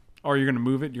 Oh, you're gonna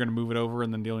move it. You're gonna move it over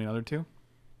and then deal another 2.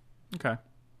 Okay.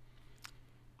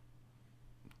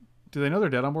 Do they know they're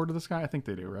dead on board to this guy? I think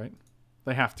they do, right?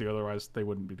 They have to, otherwise they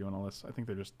wouldn't be doing all this. I think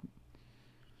they're just...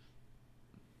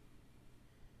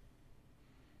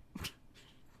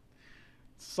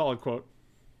 Solid quote.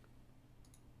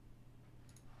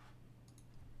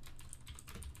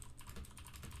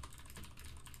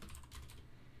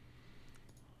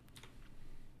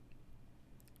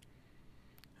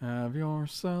 Have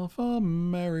yourself a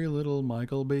merry little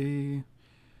Michael B.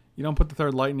 You don't put the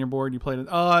 3rd light in your board. You played it.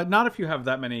 Not if you have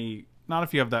that many. Not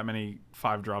if you have that many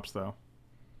 5 drops, though.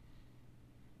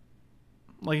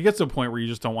 Like, it gets to a point where you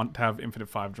just don't want to have infinite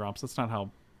 5 drops. That's not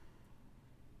how.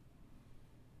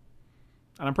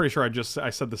 And I'm pretty sure I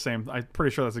said the same. I'm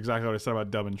pretty sure that's exactly what I said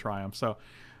about Dub and Triumph. So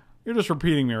you're just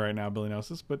repeating me right now, Billy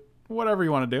Gnosis. But whatever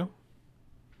you want to do.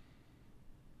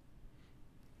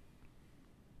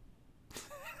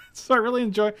 So I really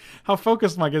enjoy how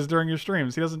focused Mike is during your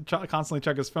streams. He doesn't constantly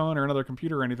check his phone or another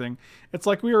computer or anything. It's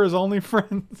like we are his only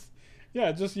friends.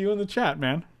 Yeah, just you in the chat,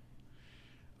 man.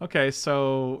 Okay,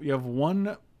 so you have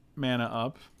 1 mana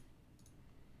up.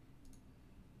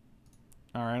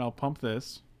 All right, I'll pump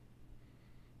this.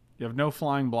 You have no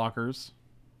flying blockers.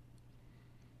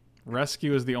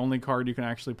 Rescue is the only card you can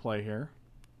actually play here.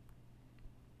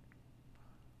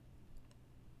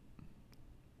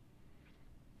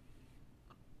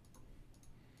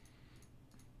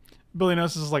 Billy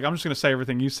Gnosis is like, I'm just going to say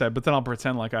everything you said, but then I'll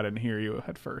pretend like I didn't hear you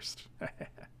at first.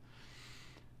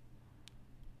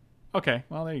 Okay,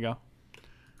 well, there you go.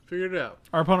 Figured it out.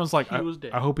 Our opponent was like, He was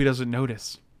dead. I hope he doesn't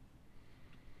notice.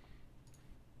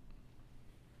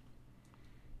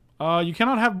 You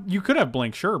could have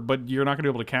Blink, sure, but you're not going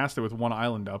to be able to cast it with 1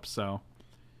 island up, so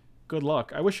good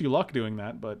luck. I wish you luck doing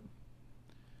that, but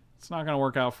it's not going to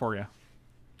work out for you.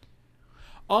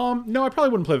 No, I probably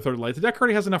wouldn't play the 3rd light. The deck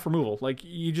already has enough removal. Like,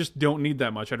 you just don't need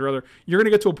that much. I'd rather... You're going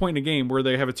to get to a point in a game where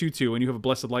they have a 2-2 and you have a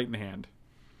Blessed Light in hand.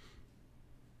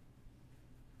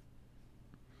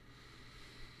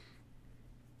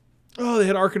 Oh, they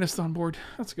had Arcanist on board.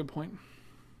 That's a good point.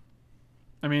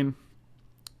 I mean,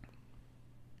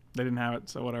 they didn't have it,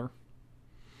 so whatever.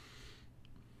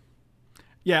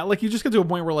 Yeah, like, you just get to a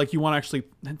point where, like, you want to actually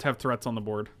have threats on the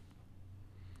board.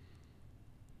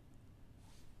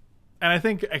 And I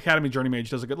think Academy Journey Mage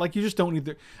does a good... Like, you just don't need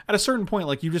the... At a certain point,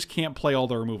 like, you just can't play all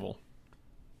the removal.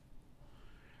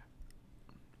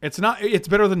 It's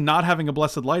better than not having a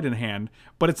Blessed Light in hand,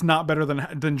 but it's not better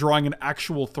than drawing an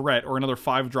actual threat or another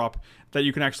 5-drop that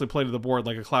you can actually play to the board,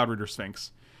 like a Cloud Reader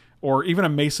Sphinx. Or even a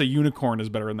Mesa Unicorn is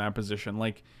better in that position.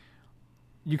 Like,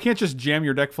 you can't just jam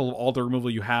your deck full of all the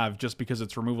removal you have just because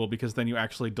it's removal, because then you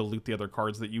actually dilute the other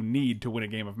cards that you need to win a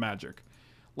game of Magic.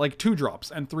 Like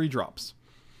 2-drops and 3-drops.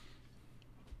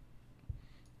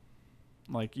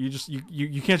 Like, you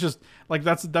can't just... Like,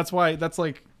 that's why... That's,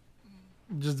 like,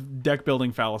 just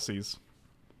deck-building fallacies.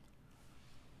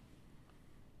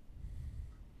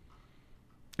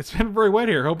 It's been very wet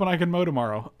here. Hoping I can mow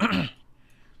tomorrow.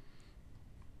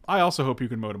 I also hope you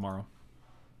can mow tomorrow.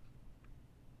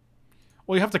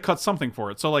 Well, you have to cut something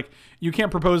for it. So, like, you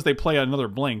can't propose they play another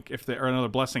Blink or another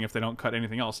Blessing if they don't cut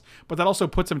anything else. But that also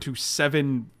puts them to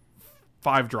 7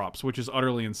 5-drops, which is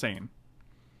utterly insane.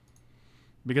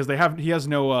 Because he has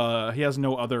no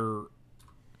other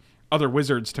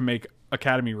wizards to make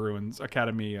Academy ruins.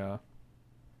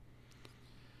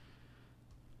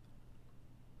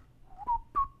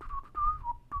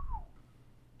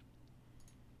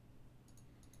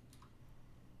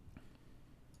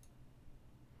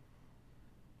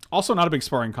 Also, not a big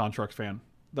Sparring Construct fan.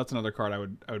 That's another card I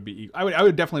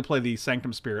would definitely play the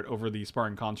Sanctum Spirit over the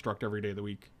Sparring Construct every day of the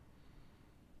week.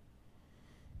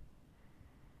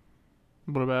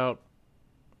 What about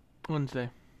Wednesday?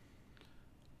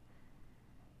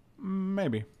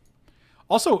 Maybe.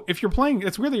 Also, if you're playing...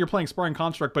 It's weird that you're playing Sparring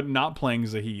Construct but not playing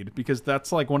Zahid, because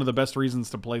that's like one of the best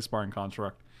reasons to play Sparring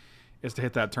Construct, is to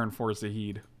hit that turn 4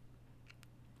 Zahid.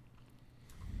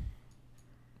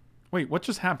 Wait, what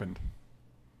just happened?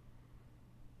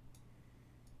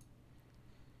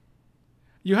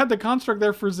 You had the construct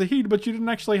there for Zahid, but you didn't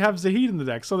actually have Zahid in the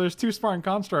deck, so there's 2 Sparring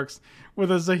Constructs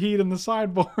with a Zahid in the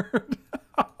sideboard.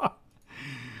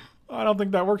 I don't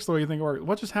think that works the way you think it works.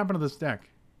 What just happened to this deck?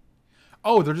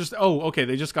 Oh, they're just... Oh, okay.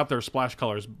 They just got their splash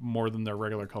colors more than their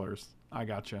regular colors. I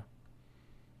gotcha.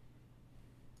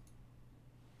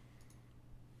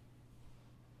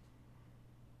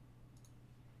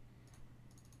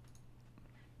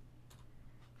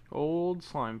 Old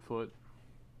Slimefoot.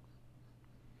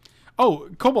 Oh,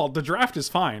 Cobalt, the draft is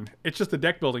fine. It's just the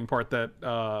deck building part that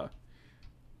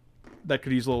that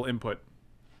could use a little input.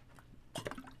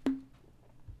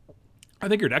 I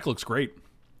think your deck looks great.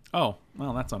 Oh,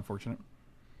 well, that's unfortunate.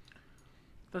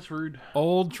 That's rude.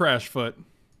 Old Trash Foot.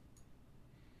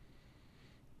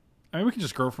 I mean, we can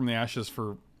just grow from the ashes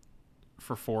for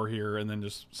 4 here, and then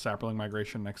just Sapperling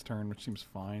Migration next turn, which seems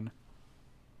fine.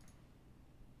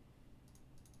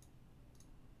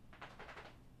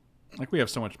 Like, we have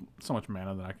so much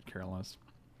mana that I could care less.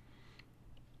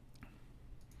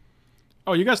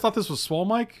 Oh, you guys thought this was Swole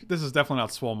Mike? This is definitely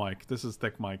not Swole Mike. This is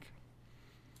Thick Mike.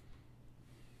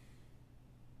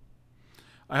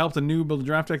 I helped a noob build a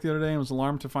draft deck the other day and was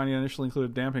alarmed to find it initially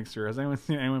included Damping Sphere. Has anyone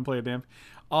seen anyone play a Damp?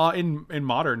 In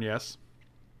Modern, yes.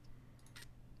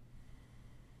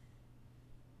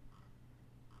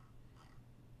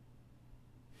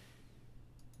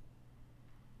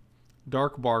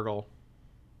 Dark Bargle.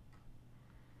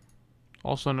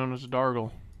 Also known as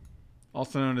Dargle.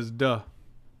 Also known as Duh.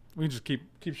 We can just keep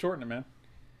shortening it, man.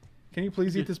 Can you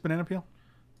please eat this banana peel?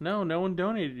 No, no one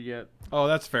donated yet. Oh,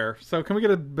 that's fair. So can we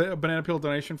get a banana peel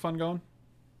donation fund going?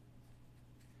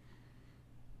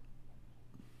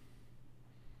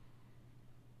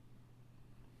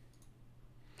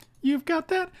 You've got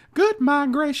that good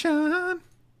migration.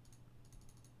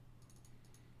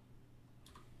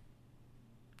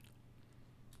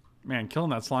 Man,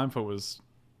 killing that Slimefoot was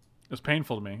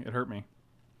painful to me. It hurt me.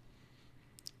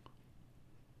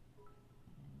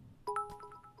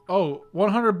 Oh,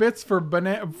 100 bits for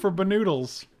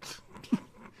Banoodles.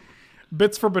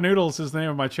 Bits for Banoodles is the name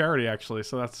of my charity, actually,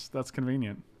 so that's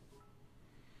convenient.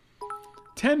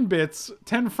 10 bits,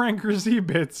 10 Frank Z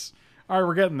bits. All right,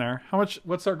 we're getting there. How much?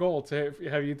 What's our goal to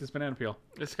have you eat this banana peel?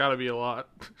 It's got to be a lot.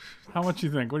 How much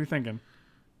you think? What are you thinking?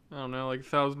 I don't know, like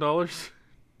 $1,000.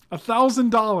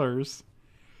 $1,000.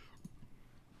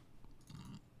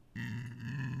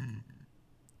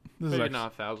 Maybe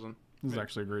not 1,000. This is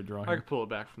actually a great draw I here. could pull it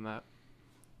back from that.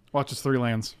 Watch, it's 3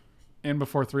 lands. In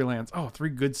before 3 lands. Oh, 3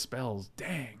 good spells.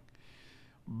 Dang.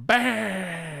 Bah!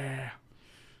 I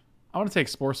want to take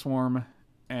Spore Swarm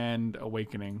and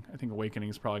Awakening. I think Awakening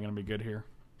is probably going to be good here.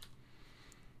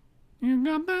 You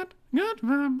got that good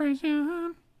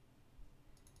vibration.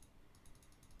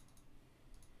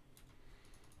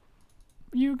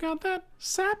 You got that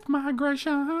sap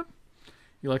migration.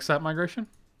 You like sap migration?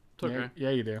 It's okay.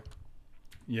 Yeah, you do.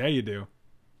 Yeah, you do.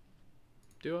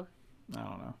 Do I? I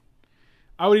don't know.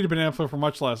 I would eat a banana peel for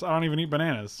much less. I don't even eat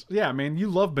bananas. Yeah, man, you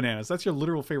love bananas. That's your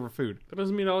literal favorite food. That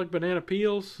doesn't mean I like banana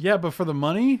peels. Yeah, but for the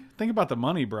money, think about the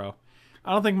money, bro.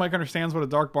 I don't think Mike understands what a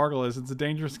dark bargle is. It's a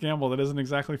dangerous gamble that isn't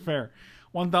exactly fair.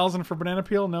 1,000 for banana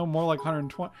peel? No, more like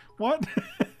 120. What?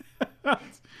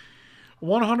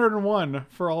 101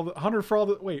 for all the 100 for all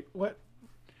the. Wait, what?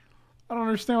 I don't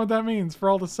understand what that means. For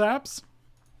all the saps?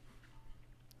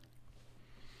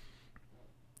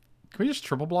 Can we just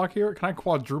triple block here? Can I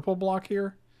quadruple block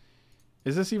here?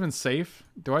 Is this even safe?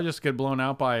 Do I just get blown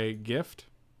out by a gift?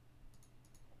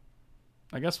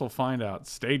 I guess we'll find out.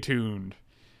 Stay tuned.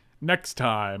 Next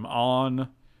time on...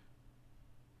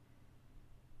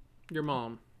 Your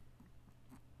mom.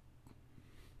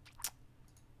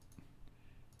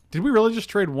 Did we really just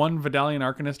trade 1 Vidalian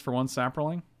Arcanist for 1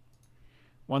 Sapperling?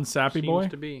 1 Sappy boy?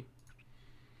 Seems to be.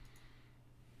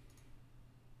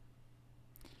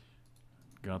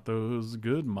 Got those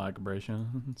good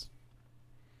migrations.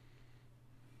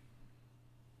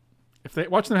 If they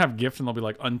watch them have gift and they'll be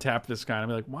like, untap this guy, and I'll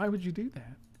be like, why would you do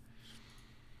that?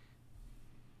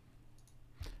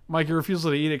 Mike, your refusal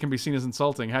to eat it can be seen as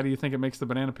insulting. How do you think it makes the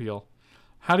banana peel?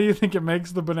 How do you think it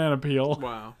makes the banana peel?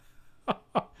 Wow.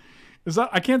 Is that?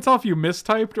 I can't tell if you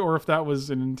mistyped or if that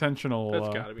was an intentional. That's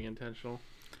got to be intentional.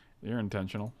 You're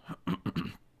intentional.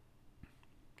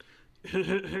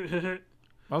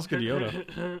 That was good Yoda.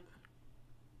 That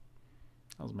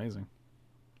was amazing.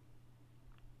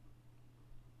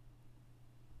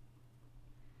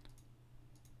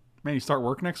 Man, you start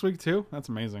work next week too? That's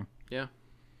amazing. Yeah.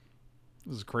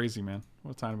 This is crazy, man.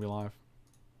 What a time to be alive.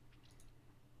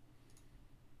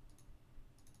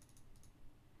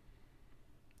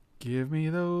 Give me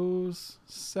those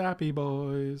sappy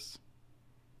boys.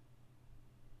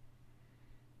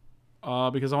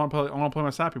 Because I want to play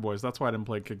my sappy boys. That's why I didn't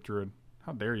play Kick Druid.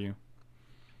 How dare you?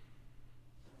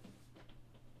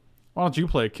 Why don't you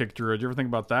play Kick Druid? You ever think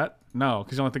about that? No,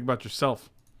 because you only think about yourself.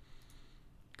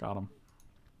 Got him.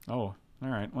 Oh, all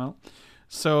right. Well,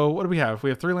 so what do we have? We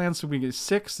have 3 lands, so we get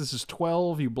 6. This is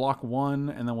 12. You block 1,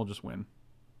 and then we'll just win.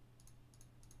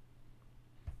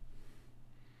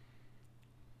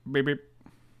 Beep, beep.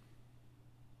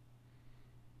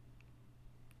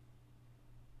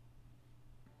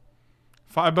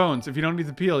 Five bones. If you don't need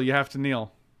the peel, you have to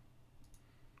kneel.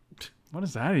 What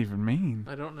does that even mean?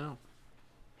 I don't know.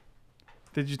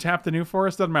 Did you tap the new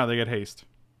forest? Doesn't matter. They get haste.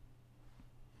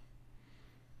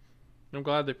 I'm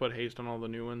glad they put haste on all the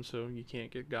new ones so you can't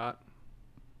get got.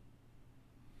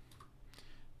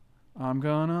 I'm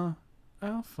gonna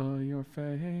alpha your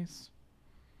face.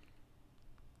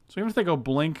 So even if they go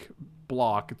blink,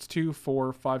 block, it's 2,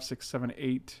 4, 5, 6, 7,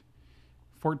 8,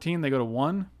 14. They go to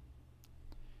 1.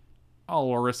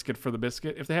 I'll risk it for the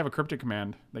biscuit. If they have a cryptic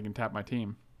command, they can tap my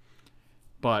team.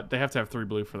 But they have to have 3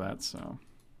 blue for that, so.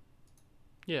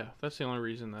 Yeah, that's the only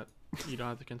reason that you don't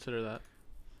have to consider that.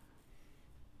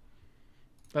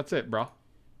 That's it, bro.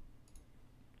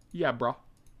 Yeah, bro.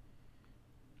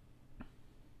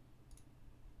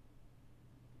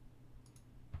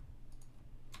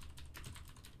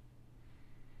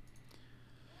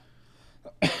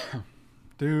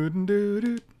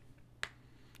 Dude.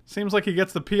 Seems like he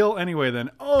gets the peel anyway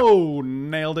then. Oh,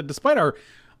 nailed it. Despite our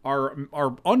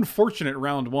unfortunate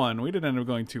round 1, we did end up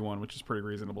going 2-1, which is pretty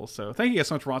reasonable. So thank you guys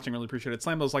so much for watching. Really appreciate it.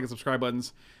 Slam those like and subscribe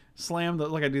buttons. Slam the,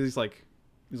 like I do these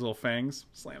little fangs.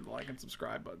 Slam the like and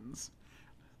subscribe buttons.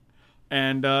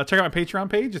 And check out my Patreon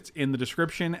page. It's in the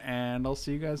description. And I'll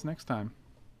see you guys next time.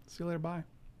 See you later. Bye.